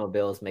bacon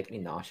mobiles make me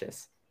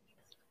nauseous.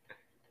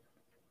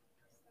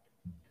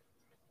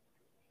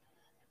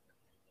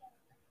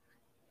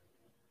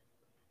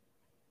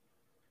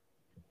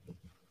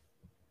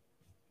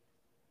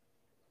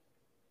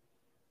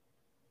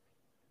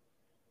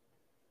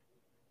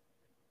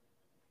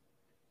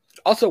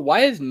 Also,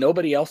 why is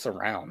nobody else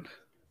around?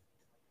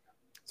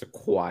 It's a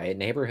quiet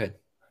neighborhood.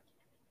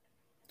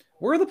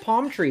 Where are the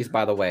palm trees,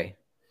 by the way?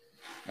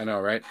 I know,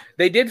 right?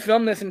 They did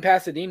film this in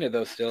Pasadena,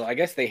 though, still. I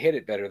guess they hit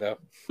it better, though.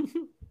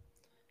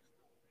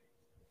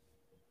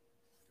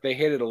 They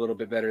hit it a little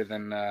bit better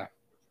than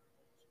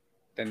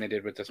they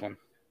did with this one.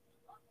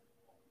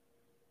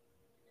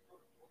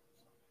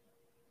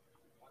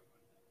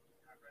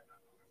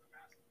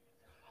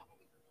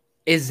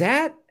 Is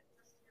that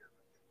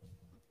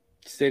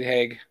Sid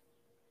Haig?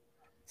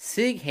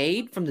 Sig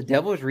Haig from The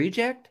Devil's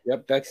Reject?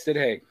 Yep, that's Sid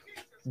Haig.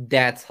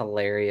 That's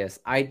hilarious.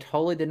 I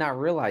totally did not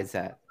realize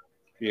that.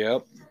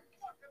 Yep.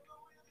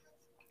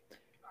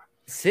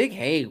 Sig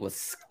Haig was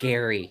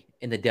scary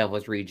in The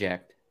Devil's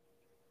Reject.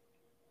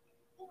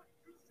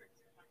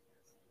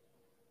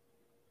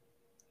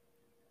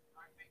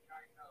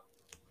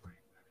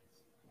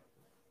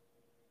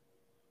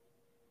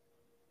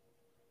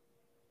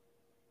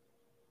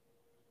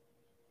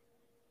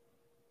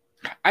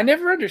 I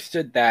never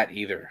understood that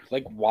either.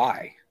 Like,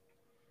 why?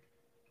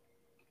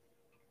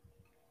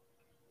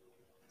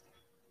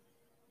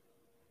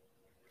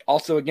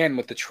 Also, again,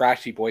 with the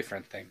trashy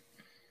boyfriend thing.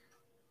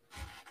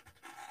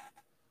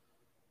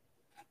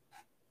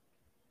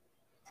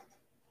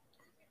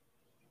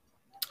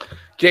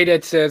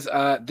 J-Dead says,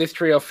 this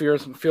trio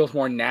feels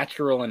more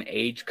natural and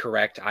age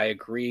correct. I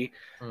agree.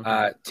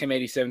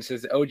 Tim87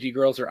 says, the OG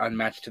girls are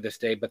unmatched to this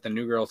day, but the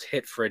new girls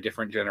hit for a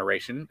different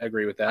generation.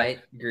 Agree with that. I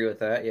agree with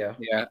that, yeah.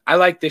 Yeah, I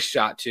like this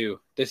shot, too.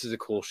 This is a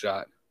cool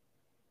shot.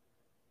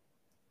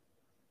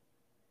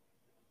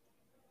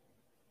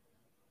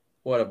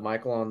 What, of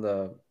Michael on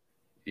the...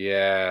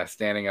 Yeah,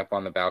 standing up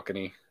on the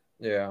balcony.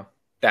 Yeah.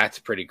 That's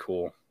pretty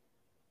cool.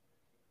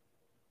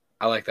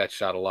 I like that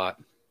shot a lot.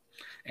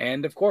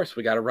 And, of course,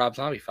 we got a Rob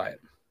Zombie fight.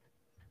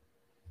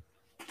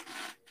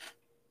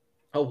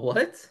 Oh,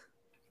 what?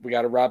 We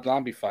got a Rob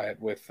Zombie fight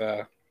with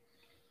the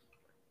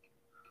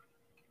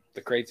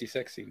crazy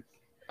sex scene.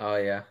 Oh,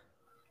 yeah.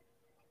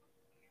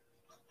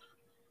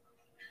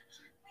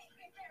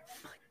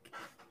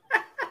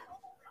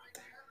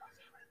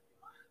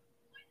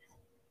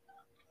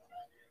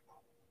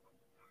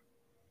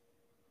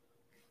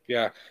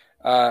 Yeah.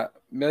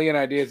 Million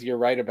ideas you're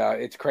right about.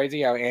 It's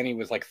crazy how Annie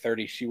was like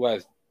 30. She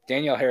was.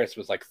 Danielle Harris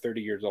was like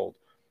 30 years old.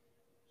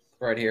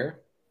 Right here?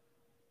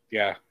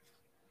 Yeah.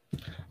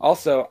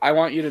 Also, I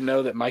want you to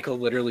know that Michael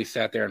literally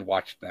sat there and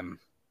watched them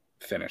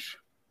finish.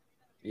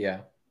 Yeah.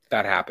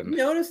 That happened.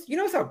 You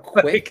notice how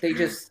quick they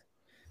just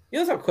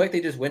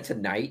went to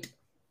night?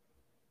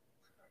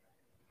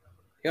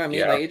 You know what I mean?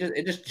 Yeah. Like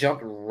it just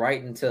jumped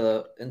right into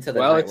the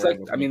well, night it's like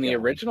the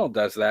original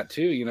does that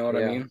too, you know what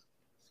I mean?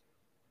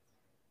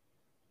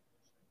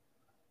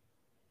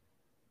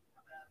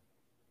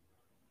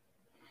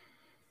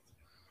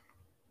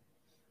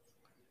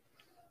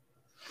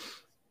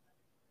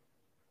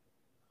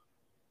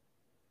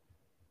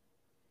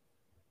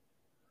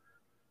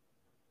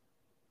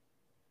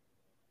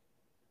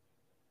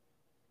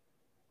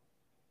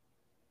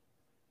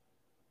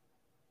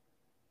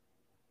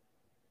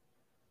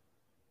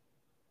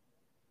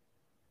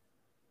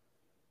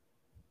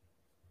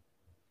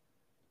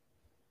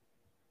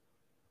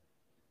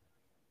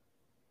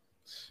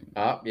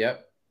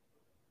 Yep.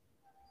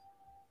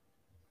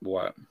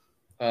 What?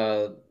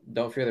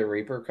 Don't Fear the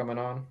Reaper coming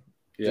on.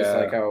 Yeah. Just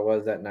like how it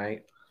was that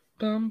night.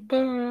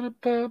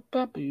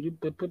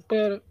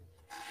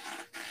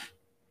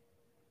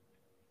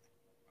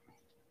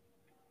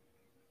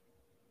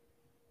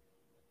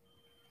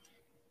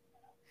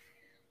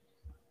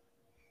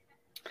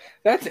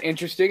 That's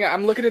interesting.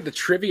 I'm looking at the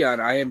trivia on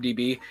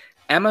IMDb.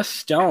 Emma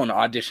Stone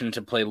auditioned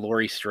to play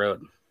Laurie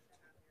Strode.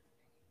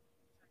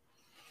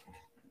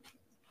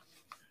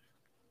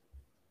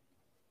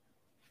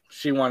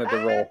 She wanted the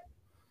role.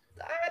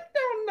 I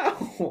don't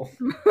know.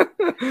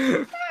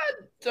 I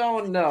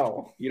don't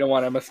know. You don't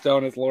want Emma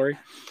Stone as Laurie?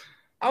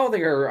 I don't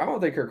think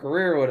her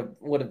career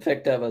would have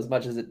picked up as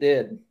much as it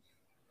did.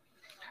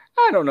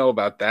 I don't know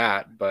about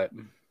that, but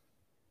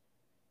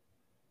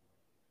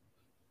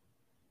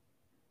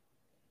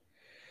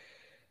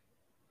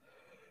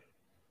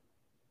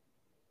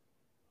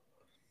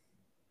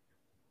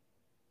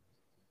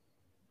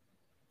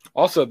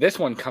Also, this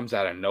one comes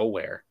out of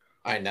nowhere.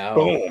 I know.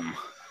 Boom.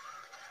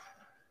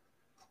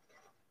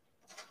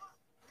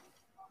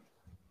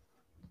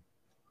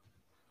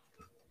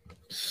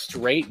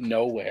 Straight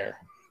nowhere.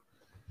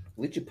 At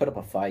least you put up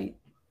a fight.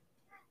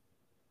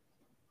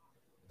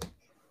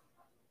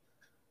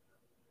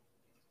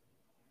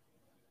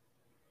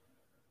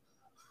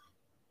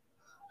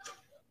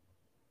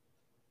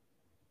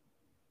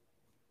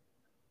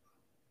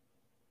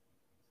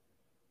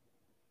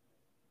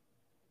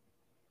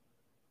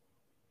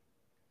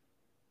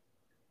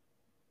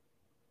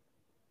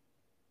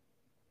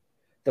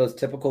 Those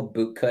typical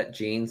bootcut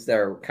jeans that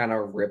are kind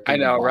of ripped. I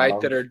know, right?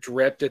 Bottom. That are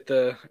dripped at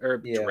the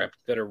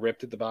that are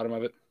ripped at the bottom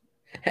of it.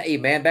 Hey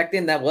man, back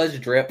then that was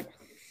drip.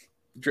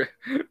 Drip,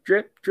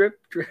 drip, drip,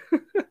 drip.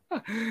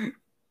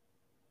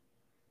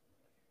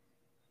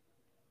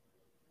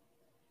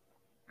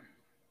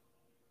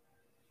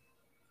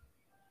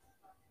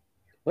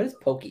 What is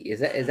pokey? Is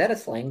that a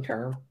slang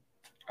term?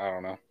 I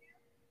don't know.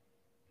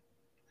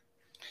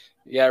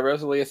 Yeah,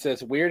 Rosalia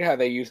says weird how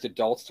they used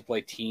adults to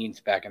play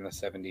teens back in the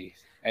 70s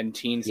and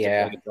teens to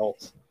play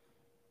adults.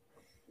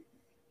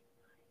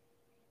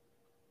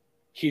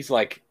 He's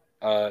like,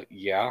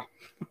 yeah.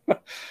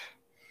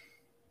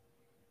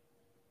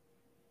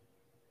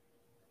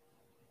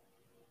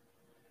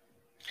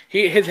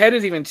 His head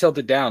is even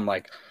tilted down,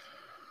 like.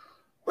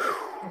 Whew.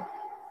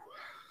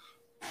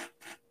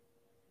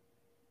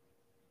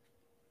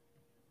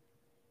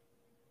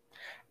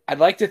 I'd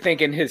like to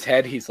think in his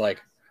head he's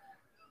like,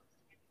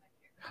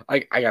 I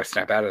gotta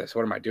snap out of this.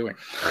 What am I doing?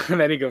 And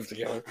then he goes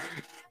together.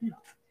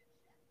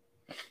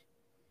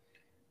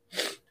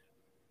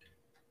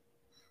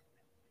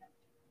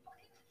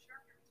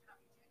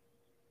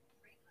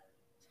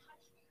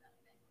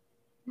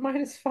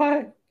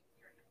 -5.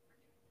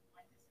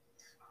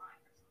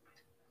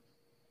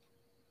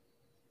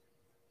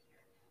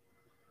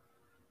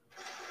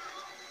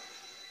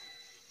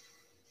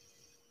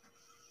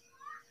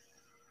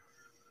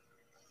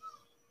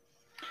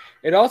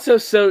 It also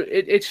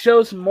it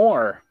shows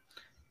more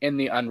in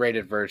the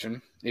unrated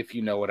version, if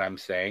you know what I'm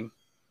saying.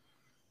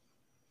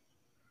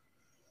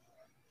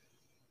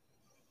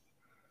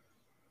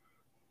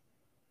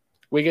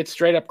 We get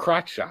straight up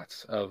crotch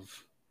shots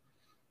of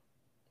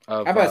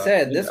I'm about to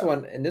say this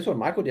one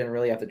Michael didn't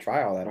really have to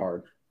try all that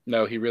hard.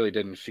 No, he really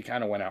didn't. She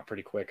kind of went out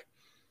pretty quick.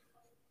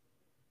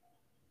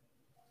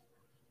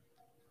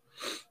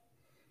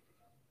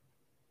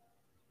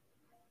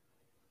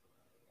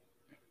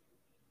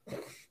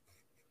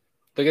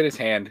 Look at his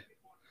hand.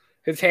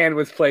 His hand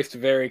was placed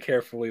very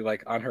carefully,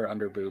 like on her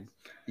underboob.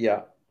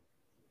 Yeah.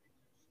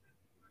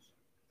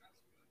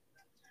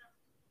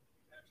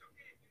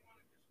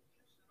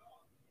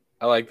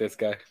 I like this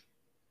guy.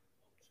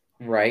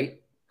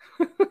 Right.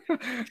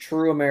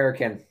 True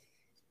American.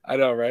 I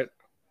know, right?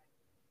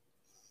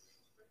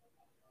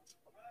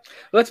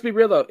 Let's be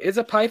real, though. Is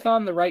a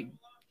python the right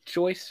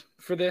choice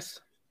for this?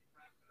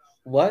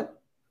 What?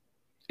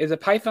 Is a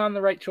python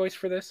the right choice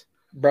for this?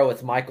 Bro,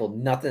 it's Michael.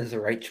 Nothing's the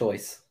right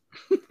choice.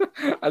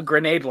 A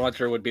grenade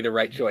launcher would be the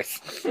right choice.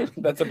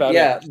 That's about it.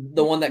 Yeah,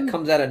 the one that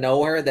comes out of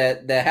nowhere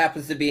that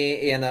happens to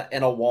be in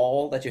a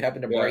wall that you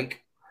happen to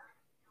break.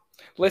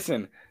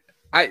 Listen,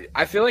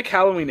 I feel like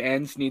Halloween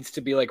Ends needs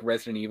to be like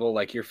Resident Evil,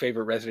 like your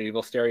favorite Resident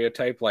Evil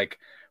stereotype, like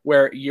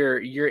where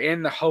you're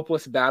in the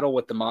hopeless battle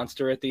with the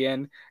monster at the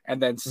end,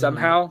 and then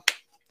somehow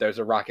there's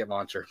a rocket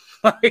launcher.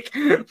 Like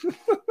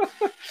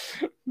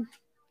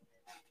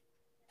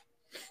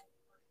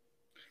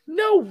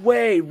no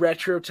way,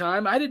 Retro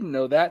Time. I didn't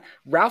know that.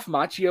 Ralph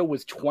Macchio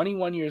was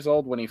 21 years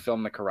old when he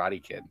filmed The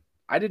Karate Kid.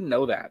 I didn't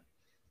know that.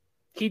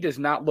 He does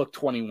not look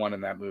 21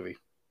 in that movie.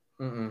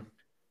 Mm-mm.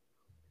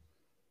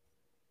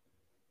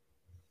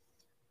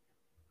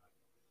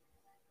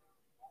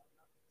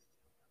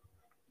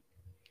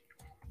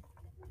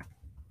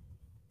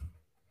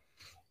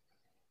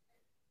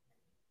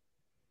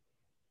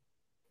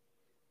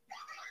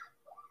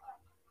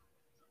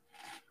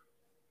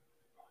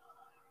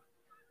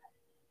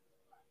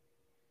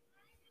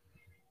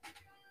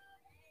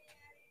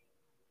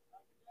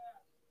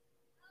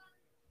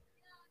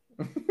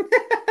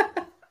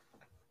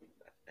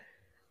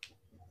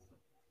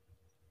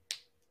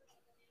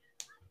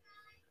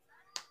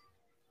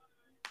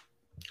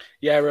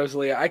 Yeah,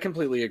 Rosalia, I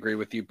completely agree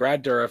with you.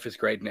 Brad Dourif is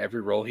great in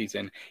every role he's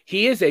in.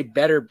 He is a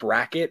better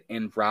Brackett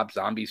in Rob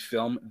Zombie's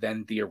film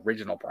than the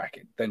original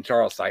Brackett, than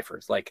Charles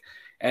Cypher's. Like,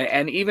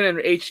 and even in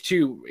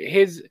H2,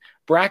 his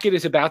Brackett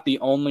is about the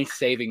only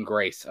saving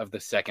grace of the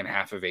second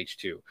half of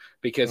H2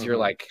 because you're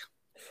like,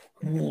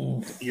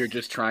 you're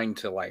just trying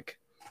to like,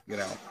 you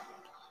know.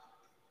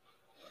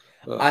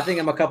 I think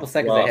I'm a couple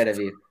seconds ahead of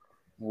you.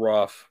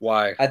 Rough.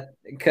 Why?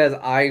 Because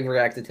I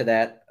reacted to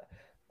that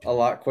a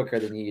lot quicker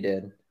than you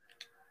did.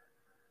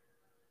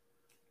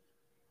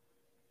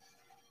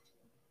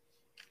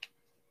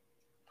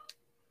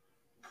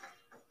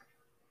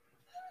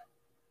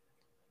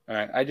 All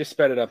right, I just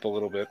sped it up a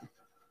little bit.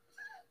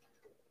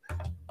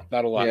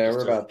 Not a lot. Yeah,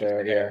 we're about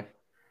there. Yeah.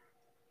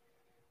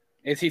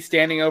 Is he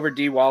standing over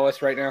D.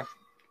 Wallace right now?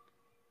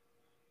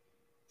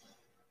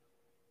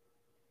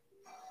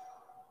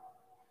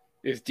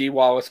 Is D.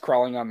 Wallace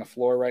crawling on the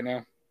floor right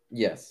now?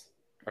 Yes.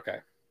 Okay.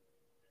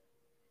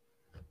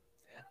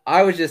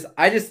 I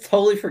just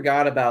totally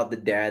forgot about the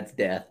dad's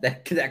death.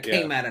 That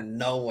came out of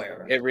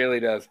nowhere. It really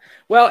does.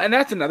 Well, and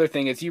that's another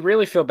thing is you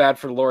really feel bad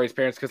for Laurie's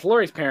parents because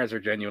Laurie's parents are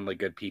genuinely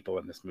good people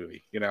in this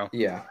movie, you know?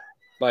 Yeah.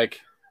 Like,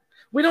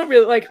 we don't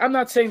really, like, I'm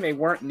not saying they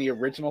weren't in the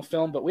original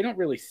film, but we don't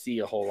really see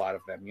a whole lot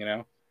of them, you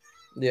know?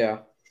 Yeah.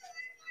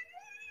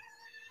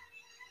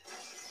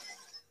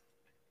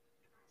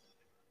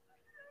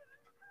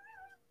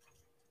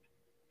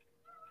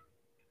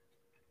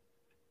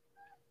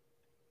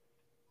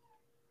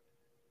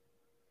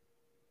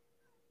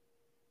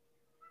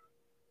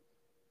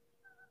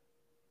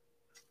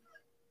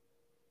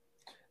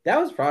 That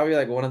was probably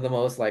like one of the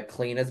most like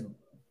cleanest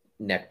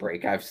neck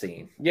break I've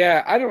seen.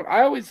 Yeah,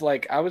 I was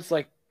like,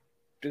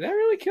 did that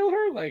really kill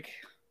her? Like,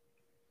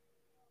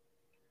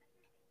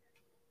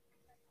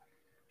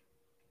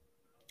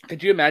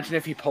 could you imagine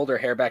if he pulled her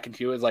hair back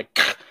into you? It was like,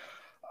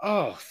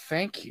 oh,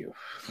 thank you.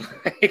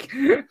 Like,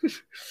 I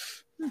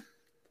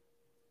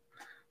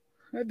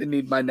didn't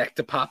need my neck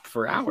to pop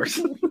for hours.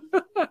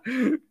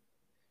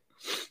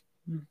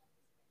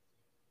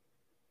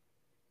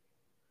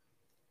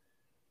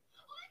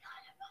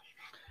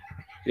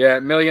 Yeah,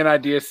 Million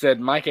Ideas said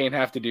Mike ain't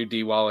have to do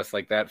D. Wallace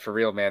like that for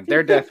real, man.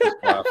 Their death was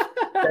rough.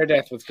 Their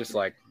death was just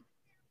like,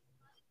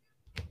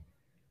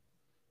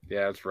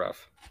 yeah, it's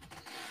rough.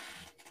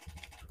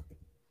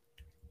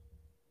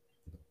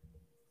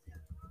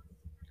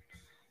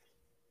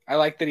 I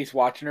like that he's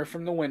watching her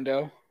from the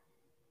window.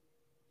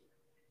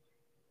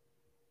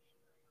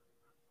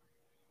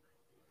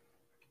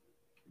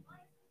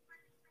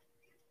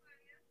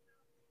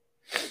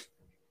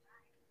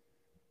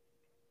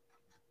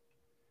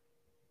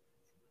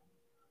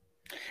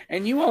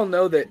 And you all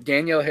know that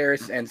Danielle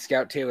Harris and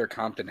Scout Taylor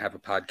Compton have a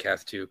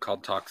podcast too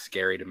called Talk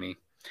Scary to Me.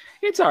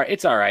 It's all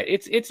right.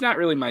 It's not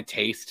really my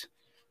taste.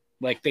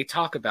 Like they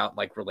talk about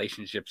like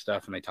relationship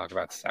stuff and they talk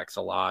about sex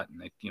a lot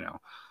and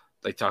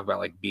they talk about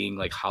like being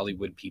like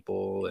Hollywood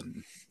people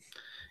and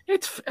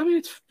it's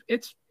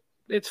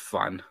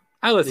fun.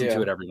 I listen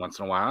to it every once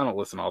in a while. I don't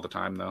listen all the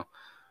time though.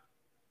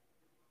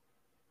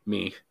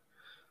 Me.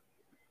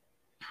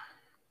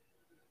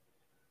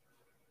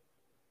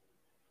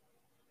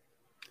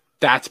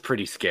 That's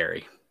pretty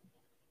scary.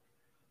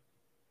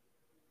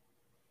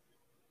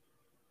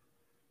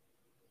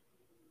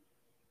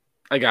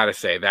 I gotta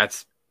say,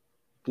 that's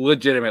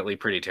legitimately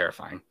pretty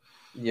terrifying.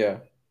 Yeah.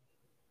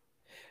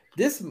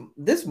 This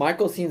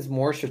Michael seems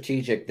more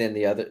strategic than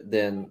the other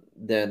than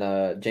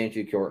James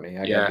Jude Courtney.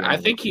 I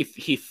think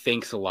he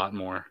thinks a lot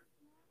more.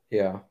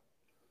 Yeah.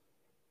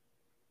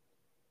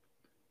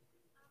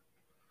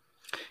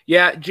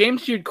 Yeah,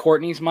 James Jude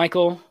Courtney's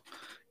Michael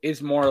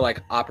is more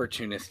like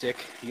opportunistic.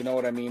 You know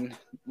what I mean?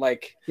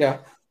 Like, yeah.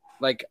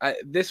 Like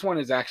this one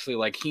is actually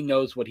like he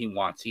knows what he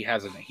wants. He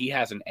has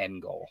an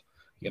end goal.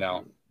 You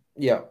know?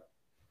 Yeah.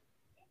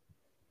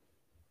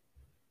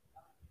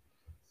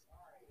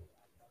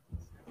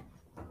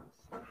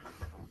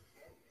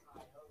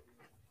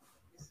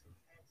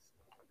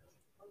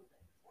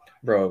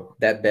 Bro,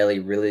 that belly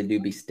really do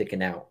be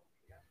sticking out.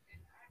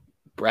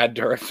 Brad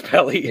Dourif's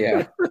belly.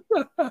 Yeah.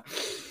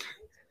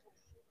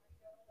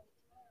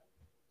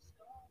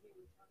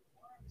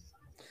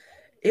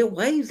 It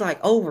weighs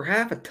like over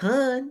half a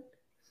ton.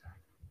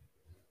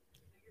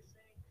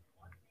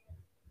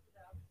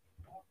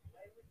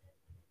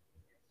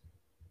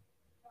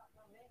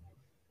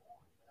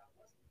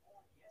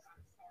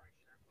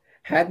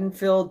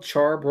 Haddonfield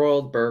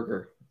charbroiled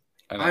burger.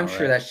 I'm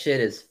sure that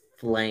shit is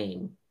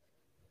flame.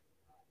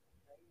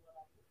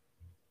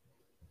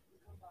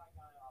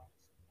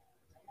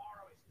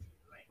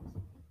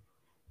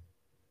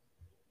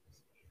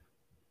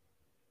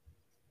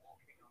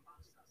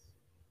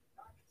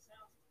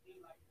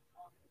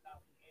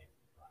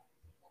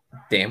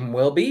 Damn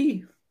well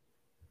be.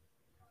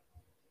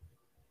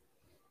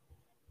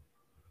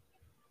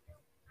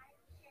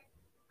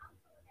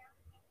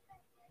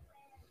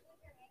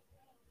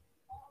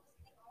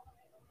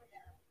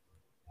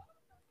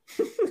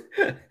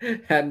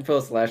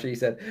 Haddonfield Slasher, he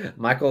said,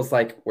 Michael's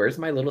like, where's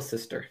my little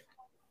sister?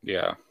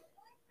 Yeah.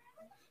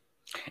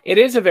 It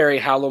is a very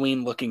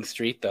Halloween looking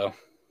street though.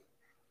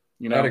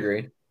 You know? I'd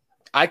agree.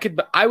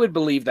 I would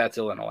believe that's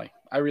Illinois.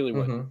 I really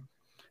would. Mm-hmm.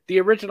 The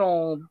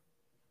original,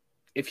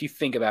 if you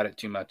think about it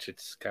too much,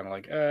 it's kind of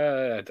like,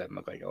 it doesn't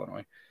look like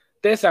Illinois.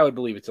 This, I would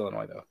believe it's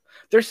Illinois, though.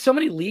 There's so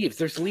many leaves.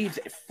 There's leaves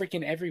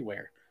freaking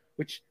everywhere,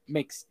 which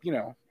makes,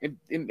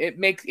 it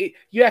makes it,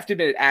 you have to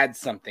admit it adds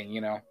something,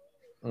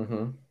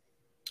 Mm-hmm.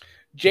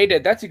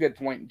 J-Dead, that's a good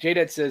point.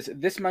 J-Dead says,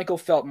 this Michael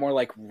felt more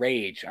like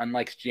rage,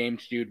 unlike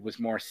James Jude was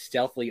more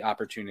stealthily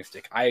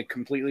opportunistic. I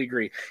completely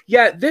agree.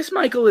 Yeah, this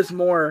Michael is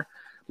more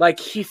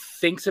like he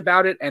thinks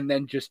about it and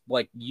then just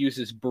like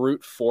uses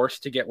brute force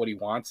to get what he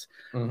wants.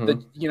 Mm-hmm.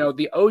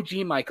 The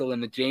OG Michael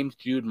and the James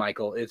Jude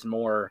Michael is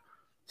more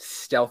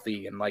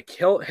stealthy and like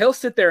he'll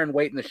sit there and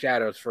wait in the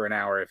shadows for an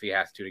hour if he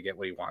has to get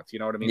what he wants. You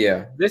know what I mean?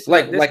 Yeah. This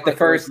the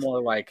first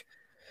more like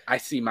I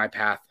see my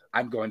path.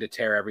 I'm going to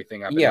tear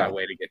everything up in my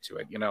way to get to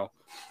it.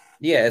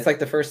 Yeah, it's like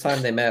the first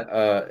time they met.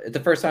 It's the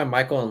first time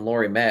Michael and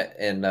Lori met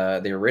in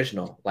the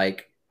original.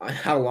 Like,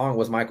 how long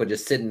was Michael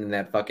just sitting in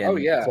that Oh fucking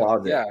yeah,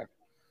 closet? yeah.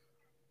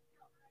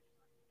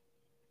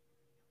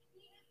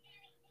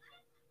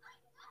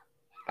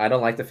 I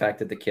don't like the fact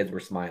that the kids were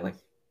smiling.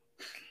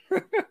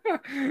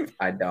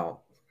 I don't.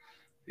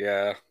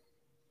 Yeah.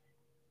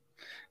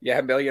 Yeah,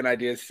 A Million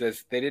Ideas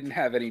says they didn't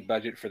have any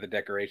budget for the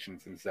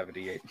decorations in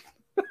 78.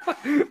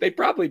 They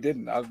probably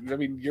didn't. I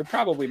mean, you're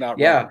probably not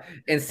Yeah, wrong.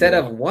 instead Yeah.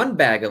 of one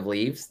bag of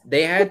leaves,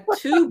 they had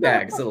two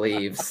bags of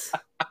leaves.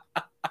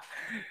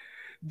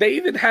 They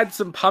even had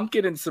some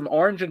pumpkin and some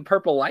orange and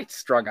purple lights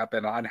strung up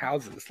on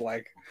houses.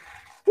 Like,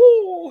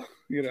 whoo,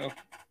 you know.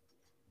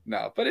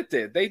 No, but it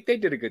did. They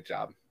did a good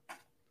job.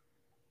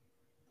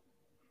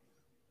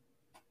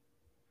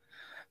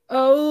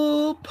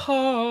 Oh,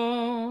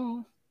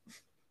 Paul,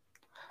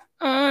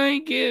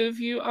 I give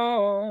you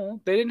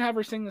all. They didn't have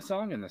her sing the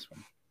song in this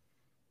one.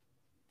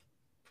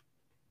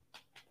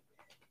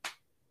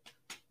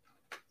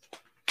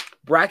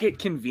 Brackett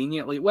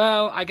conveniently,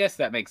 well, I guess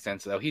that makes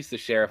sense, though. He's the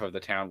sheriff of the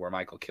town where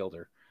Michael killed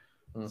her.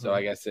 Mm-hmm. So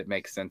I guess it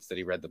makes sense that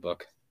he read the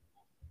book.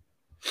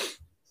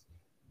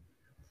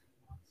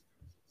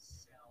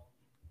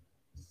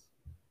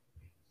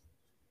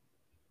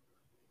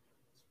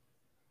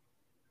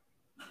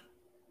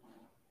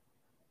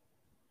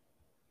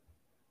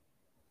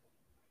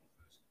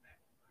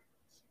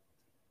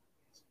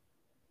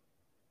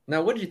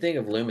 Now, what did you think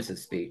of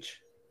Loomis's speech?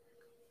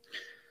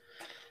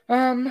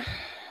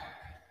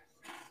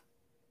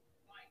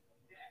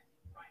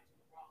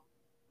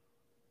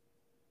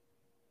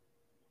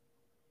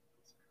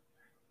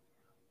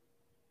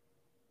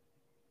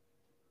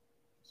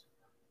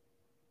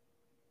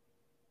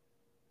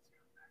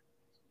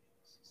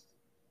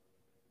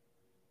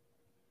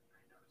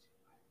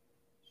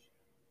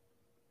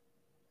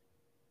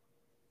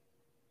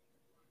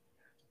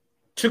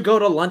 To go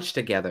to lunch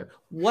together.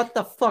 What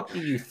the fuck do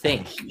you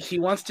think? He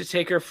wants to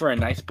take her for a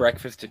nice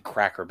breakfast at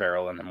Cracker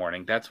Barrel in the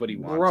morning. That's what he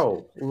wants.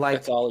 Bro, like,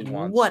 that's all he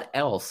wants. What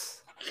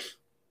else?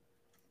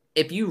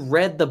 If you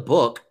read the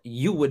book,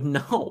 you would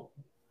know.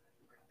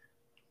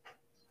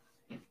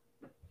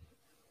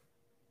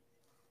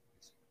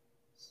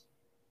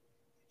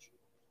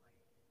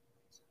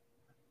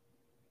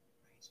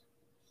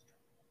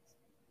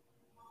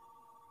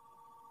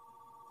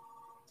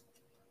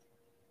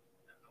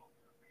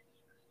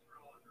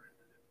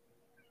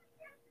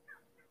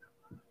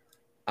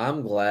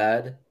 I'm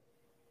glad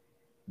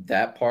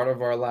that part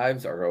of our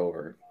lives are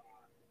over.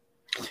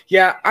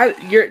 Yeah,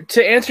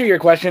 to answer your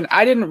question,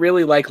 I didn't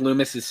really like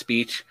Loomis's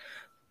speech,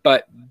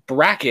 but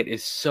Brackett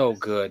is so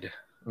good.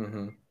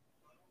 Mm-hmm.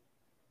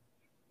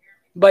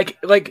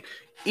 Like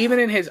even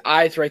in his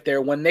eyes right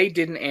there, when they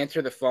didn't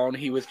answer the phone,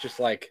 he was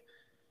just like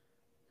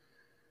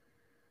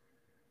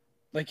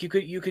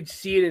you could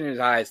see it in his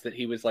eyes that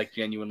he was like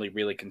genuinely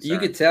really concerned. You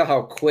could tell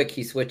how quick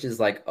he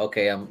switches. Like,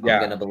 okay, I'm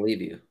gonna believe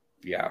you.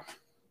 Yeah.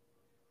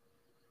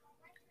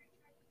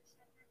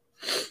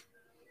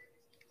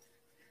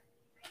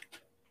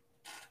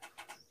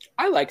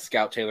 I like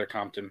Scout Taylor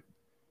Compton.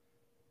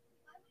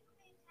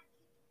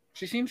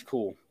 She seems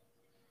cool.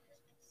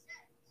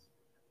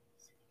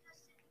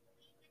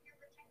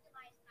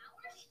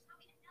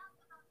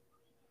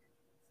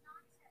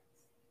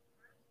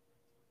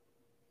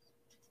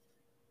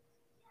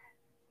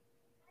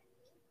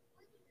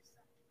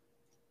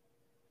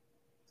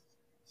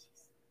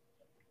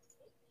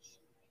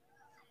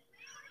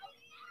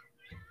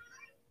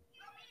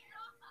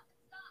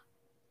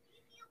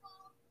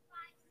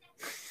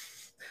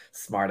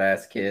 Smart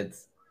ass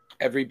kids.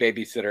 Every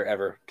babysitter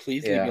ever.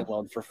 Please leave me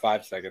alone for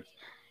 5 seconds.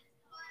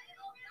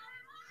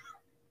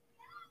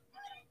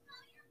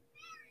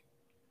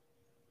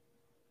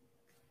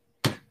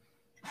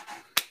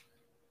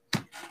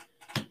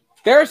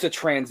 There's a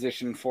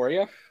transition for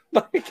you.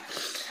 Like,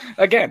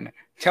 again,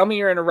 tell me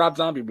you're in a Rob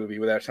Zombie movie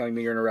without telling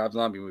me you're in a Rob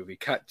Zombie movie.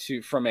 Cut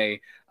to from a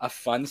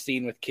fun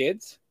scene with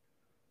kids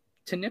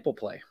to nipple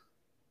play.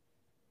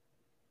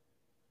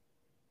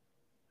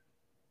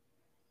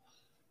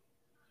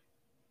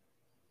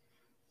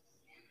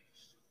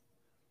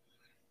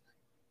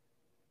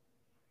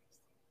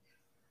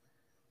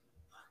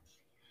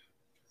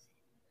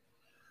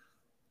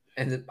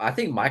 And I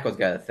think Michael's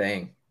got a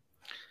thing.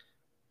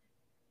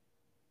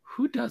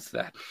 Who does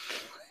that?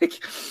 Like,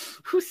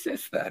 who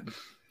says that?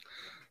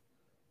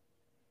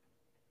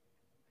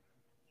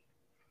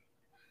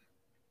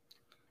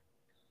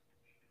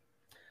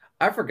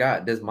 I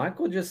forgot. Does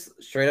Michael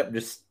just straight up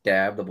just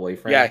stab the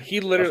boyfriend? Yeah,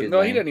 he literally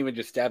he doesn't even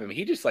just stab him.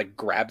 He just like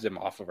grabs him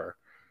off of her.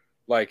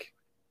 Like,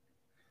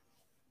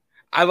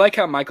 I like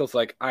how Michael's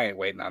like, I ain't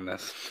waiting on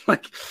this.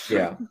 Like,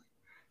 yeah.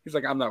 He's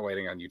like, I'm not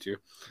waiting on you two.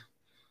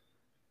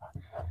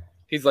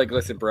 He's like,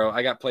 listen, bro,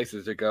 I got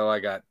places to go.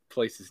 I got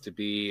places to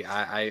be.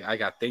 I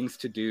got things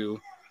to do.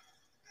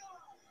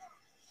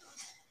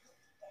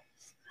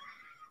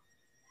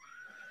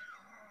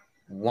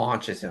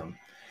 Launches him.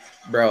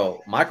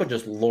 Bro, Michael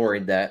just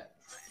lorried that.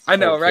 I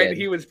know, right? Kid.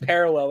 He was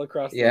parallel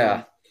across the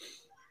room.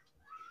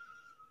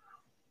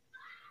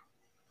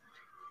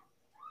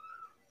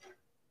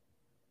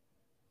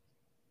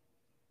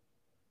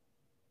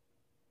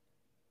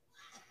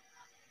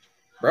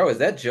 Bro, is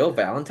that Jill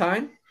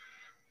Valentine?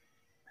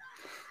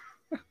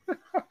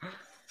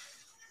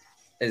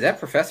 Is that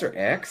Professor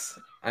X?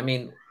 I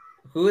mean,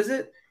 who is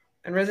it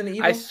in Resident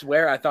Evil? I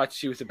swear I thought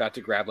she was about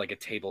to grab like a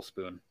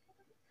tablespoon.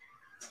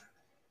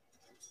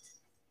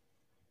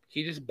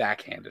 He just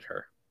backhanded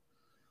her.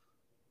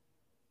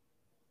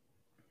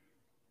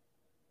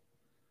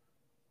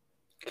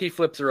 He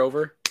flips her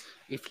over.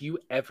 If you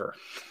ever.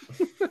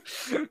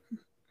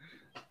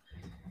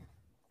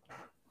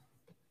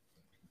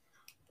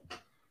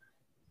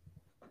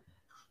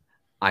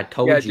 I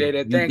told you,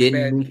 Jada, you thanks, didn't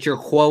man. meet your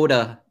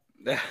quota.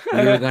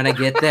 You're going to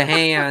get the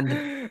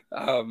hand.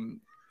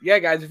 Yeah,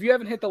 guys, if you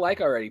haven't hit the like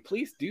already,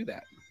 please do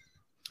that.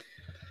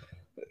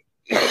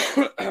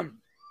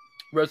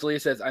 Rosalia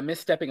says, I miss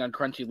stepping on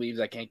crunchy leaves.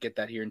 I can't get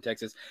that here in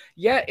Texas.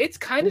 Yeah, it's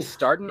kind of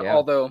starting, yeah.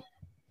 Although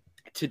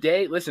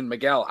today, listen,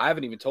 Miguel, I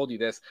haven't even told you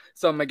this.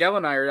 So Miguel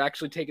and I are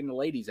actually taking the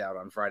ladies out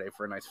on Friday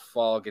for a nice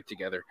fall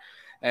get-together.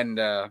 And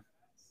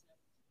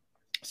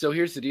so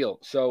here's the deal.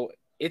 So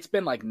it's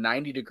been like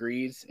 90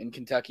 degrees in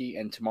Kentucky,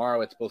 and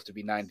tomorrow it's supposed to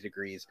be 90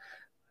 degrees.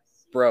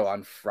 Bro,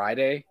 on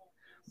Friday,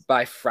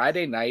 by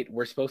Friday night,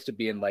 we're supposed to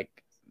be in like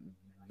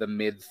the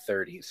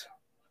mid-30s.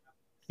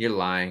 You're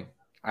lying.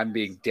 I'm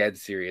being dead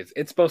serious.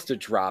 It's supposed to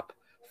drop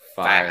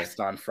fast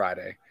on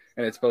Friday,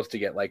 and it's supposed to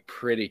get like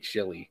pretty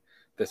chilly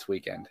this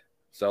weekend.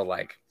 So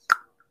like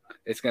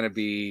it's going to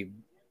be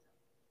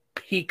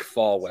peak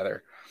fall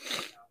weather,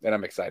 and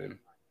I'm excited.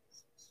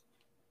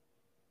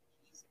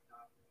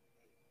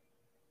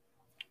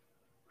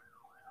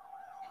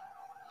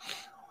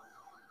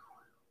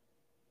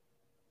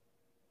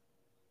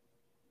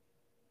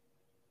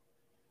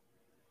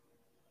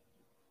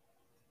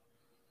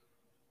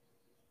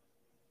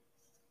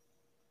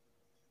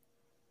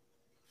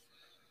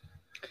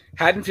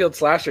 Haddonfield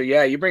Slasher,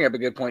 yeah, you bring up a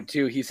good point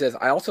too. He says,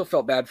 I also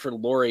felt bad for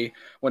Lori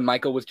when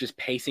Michael was just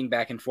pacing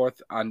back and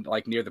forth on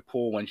like near the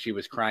pool when she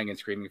was crying and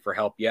screaming for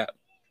help. Yeah,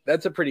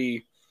 that's a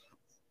pretty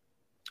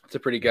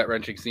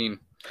gut-wrenching scene.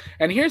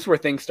 And here's where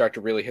things start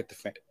to really hit the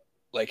fan,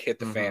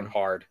 fan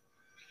hard.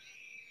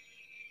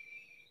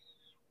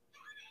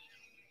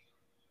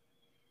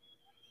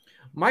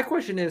 My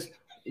question is,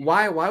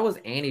 why was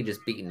Annie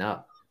just beaten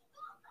up?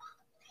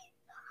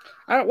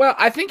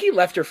 I think he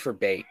left her for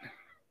bait.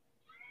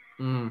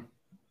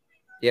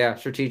 Yeah,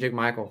 strategic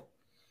Michael.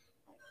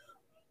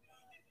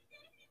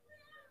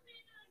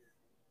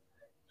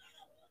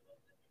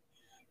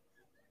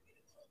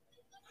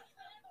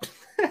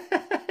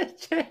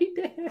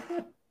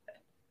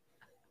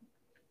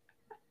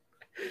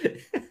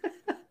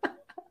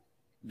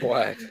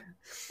 What?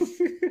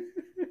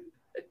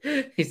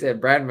 He said,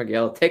 Brad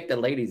Miguel, take the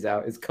ladies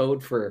out is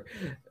code for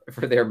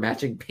their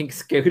matching pink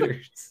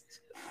scooters.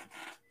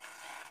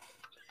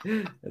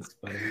 That's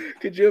funny.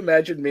 Could you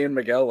imagine me and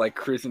Miguel like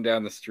cruising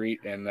down the street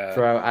and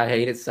bro, I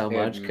hate it so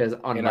much because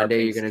on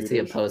Monday you're gonna see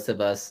a post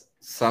of us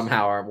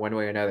somehow or one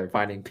way or another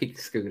finding pink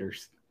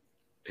scooters.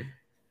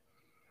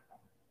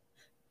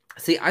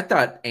 See, I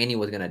thought Annie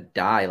was gonna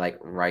die like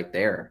right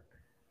there.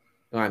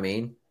 You know what I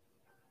mean?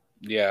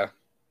 Yeah.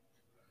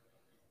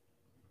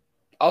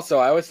 Also,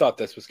 I always thought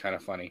this was kind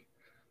of funny.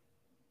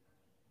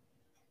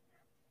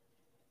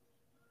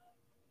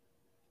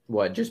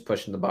 What, just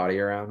pushing the body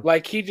around?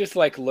 Like, he just,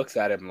 like, looks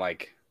at him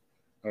like,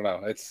 I don't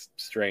know, it's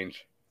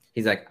strange.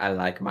 He's like, I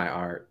like my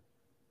art.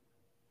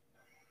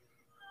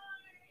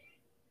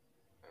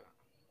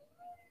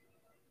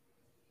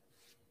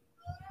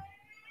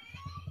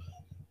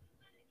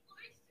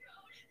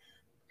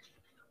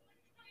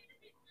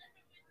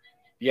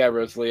 Yeah,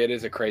 Rosalie, it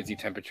is a crazy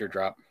temperature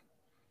drop.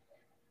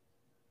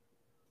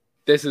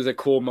 This is a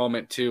cool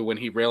moment, too, when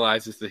he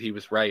realizes that he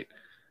was right.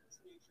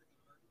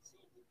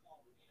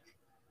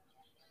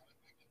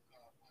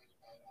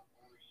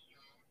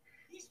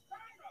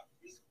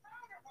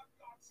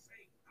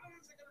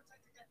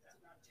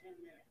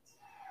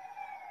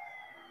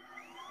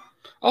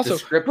 Also,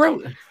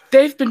 bro,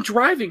 they've been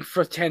driving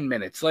for 10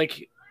 minutes.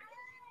 Like,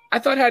 I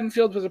thought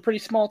Haddonfield was a pretty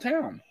small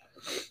town.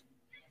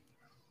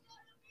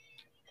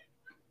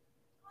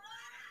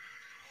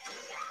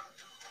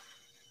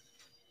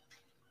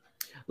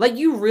 Like,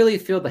 you really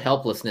feel the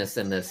helplessness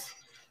in this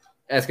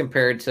as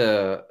compared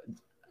to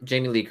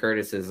Jamie Lee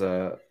Curtis's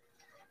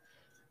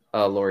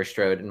Laurie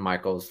Strode and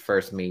Michael's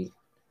first meet.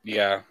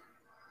 Yeah.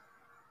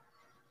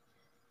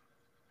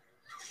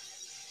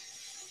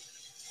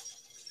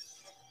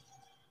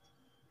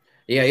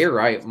 Yeah, you're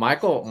right.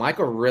 Michael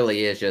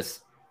really is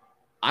just,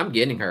 I'm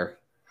getting her.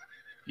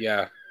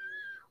 Yeah.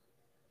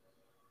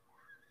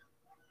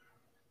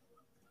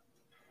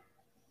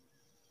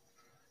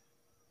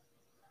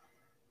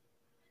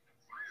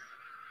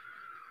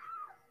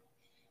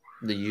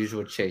 The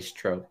usual chase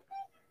trope.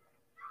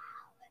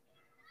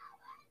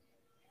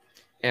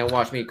 And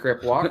watch me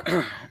crip walk.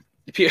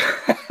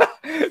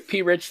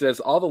 P. Rich says,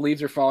 all the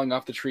leaves are falling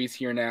off the trees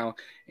here now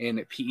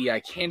in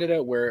PEI,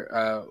 Canada,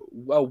 where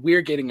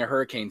we're getting a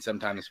hurricane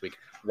sometime this week.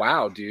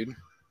 Wow, dude.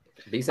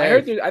 I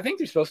think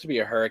there's supposed to be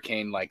a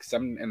hurricane, like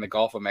some in the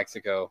Gulf of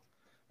Mexico,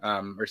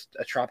 or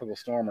a tropical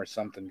storm or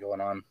something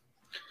going on.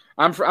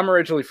 I'm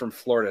originally from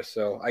Florida,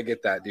 so I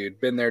get that, dude.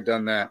 Been there,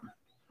 done that.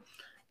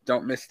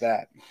 Don't miss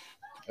that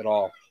at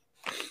all.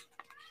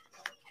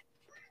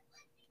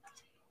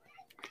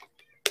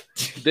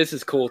 This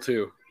is cool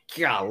too.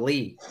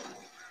 Golly.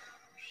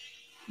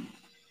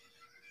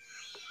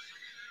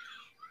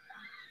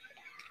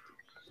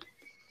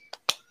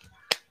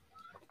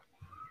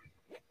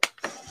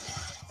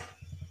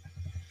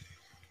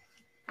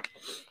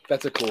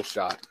 That's a cool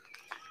shot.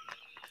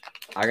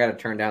 I gotta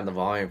turn down the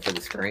volume for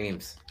the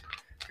screams.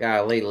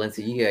 Golly,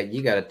 Lindsay,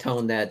 you gotta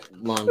tone that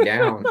lung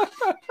down.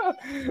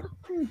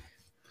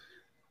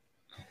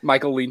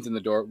 Michael leans in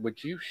the door.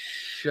 Would you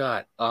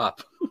shut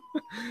up?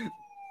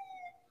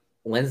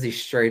 Lindsay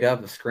straight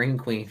up a scream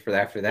queen for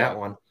after that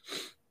one.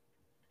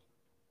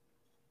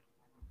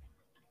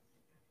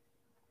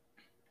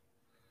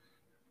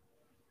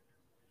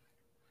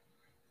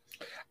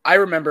 I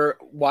remember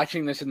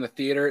watching this in the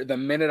theater. The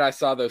minute I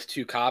saw those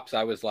two cops,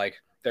 I was like,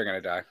 they're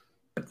going to die.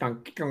 I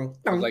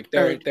was like,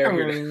 they're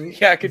here to...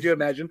 Yeah, could you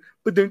imagine?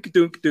 I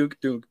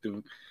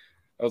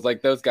was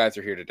like, those guys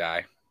are here to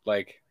die.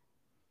 Like,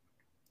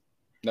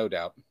 no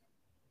doubt.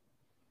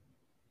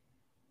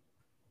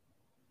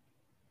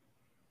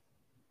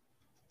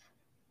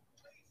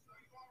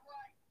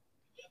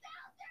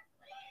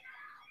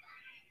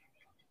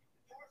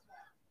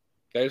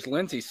 There's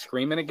Lindsay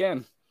screaming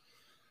again.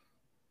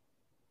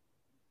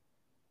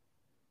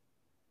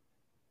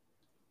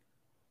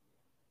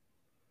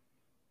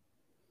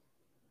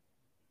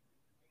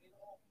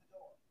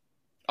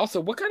 Also,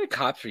 what kind of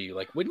cops are you?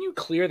 Like, wouldn't you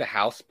clear the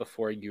house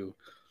before you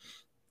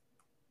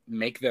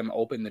make them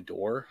open the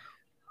door?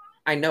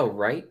 I know,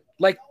 right?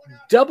 Like,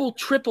 double,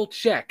 triple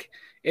check.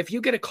 If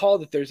you get a call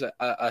that there's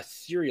a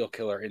serial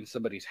killer in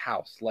somebody's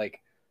house, like,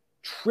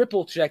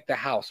 triple check the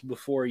house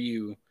before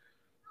you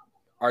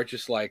are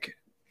just like,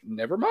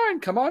 never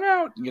mind, come on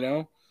out, you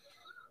know?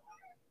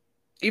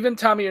 Even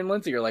Tommy and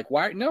Lindsay are like,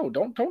 why? No,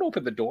 don't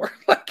open the door.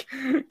 Like,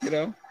 you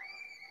know?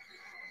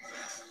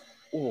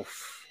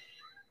 Oof.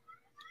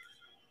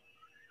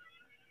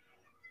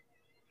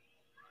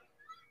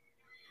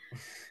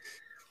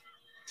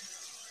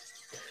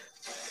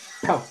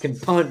 Falcon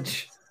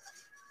punch.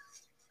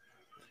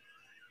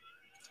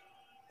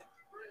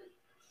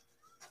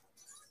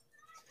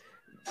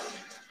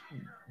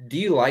 Do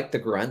you like the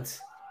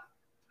grunts?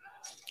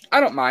 I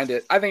don't mind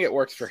it. I think it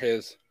works for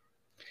his.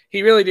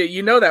 He really did.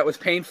 You know that was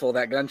painful,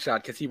 that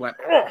gunshot, because he went,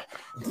 oh.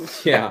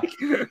 Yeah.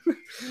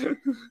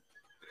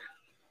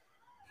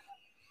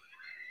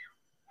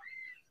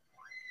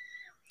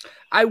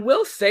 I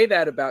will say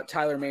that about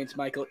Tyler Maines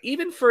Michael.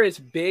 Even for as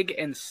big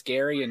and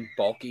scary and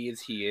bulky as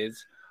he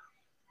is,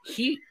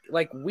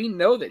 we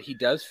know that he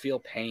does feel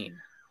pain.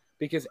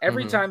 Because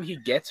every time he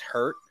gets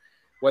hurt,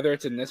 whether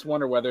it's in this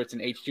one or whether it's in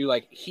H2,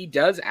 like, he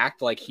does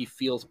act like he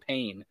feels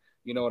pain.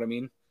 You know what I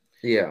mean?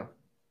 Yeah.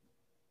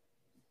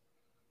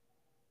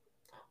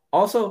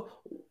 Also,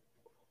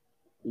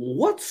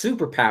 what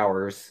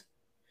superpowers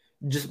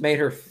just made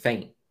her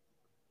faint?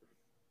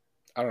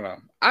 I don't know.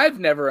 I've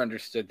never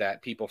understood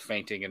that, people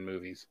fainting in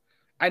movies.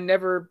 I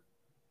never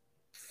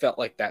felt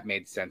like that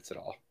made sense at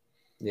all.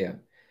 Yeah.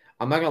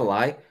 I'm not going to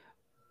lie.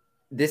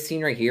 This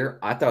scene right here,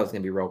 I thought it was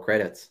going to be roll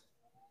credits.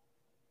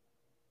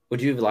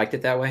 Would you have liked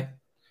it that way?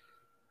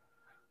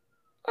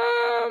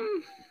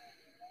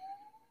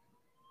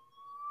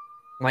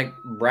 Like,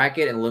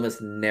 Brackett and Loomis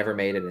never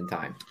made it in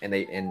time. And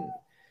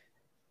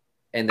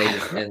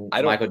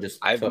Michael just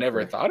I've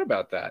never thought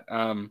about that.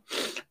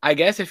 I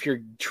guess if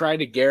you're trying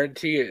to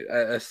guarantee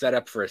a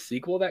setup for a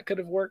sequel, that could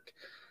have worked.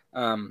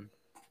 I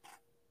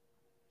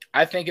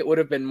think it would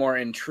have been more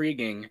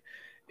intriguing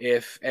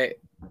if it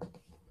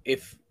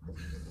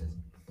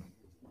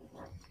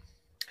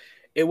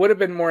would have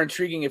been more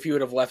intriguing if you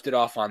would have left it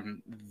off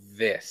on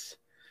this.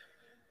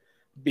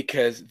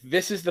 Because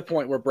this is the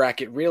point where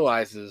Brackett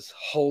realizes,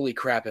 holy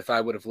crap, if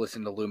I would have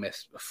listened to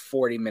Loomis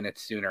 40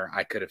 minutes sooner,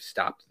 I could have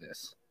stopped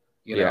this.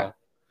 You know?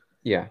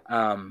 Yeah.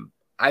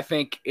 I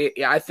think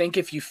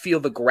if you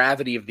feel the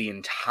gravity of the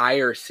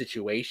entire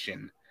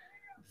situation,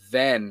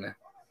 then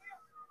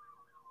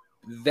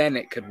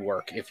it could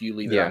work if you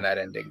leave it on that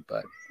ending.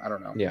 But I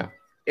don't know. Yeah.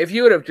 If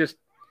you would have just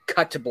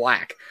cut to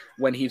black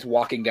when he's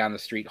walking down the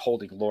street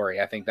holding Lori,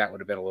 I think that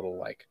would have been a little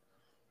like,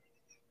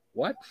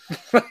 what?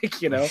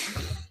 Like, you know,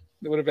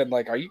 it would have been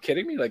like, are you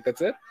kidding me? Like,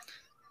 that's it?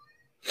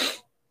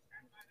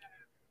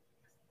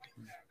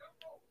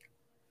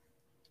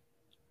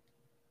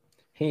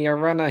 He a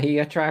runner, he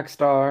a track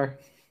star.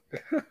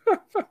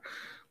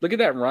 Look at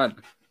that run.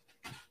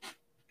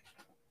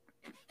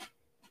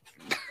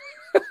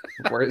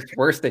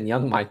 Worse than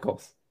young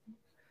Michaels.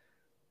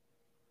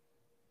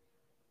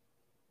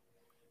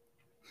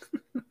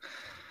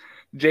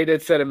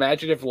 J-Did said,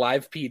 imagine if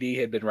Live PD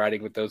had been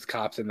riding with those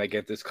cops and they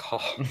get this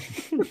call.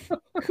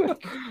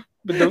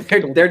 But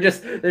they're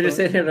just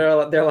sitting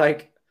here, they're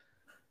like,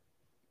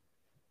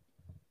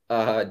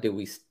 do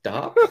we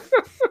stop?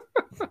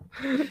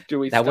 Do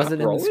we that stop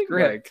wasn't rolling? In the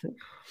script. Like,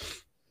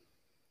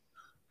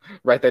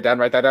 write that down.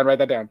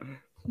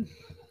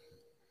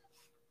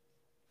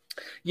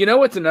 You know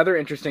what's another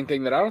interesting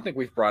thing that I don't think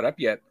we've brought up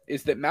yet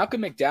is that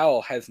Malcolm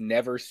McDowell has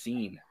never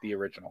seen the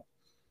original.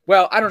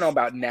 Well, I don't know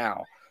about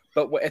now,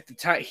 but at the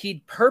time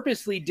he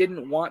purposely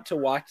didn't want to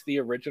watch the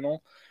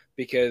original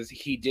because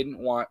he didn't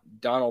want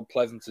Donald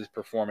Pleasance's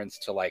performance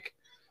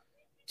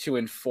to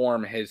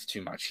inform his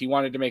too much. He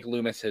wanted to make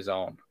Loomis his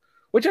own,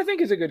 which I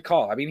think is a good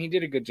call. I mean, he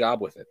did a good job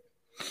with it,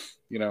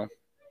 you know.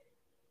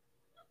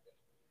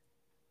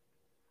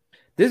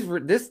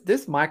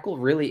 This Michael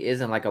really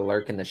isn't like a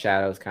lurk in the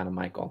shadows kind of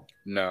Michael.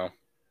 No.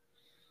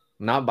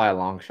 Not by a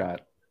long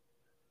shot.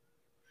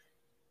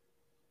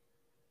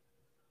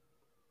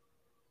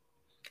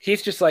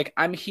 He's just like,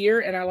 I'm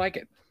here and I like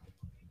it.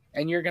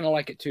 And you're going to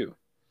like it too.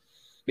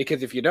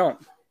 Because if you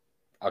don't,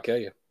 I'll kill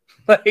you.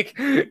 Like,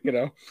 you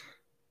know.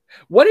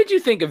 What did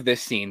you think of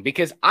this scene?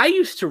 Because I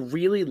used to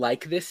really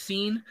like this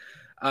scene.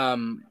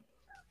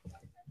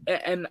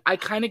 And I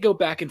kind of go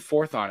back and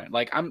forth on it.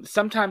 Like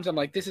sometimes I'm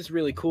like, this is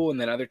really cool. And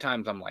then other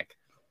times I'm like,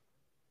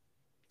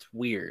 it's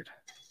weird.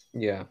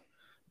 Yeah.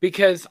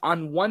 Because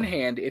on one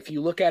hand, if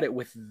you look at it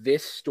with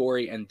this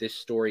story and this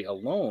story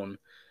alone,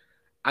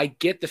 I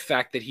get the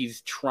fact that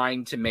he's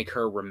trying to make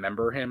her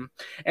remember him.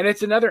 And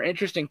it's another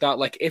interesting thought.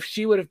 Like if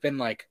she would have been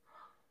like,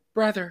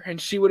 brother,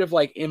 and she would have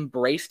like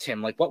embraced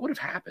him, like what would have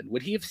happened?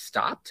 Would he have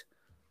stopped?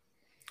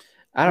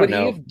 I don't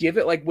know. Would he have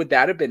given, like, would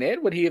that have been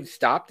it? Would he have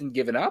stopped and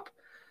given up?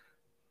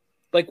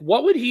 Like,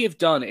 what would he have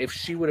done if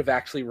she would have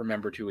actually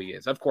remembered who he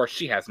is? Of course,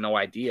 she has no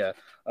idea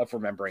of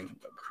remembering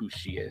who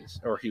she is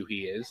or who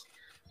he is.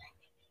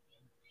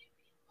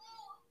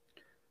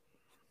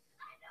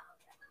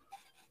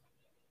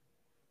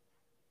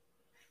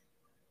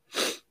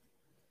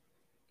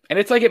 And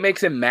it's like it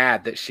makes him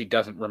mad that she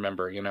doesn't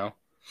remember, you know?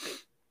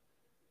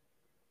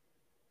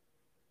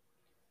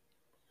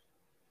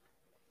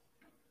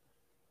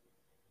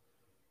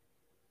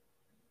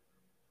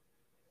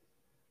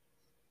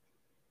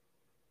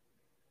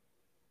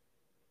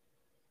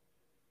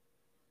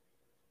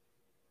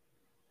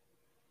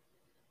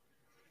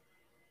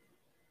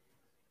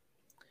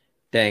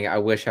 Dang, I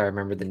wish I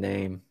remembered the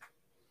name.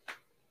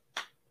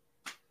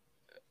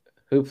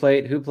 Who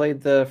played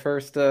the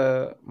first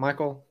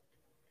Michael?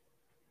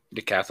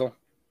 The Castle?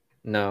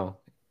 No.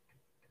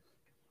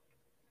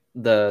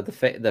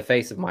 The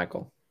face of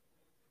Michael.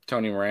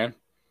 Tony Moran?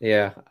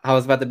 Yeah. I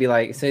was about to be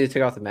like, as soon as he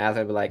took off the mask,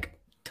 I'd be like,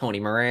 Tony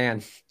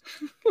Moran.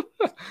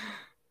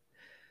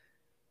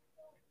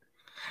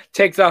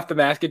 Takes off the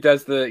mask, it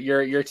does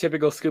your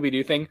typical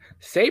Scooby-Doo thing.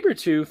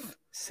 Sabretooth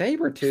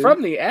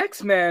from the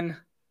X-Men.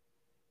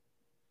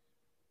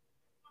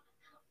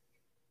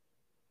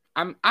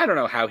 I don't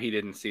know how he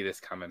didn't see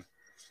this coming.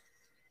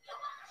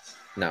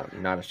 No,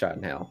 not a shot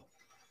in hell.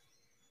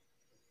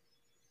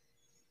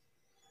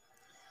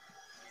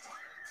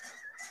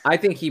 I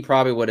think he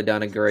probably would have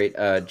done a great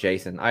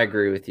Jason. I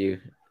agree with you.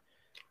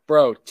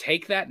 Bro,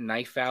 take that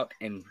knife out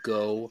and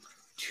go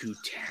to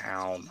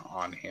town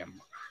on him.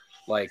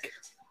 Like,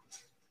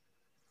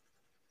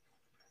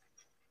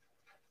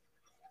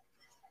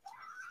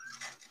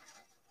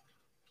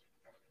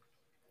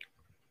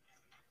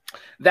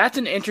 that's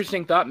an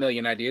interesting thought,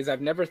 Million Ideas. I've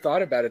never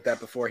thought about it that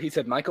before. He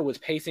said Michael was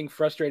pacing,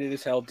 frustrated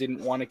as hell, didn't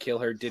want to kill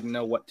her, didn't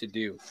know what to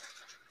do.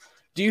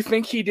 Do you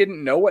think he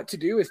didn't know what to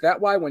do? Is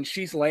that why when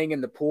she's laying in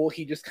the pool,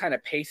 he just kind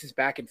of paces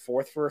back and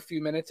forth for a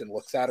few minutes and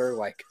looks at her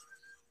like...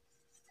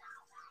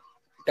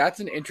 That's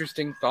an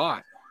interesting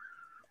thought.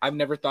 I've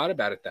never thought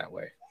about it that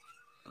way.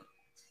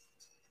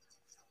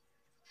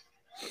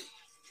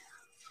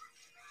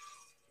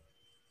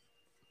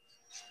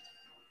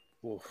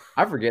 Oof.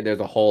 I forget there's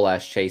a whole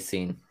ass chase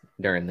scene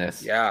during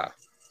this. Yeah.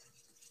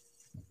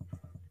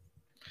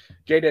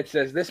 J-Dad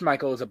says, this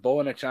Michael is a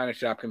bull in a china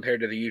shop compared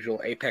to the usual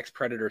apex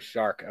predator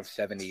shark of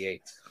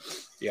 78.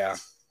 Yeah.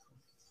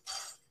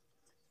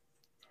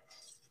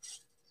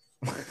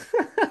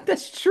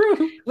 That's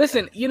true.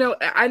 Listen, you know,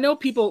 I know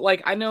people,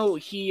 like, I know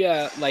he,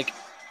 like,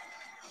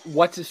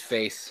 what's his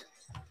face?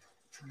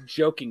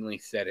 Jokingly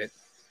said it.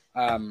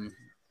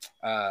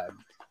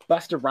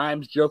 Busta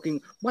Rhymes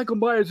joking, Michael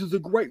Myers is a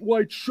great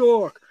white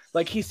shark.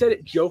 Like, he said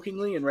it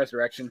jokingly in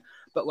Resurrection,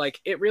 but, like,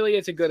 it really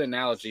is a good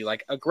analogy.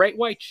 Like, a great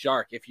white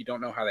shark, if you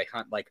don't know how they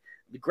hunt, like,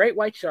 the great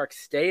white sharks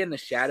stay in the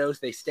shadows.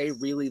 They stay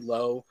really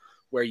low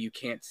where you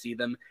can't see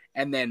them.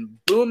 And then,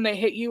 boom, they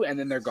hit you, and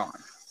then they're gone.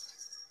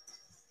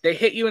 They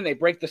hit you, and they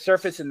break the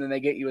surface, and then they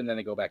get you, and then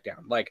they go back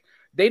down. Like,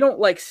 they don't,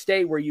 like,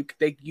 stay where you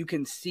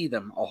can see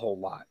them a whole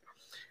lot.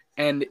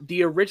 And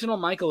the original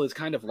Michael is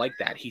kind of like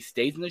that. He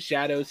stays in the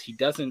shadows. He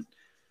doesn't,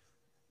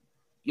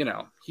 you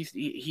know,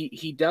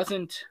 he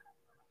doesn't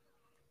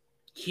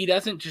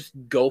just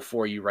go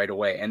for you right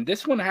away. And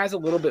this one has a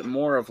little bit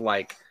more of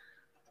like,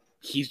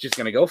 he's just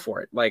going to go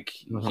for it. Like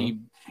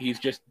he's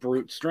just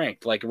brute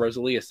strength, like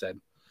Rosalia said.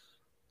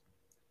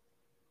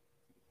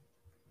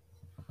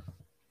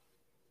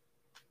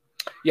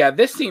 Yeah,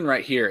 this scene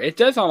right here, it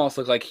does almost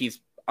look like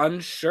he's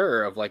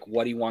unsure of like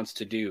what he wants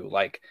to do.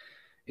 Like,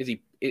 is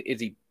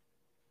he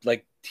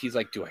like, he's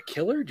like, do I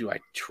kill her? Do I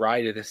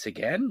try to this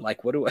again?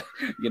 Like, what do I,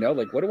 you know,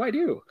 like, what do I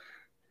do?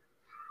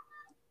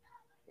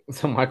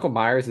 So Michael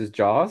Myers is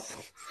Jaws?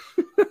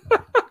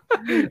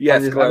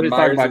 Yes, I'm Glenn just talking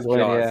Myers about is Glenn,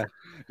 Jaws. yeah.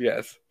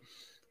 Yes.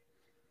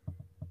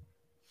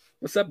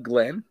 What's up,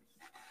 Glenn?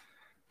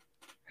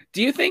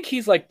 Do you think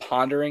he's like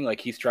pondering, like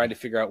he's trying to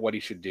figure out what he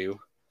should do?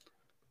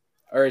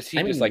 Or is he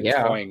I just mean, like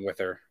yeah. toying with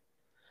her?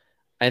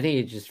 I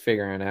think he's just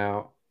figuring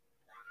out.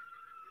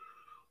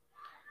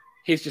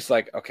 He's just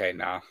like, okay,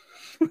 nah.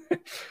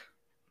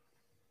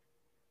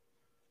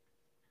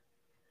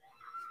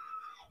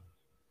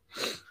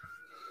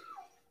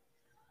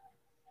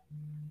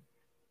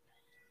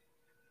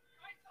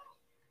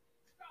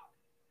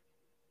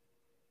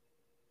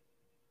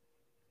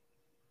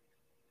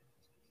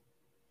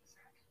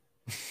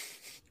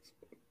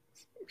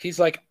 He's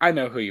like, I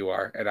know who you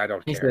are, and I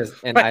don't He care. says,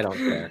 and I don't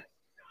care.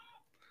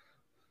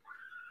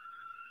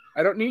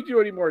 I don't need you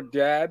anymore,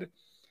 Dad.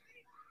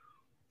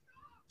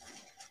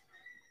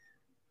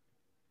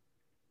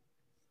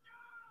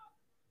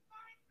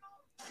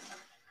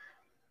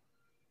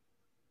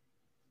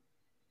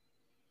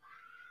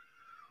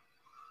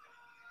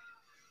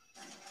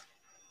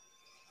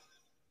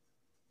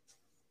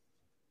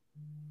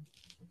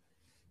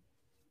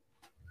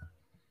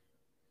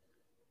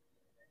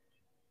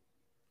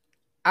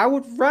 I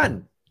would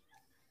run.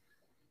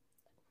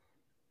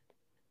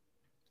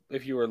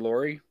 If you were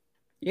Lori,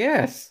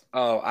 Yes.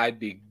 oh, I'd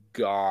be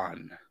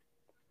gone.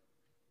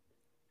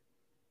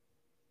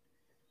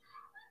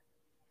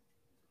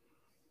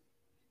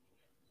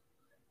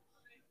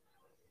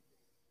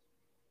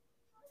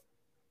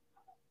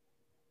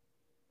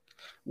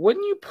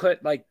 Wouldn't you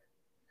put like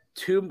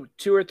two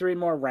or three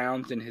more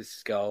rounds in his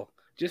skull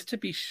just to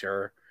be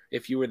sure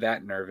if you were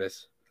that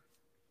nervous?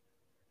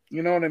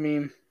 You know what I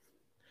mean?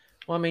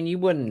 Well, I mean, you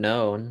wouldn't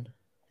known.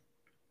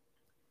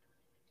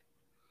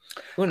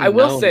 You wouldn't I have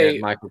will known that say,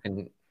 Michael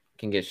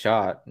can get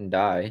shot and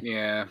die.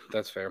 yeah,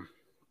 that's fair.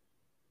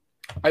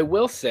 I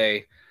will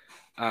say,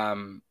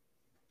 um,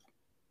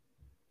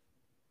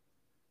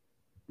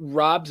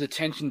 Rob's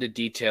attention to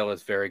detail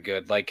is very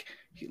good. Like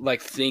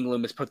seeing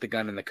Loomis put the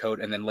gun in the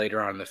coat, and then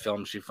later on in the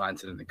film, she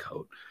finds it in the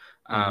coat.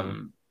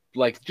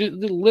 Like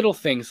just the little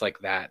things like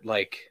that,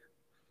 like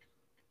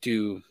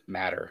do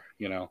matter,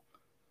 you know.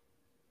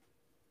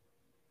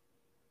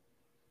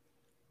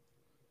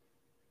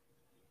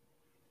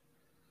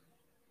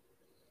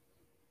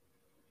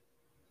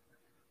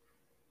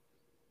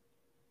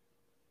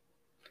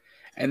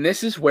 And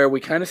this is where we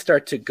kind of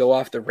start to go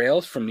off the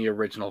rails from the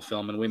original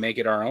film, and we make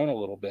it our own a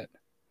little bit.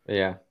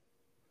 Yeah.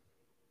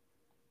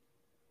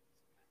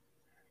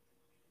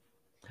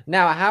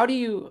 Now, how do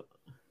you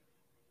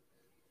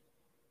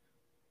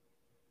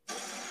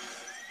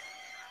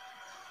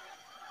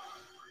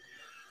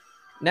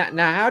now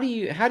how do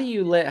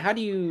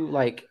you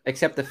like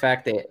accept the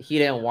fact that he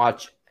didn't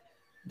watch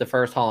the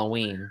first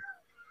Halloween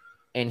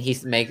and he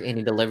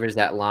delivers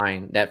that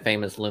line, that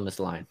famous Loomis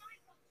line?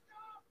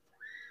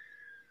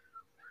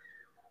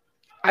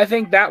 I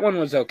think that one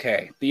was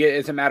okay.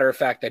 As a matter of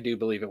fact, I do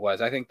believe it was.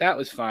 I think that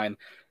was fine.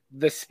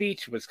 The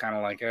speech was kind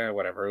of like,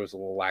 whatever. It was a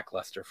little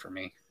lackluster for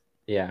me.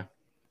 Yeah.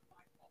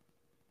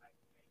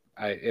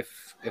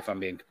 If I'm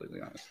being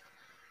completely honest.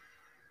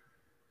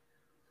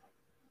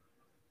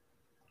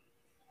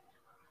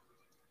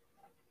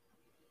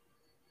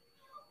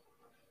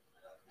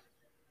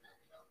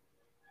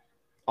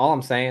 All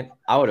I'm saying,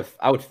 I would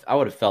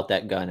have felt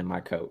that gun in my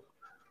coat.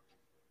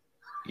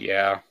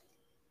 Yeah.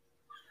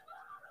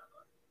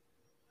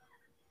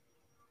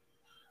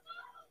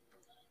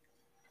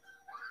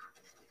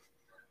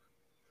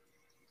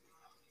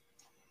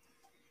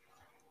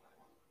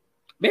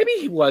 Maybe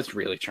he was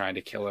really trying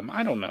to kill him.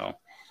 I don't know.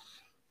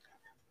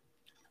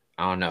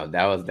 I don't know.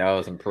 That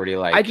was a pretty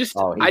like I just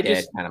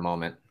kind of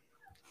moment.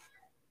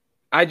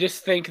 I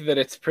just think that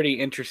it's pretty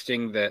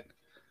interesting that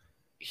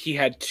he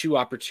had two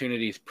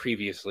opportunities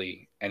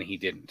previously and he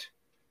didn't.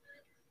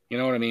 You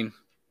know what I mean?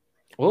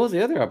 What was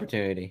the other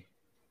opportunity?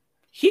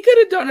 He could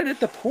have done it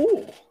at the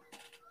pool.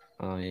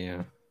 Oh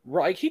yeah.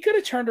 Right. He could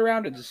have turned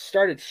around and just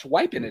started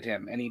swiping at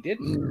him, and he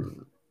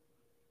didn't.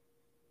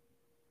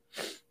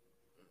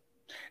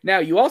 Now,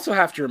 you also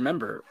have to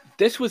remember,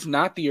 this was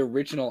not the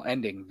original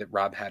ending that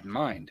Rob had in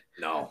mind.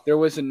 No. There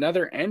was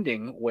another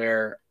ending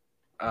where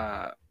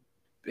have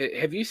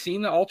you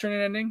seen the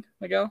alternate ending,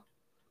 Miguel?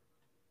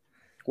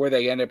 Where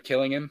they end up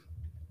killing him?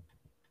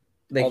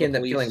 They end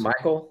up killing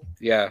Michael?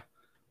 Yeah.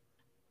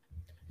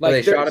 Like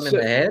they shot him in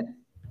the head?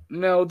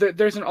 No,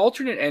 there's an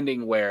alternate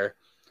ending where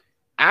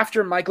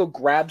after Michael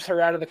grabs her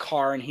out of the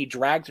car and he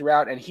drags her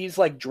out and he's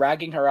like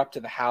dragging her up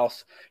to the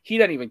house, he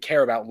doesn't even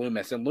care about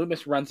Loomis. And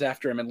Loomis runs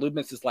after him and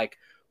Loomis is like,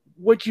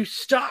 would you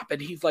stop? And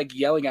he's like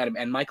yelling at him.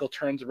 And Michael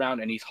turns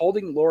around and he's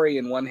holding Lori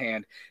in one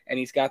hand and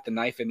he's got the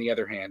knife in the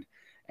other hand.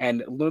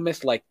 And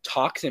Loomis like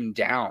talks him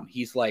down.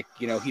 He's like,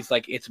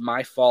 it's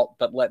my fault,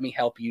 but let me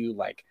help you.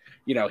 Like,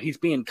 he's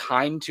being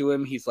kind to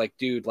him. He's like,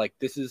 dude, like,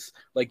 this is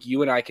like,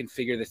 you and I can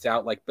figure this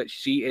out. Like, but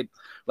she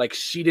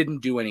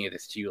didn't do any of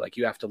this to you. Like,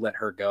 you have to let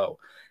her go.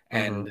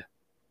 And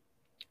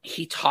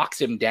he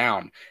talks him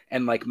down.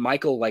 And like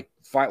Michael, like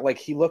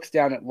he looks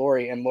down at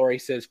Lori and Lori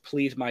says,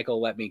 please, Michael,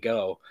 let me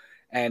go.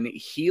 and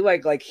he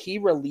he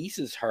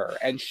releases her,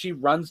 and she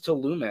runs to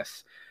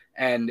Loomis,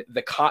 and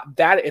the cop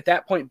that at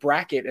that point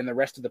Brackett and the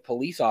rest of the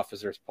police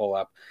officers pull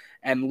up,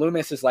 and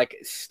Loomis is like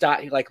stop.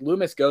 Like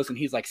Loomis goes and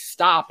he's like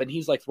stop, and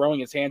he's like throwing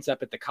his hands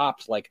up at the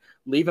cops, like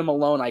leave him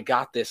alone. I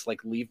got this.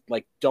 Like leave.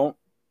 Like don't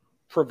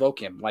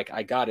provoke him. Like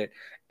I got it.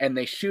 And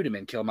they shoot him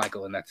and kill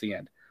Michael, and that's the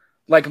end.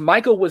 Like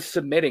Michael was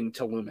submitting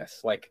to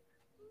Loomis. Like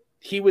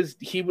he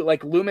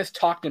like Loomis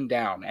talked him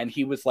down, and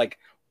he was like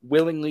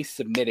willingly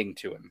submitting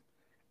to him,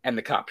 and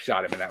the cop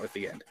shot him, and that was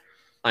the end.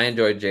 I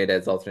enjoyed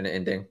J-Dad's alternate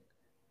ending.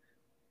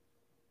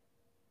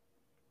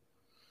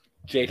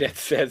 J-Dad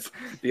says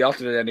the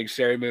alternate ending,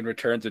 Sherry Moon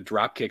returns and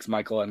drop kicks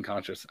Michael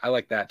unconscious. I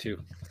like that too.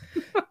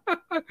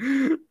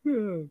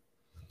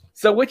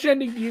 So which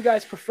ending do you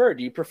guys prefer?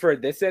 Do you prefer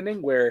this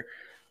ending where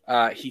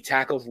he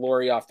tackles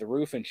Lori off the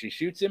roof and she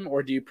shoots him,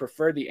 or do you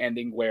prefer the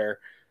ending where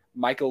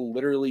Michael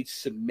literally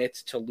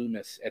submits to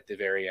Loomis at the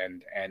very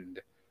end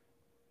and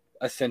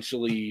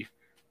essentially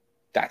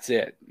that's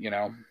it, you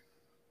know?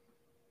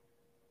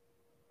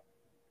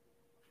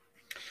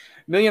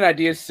 Million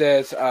Ideas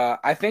says,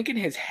 I think in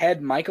his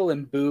head, Michael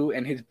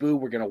and his boo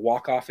were going to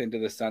walk off into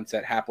the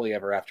sunset happily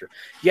ever after.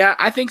 Yeah,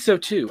 I think so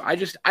too. I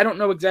don't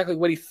know exactly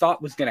what he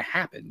thought was going to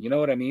happen. You know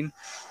what I mean?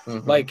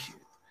 Mm-hmm. Like,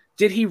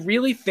 did he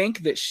really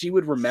think that she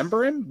would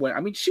remember him?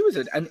 She was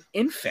an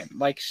infant.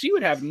 Like, she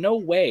would have no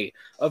way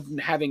of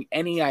having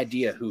any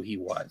idea who he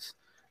was.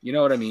 You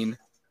know what I mean?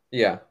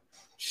 Yeah.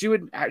 She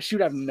would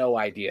have no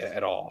idea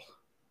at all.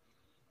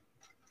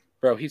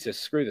 Bro, he says,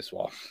 screw this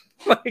wall.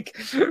 Like...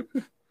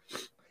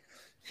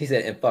 He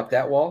said, and fuck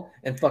that wall,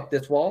 and fuck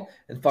this wall,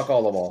 and fuck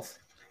all the walls.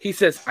 He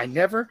says, I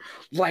never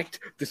liked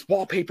this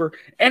wallpaper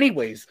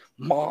anyways,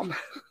 Mom.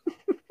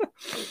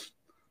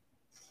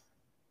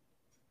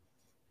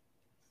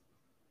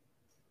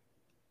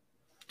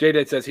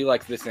 J-Dad says he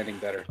likes this ending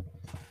better.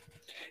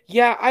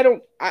 Yeah,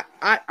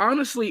 I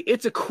honestly,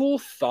 it's a cool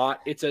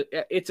thought. It's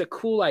a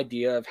cool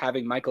idea of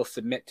having Michael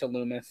submit to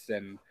Loomis,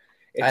 and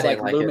it's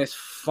like Loomis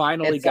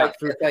finally got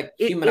through. It's like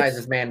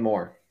humanizes man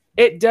more.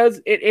 It does.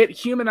 It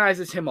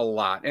humanizes him a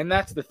lot. And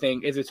that's the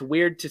thing, is it's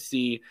weird to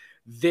see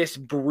this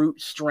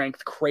brute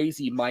strength,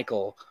 crazy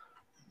Michael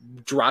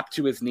drop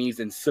to his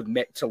knees and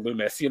submit to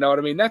Loomis. You know what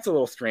I mean? That's a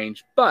little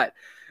strange. But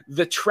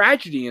the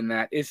tragedy in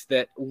that is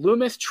that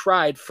Loomis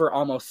tried for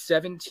almost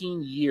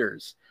 17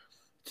 years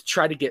to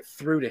try to get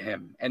through to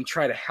him and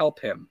try to help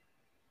him.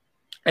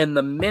 And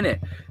the minute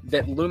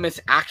that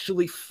Loomis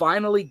actually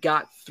finally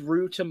got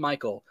through to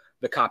Michael,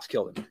 the cops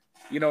killed him.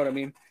 You know what I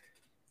mean?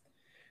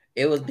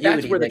 It was Beauty.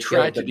 That's where the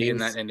tragedy in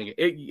that ending.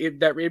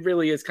 It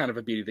really is kind of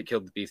a Beauty that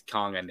killed the beast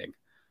Kong ending.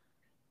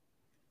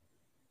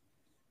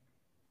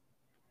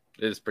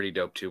 It is pretty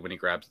dope too when he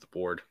grabs the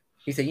board.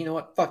 He said, "You know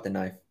what? Fuck the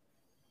knife."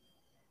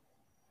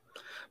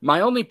 My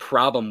only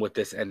problem with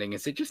this ending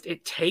is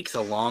it takes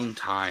a long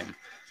time.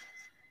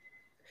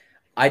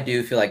 I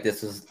do feel like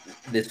this was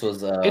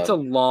it's a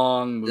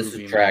long movie. This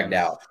was dragged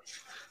out.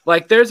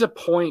 Like there's a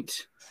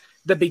point.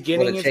 The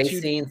beginning the chase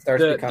scene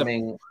starts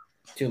becoming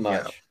too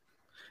much. Yeah.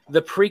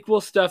 The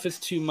prequel stuff is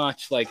too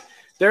much. Like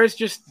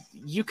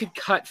you could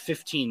cut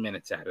 15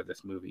 minutes out of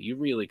this movie. You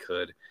really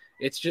could.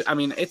 It's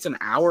it's an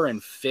hour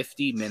and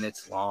 50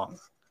 minutes long.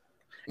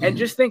 And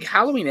just think,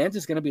 Halloween Ends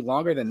is going to be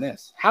longer than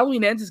this.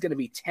 Halloween Ends is going to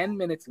be 10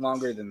 minutes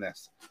longer than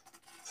this.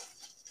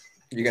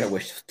 You're going to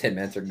wish 10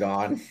 minutes are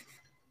gone.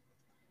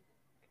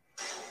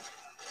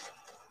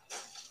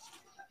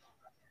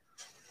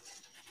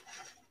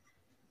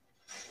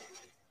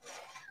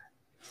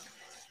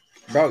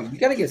 Bro, you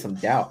got to give some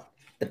doubt.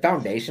 The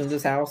foundation of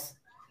this house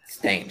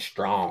staying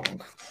strong.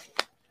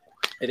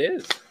 It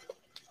is.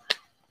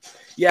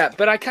 Yeah,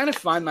 but I kind of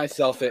find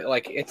myself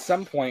at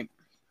some point.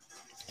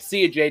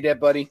 See you, J-Deb,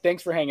 buddy.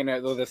 Thanks for hanging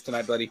out with us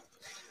tonight, buddy.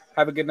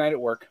 Have a good night at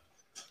work.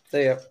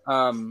 See ya.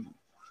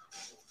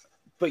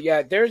 But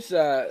yeah, there's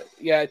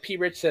P.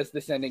 Rich says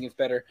this ending is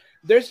better.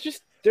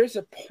 There's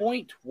a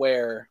point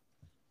where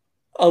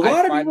a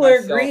lot of people are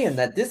agreeing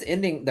that this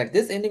ending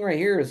right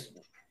here is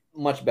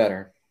much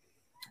better.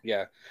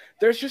 Yeah,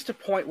 there's just a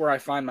point where I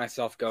find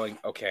myself going,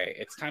 okay,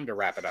 it's time to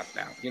wrap it up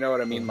now. You know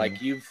what I mean?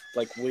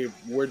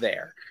 Mm-hmm. We're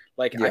there.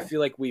 I feel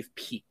like we've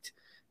peaked.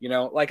 You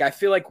know, I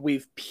feel like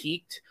we've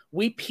peaked.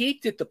 We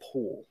peaked at the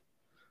pool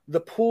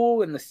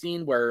and the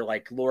scene where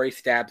Lori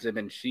stabs him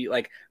and she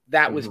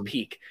that was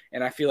peak.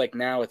 And I feel like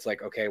now it's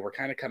okay, we're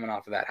kind of coming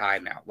off of that high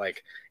now.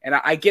 And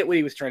I get what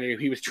he was trying to do.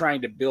 He was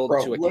trying to build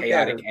to a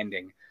chaotic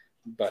ending,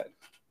 but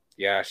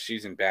yeah,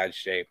 she's in bad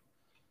shape.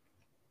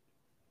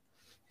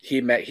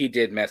 He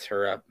did mess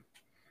her up.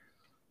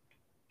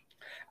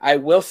 I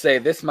will say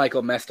this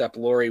Michael messed up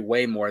Lori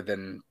way more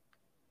than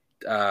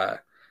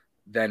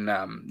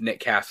Nick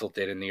Castle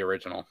did in the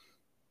original.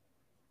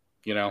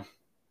 You know?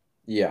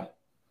 Yeah.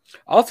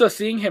 Also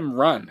seeing him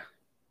run.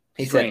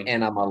 He said,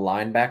 and I'm a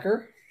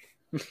linebacker.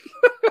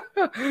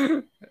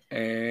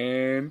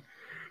 And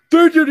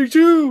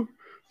 332.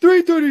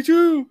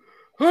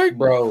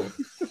 Bro.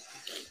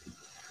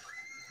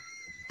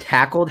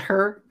 Tackled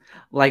her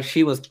like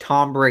she was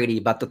Tom Brady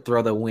about to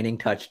throw the winning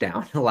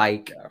touchdown.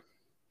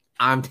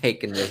 I'm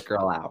taking this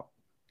girl out.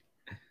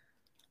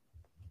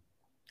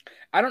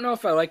 I don't know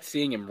if I like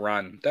seeing him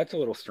run. That's a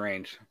little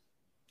strange.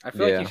 I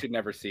feel like you should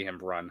never see him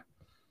run.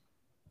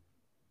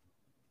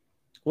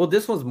 Well,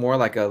 this was more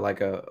like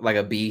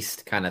a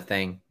beast kind of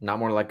thing, not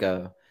more like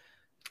a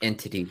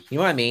entity. You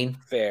know what I mean?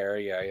 Fair,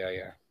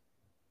 yeah.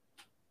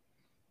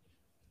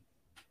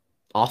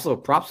 Also,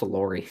 props to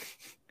Lori.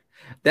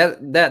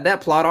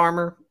 that plot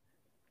armor,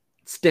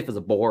 stiff as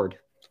a board.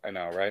 I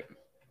know, right?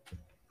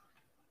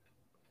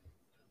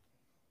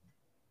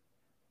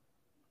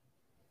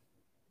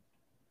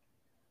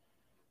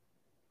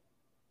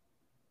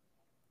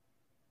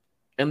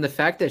 And the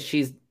fact that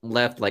she's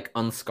left like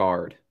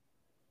unscarred.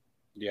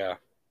 Yeah.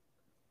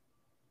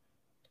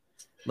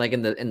 Like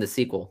in the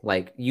sequel,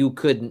 like you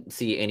couldn't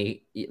see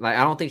any. Like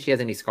I don't think she has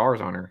any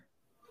scars on her.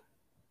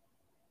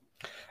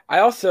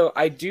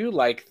 I do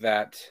like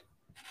that.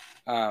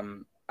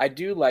 I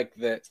do like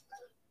that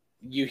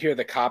you hear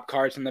the cop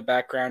cars in the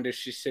background as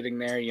she's sitting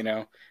there. You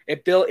know,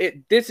 it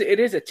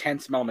is a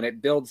tense moment.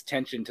 It builds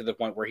tension to the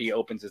point where he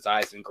opens his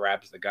eyes and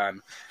grabs the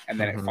gun, and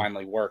then it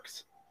finally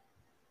works.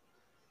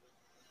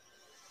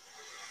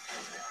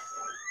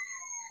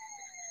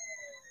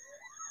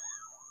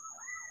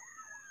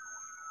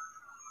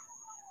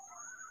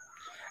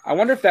 I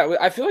wonder if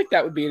I feel like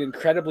that would be an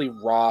incredibly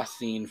raw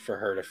scene for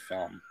her to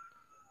film.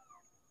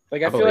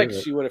 Like I feel like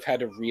she would have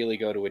had to really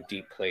go to a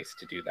deep place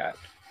to do that,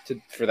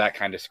 for that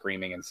kind of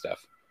screaming and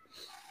stuff.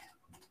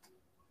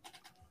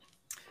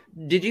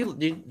 Did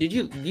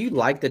you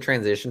like the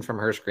transition from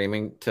her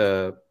screaming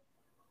to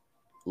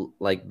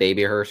like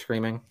baby her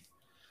screaming?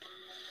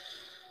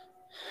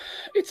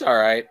 It's all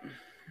right.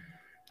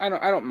 I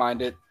don't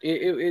mind it.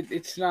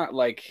 It's not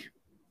like,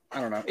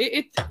 I don't know.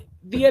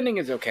 The ending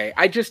is okay.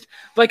 I just,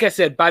 like I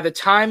said, by the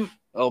time,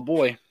 oh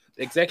boy,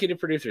 executive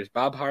producers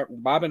Bob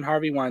and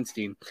Harvey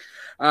Weinstein.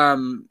 I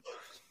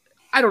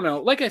don't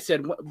know. Like I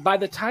said, by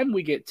the time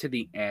we get to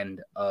the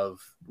end of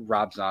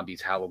Rob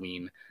Zombie's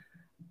Halloween,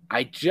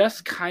 I'm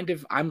kind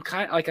of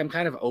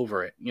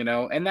over it, you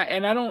know. And I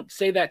don't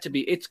say that to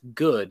be. It's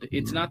good.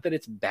 It's not that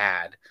it's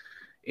bad.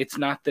 It's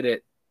not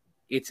that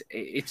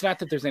it's not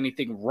that there's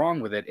anything wrong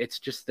with it. It's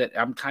just that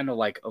I'm kind of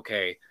like,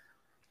 okay.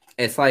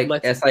 It's like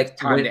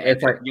time to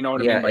end it. You know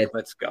what I mean? Like,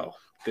 let's go.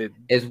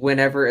 It's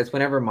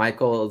whenever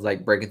Michael is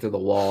like breaking through the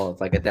wall. It's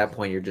like at that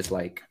point you're just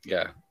like,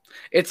 yeah.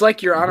 It's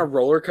like you're on a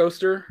roller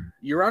coaster.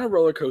 You're on a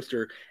roller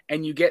coaster,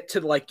 and you get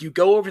to you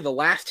go over the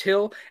last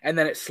hill, and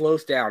then it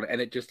slows down,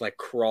 and it just like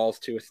crawls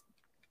to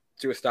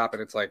a stop,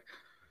 and it's like,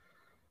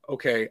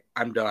 okay,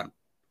 I'm done.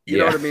 You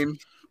know what I mean?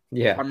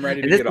 Yeah, I'm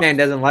ready to get off. This man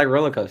doesn't like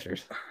roller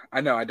coasters.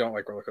 I know I don't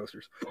like roller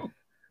coasters,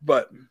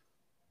 but.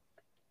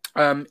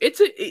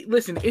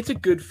 Listen, it's a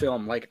good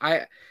film. Like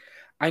I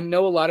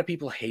know a lot of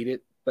people hate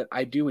it, but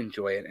I do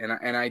enjoy it,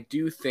 and I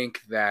do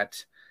think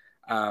that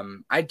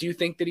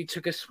he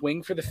took a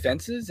swing for the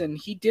fences, and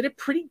he did a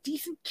pretty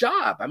decent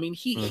job. I mean,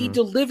 he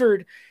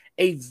delivered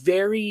a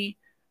very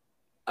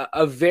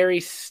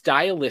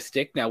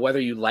stylistic. Now, whether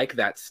you like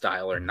that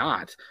style or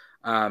not,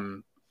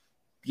 whether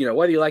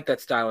you like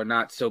that style or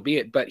not, so be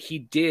it. But he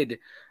did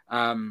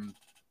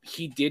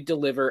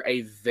deliver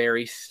a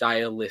very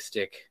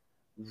stylistic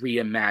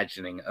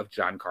reimagining of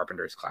John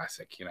Carpenter's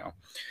classic. You know,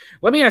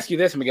 let me ask you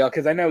this, Miguel,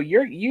 because I know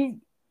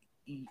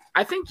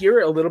I think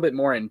you're a little bit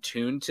more in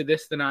tune to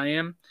this than I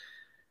am.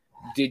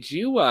 Do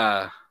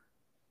you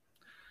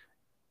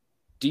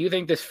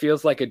think this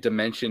feels like a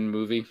Dimension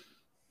movie?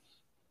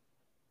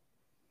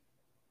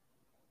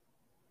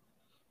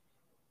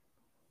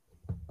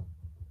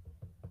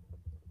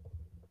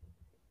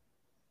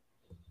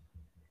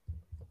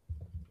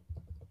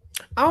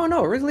 I don't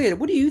know. Really,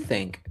 what do you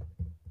think?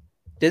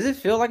 Does it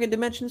feel like a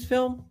Dimensions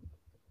film?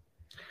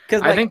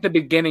 Because I think the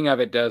beginning of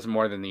it does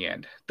more than the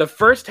end. The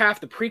first half,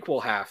 the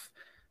prequel half,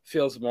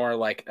 feels more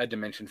like a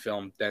Dimension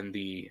film than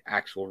the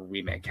actual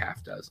remake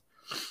half does.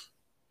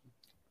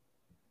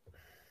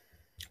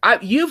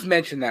 You've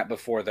mentioned that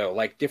before, though,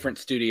 like different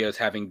studios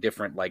having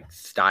different like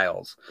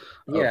styles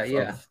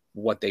of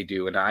what they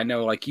do. And I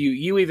know like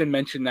you even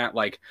mentioned that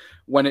like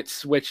when it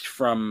switched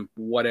from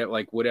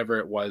whatever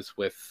it was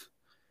with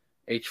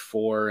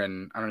H4,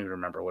 and I don't even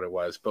remember what it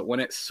was, but when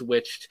it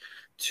switched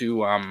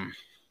to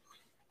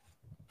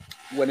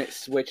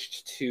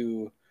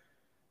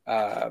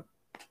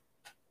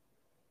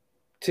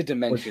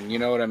Dimension, you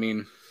know what I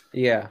mean?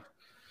 Yeah.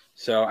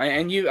 So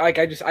I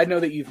know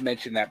that you've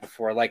mentioned that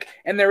before, like,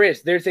 and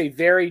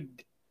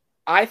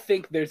I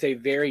think there's a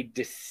very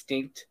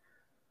distinct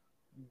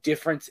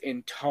difference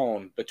in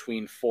tone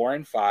between 4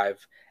 and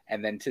 5,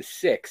 and then to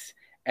 6,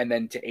 and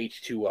then to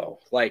H2O,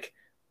 like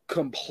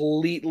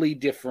completely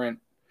different.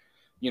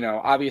 You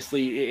know,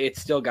 obviously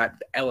it's still got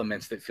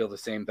elements that feel the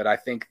same, but I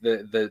think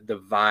the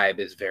vibe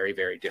is very,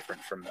 very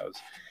different from those.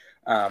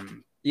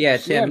 Yeah,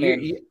 Tim,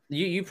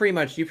 you pretty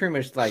much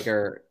like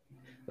are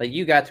like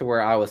you got to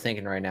where I was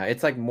thinking right now.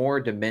 It's like more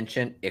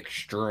Dimension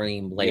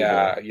extreme label.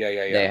 Yeah.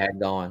 They had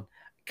gone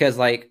because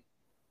like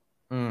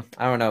I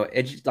don't know.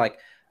 It's just like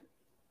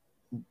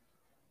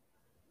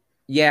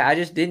Yeah, I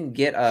just didn't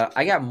get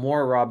I got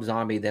more Rob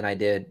Zombie than I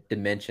did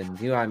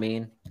Dimensions. You know what I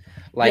mean?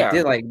 Yeah,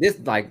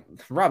 Like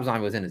Rob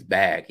Zombie was in his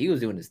bag. He was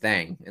doing his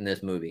thing in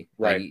this movie.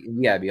 Like right.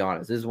 you gotta be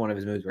honest. This is one of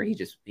his movies where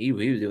he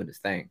was doing his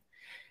thing.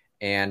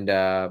 And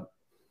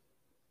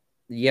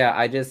yeah,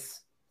 I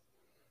just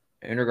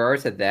in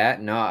regards to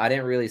that, no, I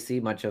didn't really see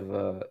much of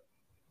a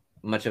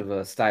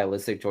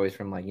stylistic choice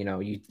from like,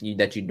 you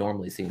that you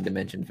normally see in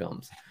Dimension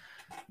films.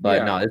 But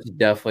Yeah. no, this is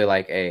definitely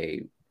like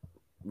a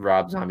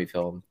Rob Zombie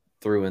film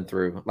through and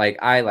through.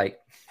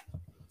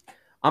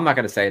 I'm not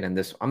gonna say it in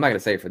this. I'm not gonna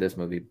say it for this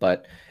movie,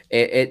 but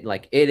it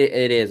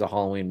is a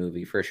Halloween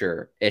movie for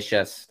sure. It's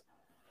just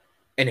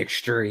an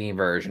extreme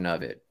version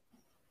of it.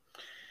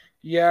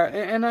 Yeah,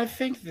 and I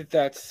think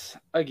that's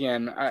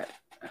again,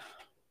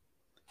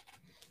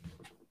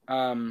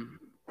 um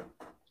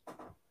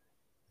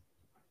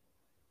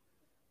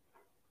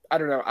I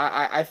don't know.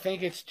 I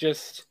think it's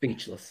just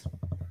Speechless.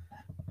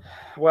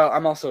 well,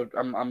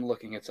 I'm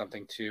looking at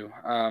something too.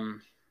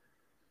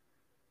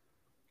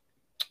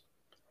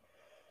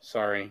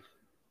 Sorry.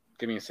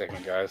 Give me a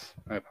second, guys.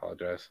 I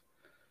apologize.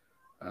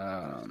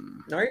 No,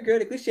 you're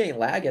good. At least you ain't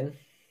lagging.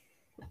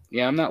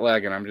 Yeah, I'm not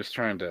lagging. I'm just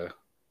trying to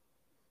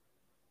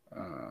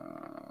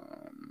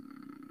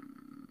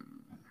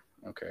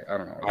okay, I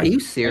don't know. Are you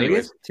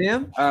serious,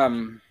 Anyways,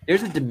 Tim?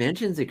 There's a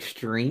Dimensions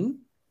Extreme.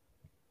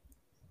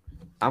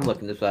 I'm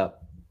looking this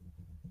up.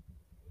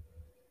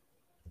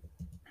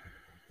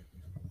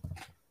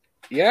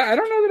 yeah, I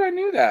don't know that I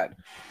knew that.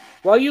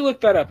 While you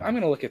look that up, I'm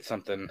going to look at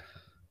something.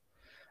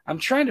 I'm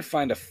trying to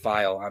find a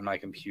file on my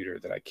computer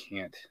that I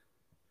can't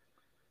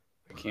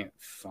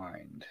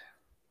find.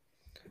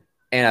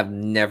 And I've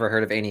never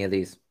heard of any of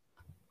these.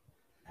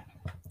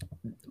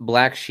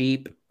 Black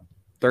Sheep,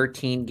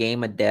 13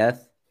 Game of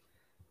Death,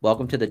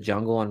 Welcome to the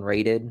Jungle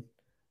Unrated,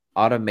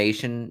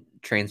 Automation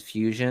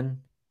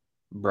Transfusion,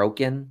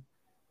 Broken,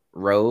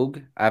 Rogue.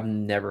 I've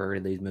never heard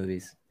of these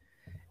movies.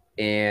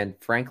 And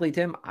frankly,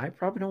 Tim, I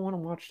probably don't want to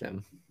watch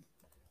them.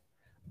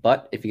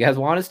 But if you guys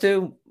want us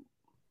to,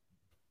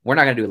 we're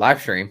not going to do a live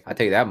stream. I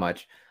tell you that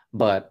much.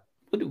 But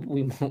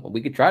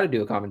we could try to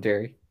do a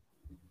commentary.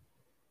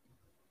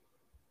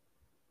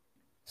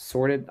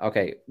 Sorted.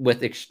 Okay,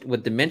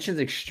 with Dimensions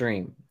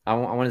Extreme, I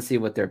want to see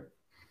what their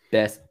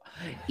best.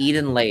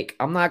 Eden Lake.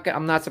 I'm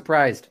not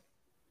surprised.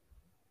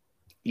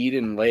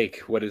 Eden Lake,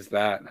 what is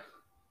that?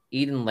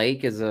 Eden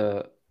Lake is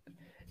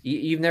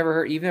you've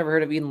never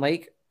heard of Eden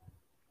Lake?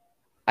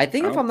 I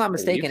think if I'm not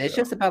mistaken, it's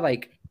just about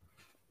like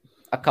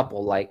a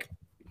couple like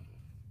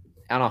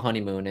on a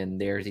honeymoon, and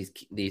there's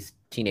these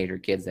teenager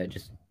kids that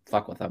just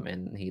fuck with them,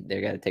 and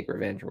they got to take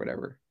revenge or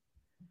whatever.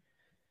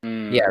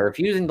 Yeah,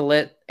 refusing to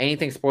let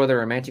anything spoil their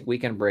romantic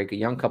weekend break, a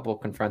young couple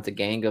confronts a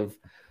gang of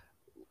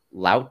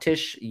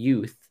loutish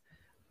youth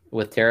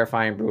with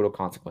terrifying, brutal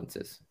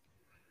consequences.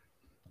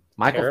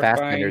 Michael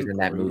Fassbender's in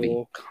that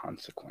movie.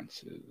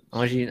 Consequences. I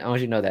want you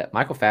to know that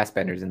Michael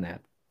Fassbender's in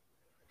that.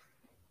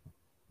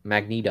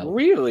 Magneto.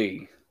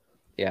 Really?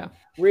 Yeah.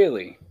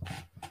 Really?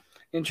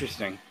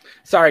 Interesting.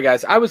 Sorry,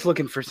 guys. I was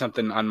looking for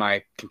something on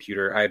my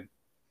computer.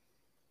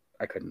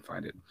 I couldn't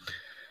find it.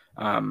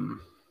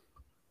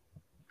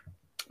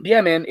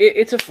 Yeah, man,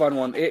 it's a fun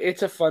one.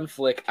 It's a fun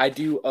flick. I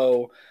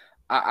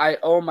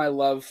owe my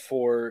love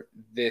for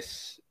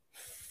this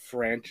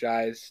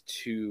franchise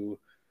to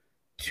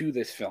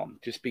this film,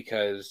 just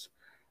because,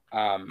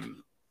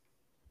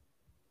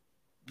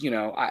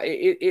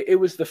 it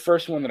was the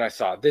first one that I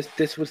saw.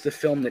 This was the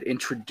film that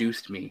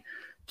introduced me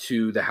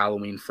to the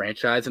Halloween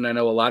franchise, and I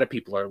know a lot of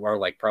people are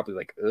like probably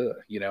like, ugh,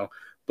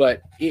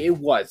 but it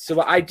was.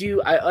 So I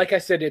like I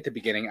said at the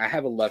beginning, I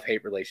have a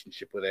love-hate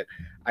relationship with it.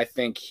 I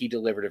think he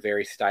delivered a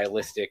very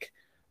stylistic,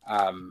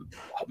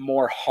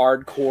 more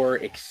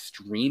hardcore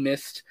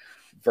extremist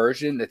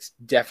version that's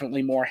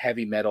definitely more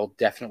heavy metal,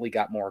 definitely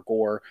got more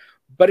gore.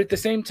 But at the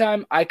same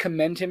time, I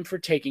commend him for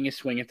taking a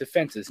swing at the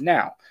fences.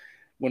 Now,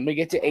 when we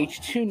get to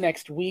H2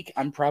 next week,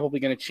 I'm probably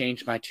going to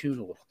change my tune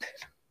a little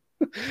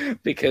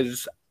bit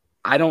because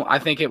I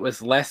think it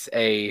was less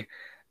a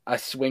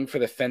swing for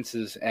the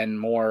fences and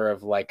more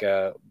of like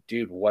a,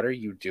 dude, what are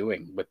you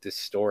doing with this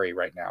story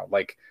right now?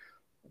 Like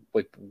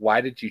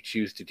why did you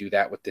choose to do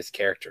that with this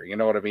character? You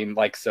know what I mean?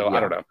 Like, so yeah. I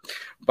don't know.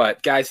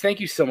 But guys,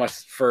 thank you so much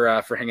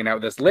for hanging out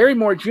with us. Larry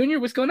Moore Jr.,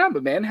 what's going on,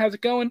 but man? How's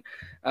it going?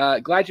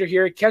 Glad you're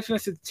here. Catching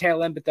us at the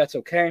tail end, but that's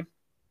okay.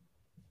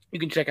 You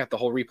can check out the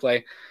whole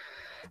replay.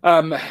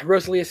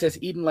 Rosalia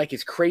says Eden Lake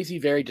is crazy,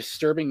 very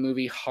disturbing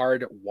movie,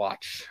 hard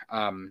watch.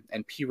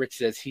 And P. Rich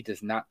says he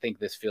does not think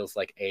this feels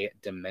like a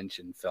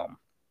Dimension film.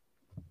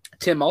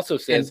 Tim also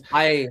says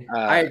I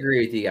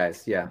agree with you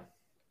guys. Yeah.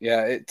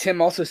 Yeah,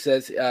 Tim also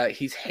says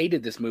he's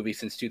hated this movie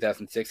since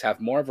 2006, have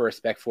more of a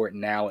respect for it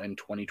now in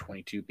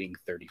 2022 being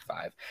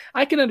 35.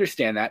 I can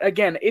understand that.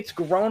 Again, it's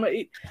grown.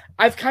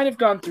 I've kind of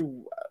gone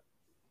through.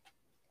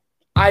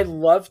 I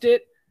loved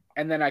it.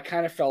 and then I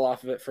kind of fell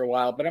off of it for a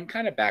while, but I'm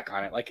kind of back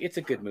on it. Like, it's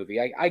a good movie.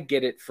 I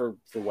get it for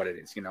what it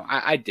is. You know,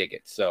 I dig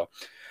it. So,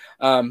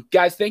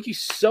 guys, thank you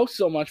so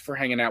much for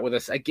hanging out with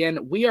us.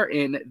 Again, we are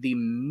in the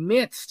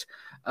midst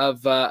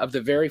of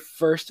the very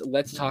first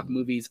Let's Talk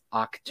Movies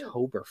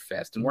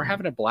Oktoberfest, and we're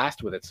having a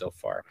blast with it so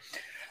far.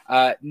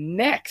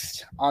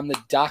 Next on the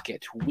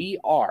docket, we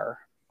are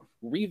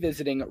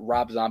revisiting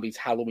Rob Zombie's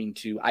Halloween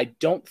 2. I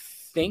don't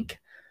think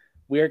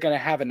we're going to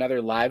have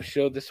another live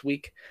show this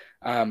week.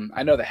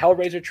 I know the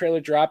Hellraiser trailer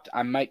dropped.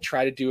 I might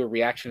try to do a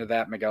reaction to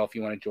that. Miguel, if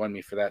you want to join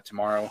me for that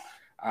tomorrow.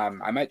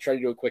 I might try to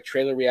do a quick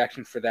trailer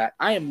reaction for that.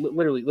 I am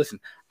literally, listen,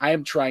 I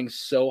am trying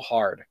so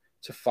hard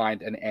to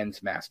find an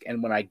Ends mask.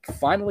 And when I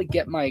finally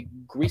get my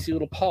greasy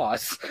little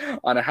paws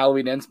on a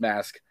Halloween Ends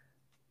mask,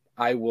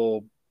 I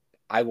will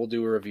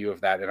do a review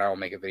of that and I will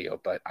make a video,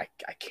 but I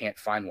can't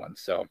find one.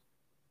 So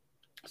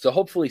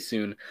hopefully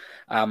soon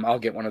I'll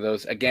get one of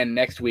those. Again,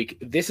 next week,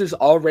 this is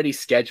already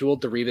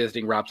scheduled, the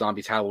Revisiting Rob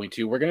Zombie's Halloween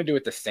 2. We're going to do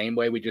it the same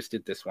way we just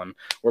did this one,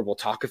 where we'll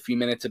talk a few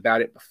minutes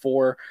about it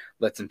before,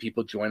 let some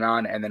people join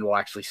on, and then we'll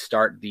actually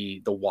start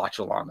the watch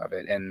along of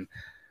it. And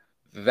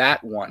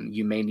that one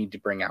you may need to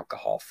bring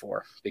alcohol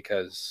for,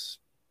 because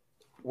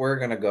we're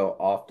going to go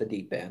off the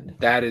deep end.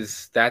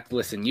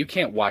 Listen, you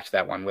can't watch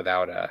that one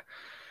without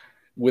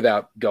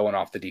going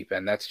off the deep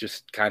end. That's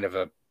just kind of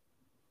a...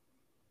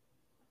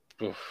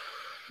 Oof.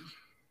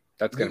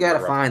 You got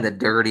to find the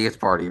dirtiest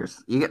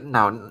partiers.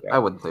 I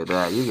wouldn't say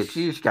that. You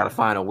just got to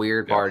find a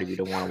weird part if you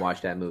don't want to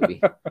watch that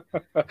movie.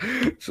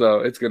 So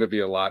it's going to be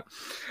a lot.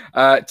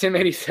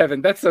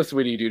 Tim87, that's so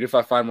sweet of you, dude. If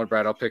I find one,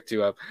 Brad, I'll pick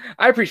 2 up.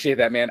 I appreciate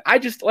that, man. I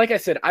just, like I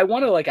said, I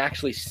want to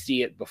actually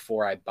see it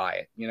before I buy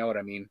it. You know what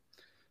I mean?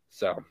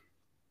 So,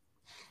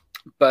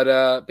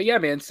 but yeah,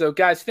 man. So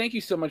guys, thank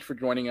you so much for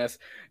joining us.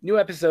 New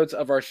episodes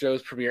of our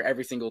shows premiere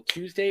every single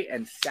Tuesday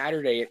and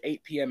Saturday at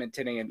 8 p.m. and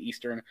 10 a.m.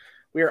 Eastern.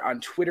 We are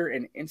on Twitter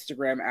and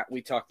Instagram at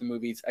We Talk the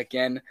Movies.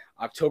 Again,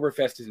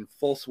 Oktoberfest is in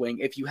full swing.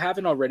 If you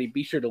haven't already,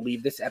 be sure to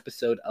leave this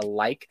episode a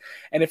like.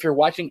 And if you're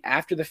watching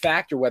after the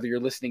fact, or whether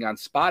you're listening on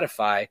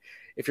Spotify,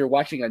 if you're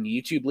watching on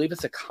YouTube, leave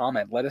us a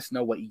comment. Let us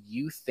know what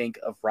you think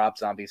of Rob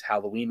Zombie's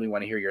Halloween. We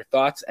want to hear your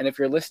thoughts. And if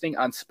you're listening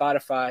on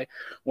Spotify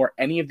or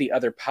any of the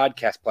other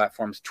podcast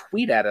platforms,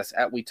 tweet at us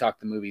at We Talk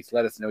the Movies.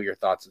 Let us know your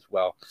thoughts as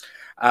well.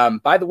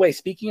 By the way,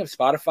 speaking of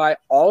Spotify,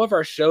 all of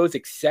our shows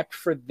except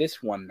for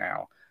this one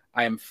now,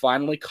 I am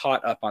finally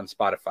caught up on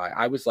Spotify.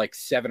 I was like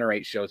 7 or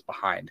 8 shows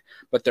behind,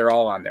 but they're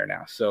all on there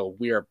now. So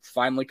we are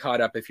finally caught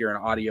up if you're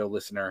an audio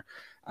listener.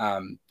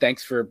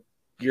 Thanks for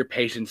your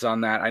patience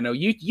on that. I know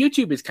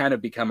YouTube has kind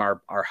of become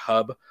our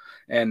hub,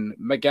 and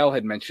Miguel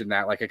had mentioned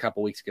that like a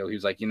couple weeks ago. He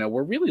was like,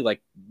 we're really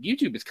like,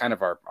 YouTube is kind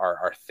of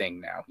our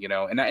thing now,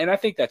 and I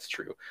think that's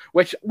true,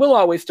 which we'll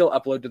always still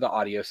upload to the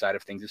audio side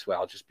of things as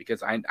well, just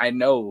because I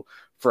know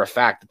for a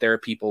fact that there are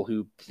people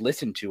who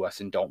listen to us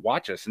and don't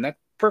watch us, and that's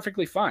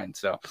perfectly fine.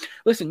 So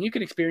listen, you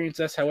can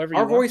experience us however you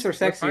want. Our voice are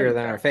sexier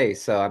than our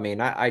face, so I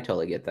mean, I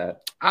totally get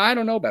that. I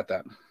don't know about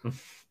that.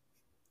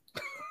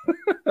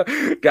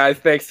 Guys,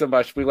 thanks so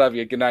much. We love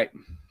you. Good night.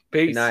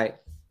 Peace. Good night.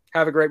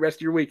 Have a great rest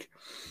of your week.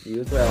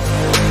 You as well.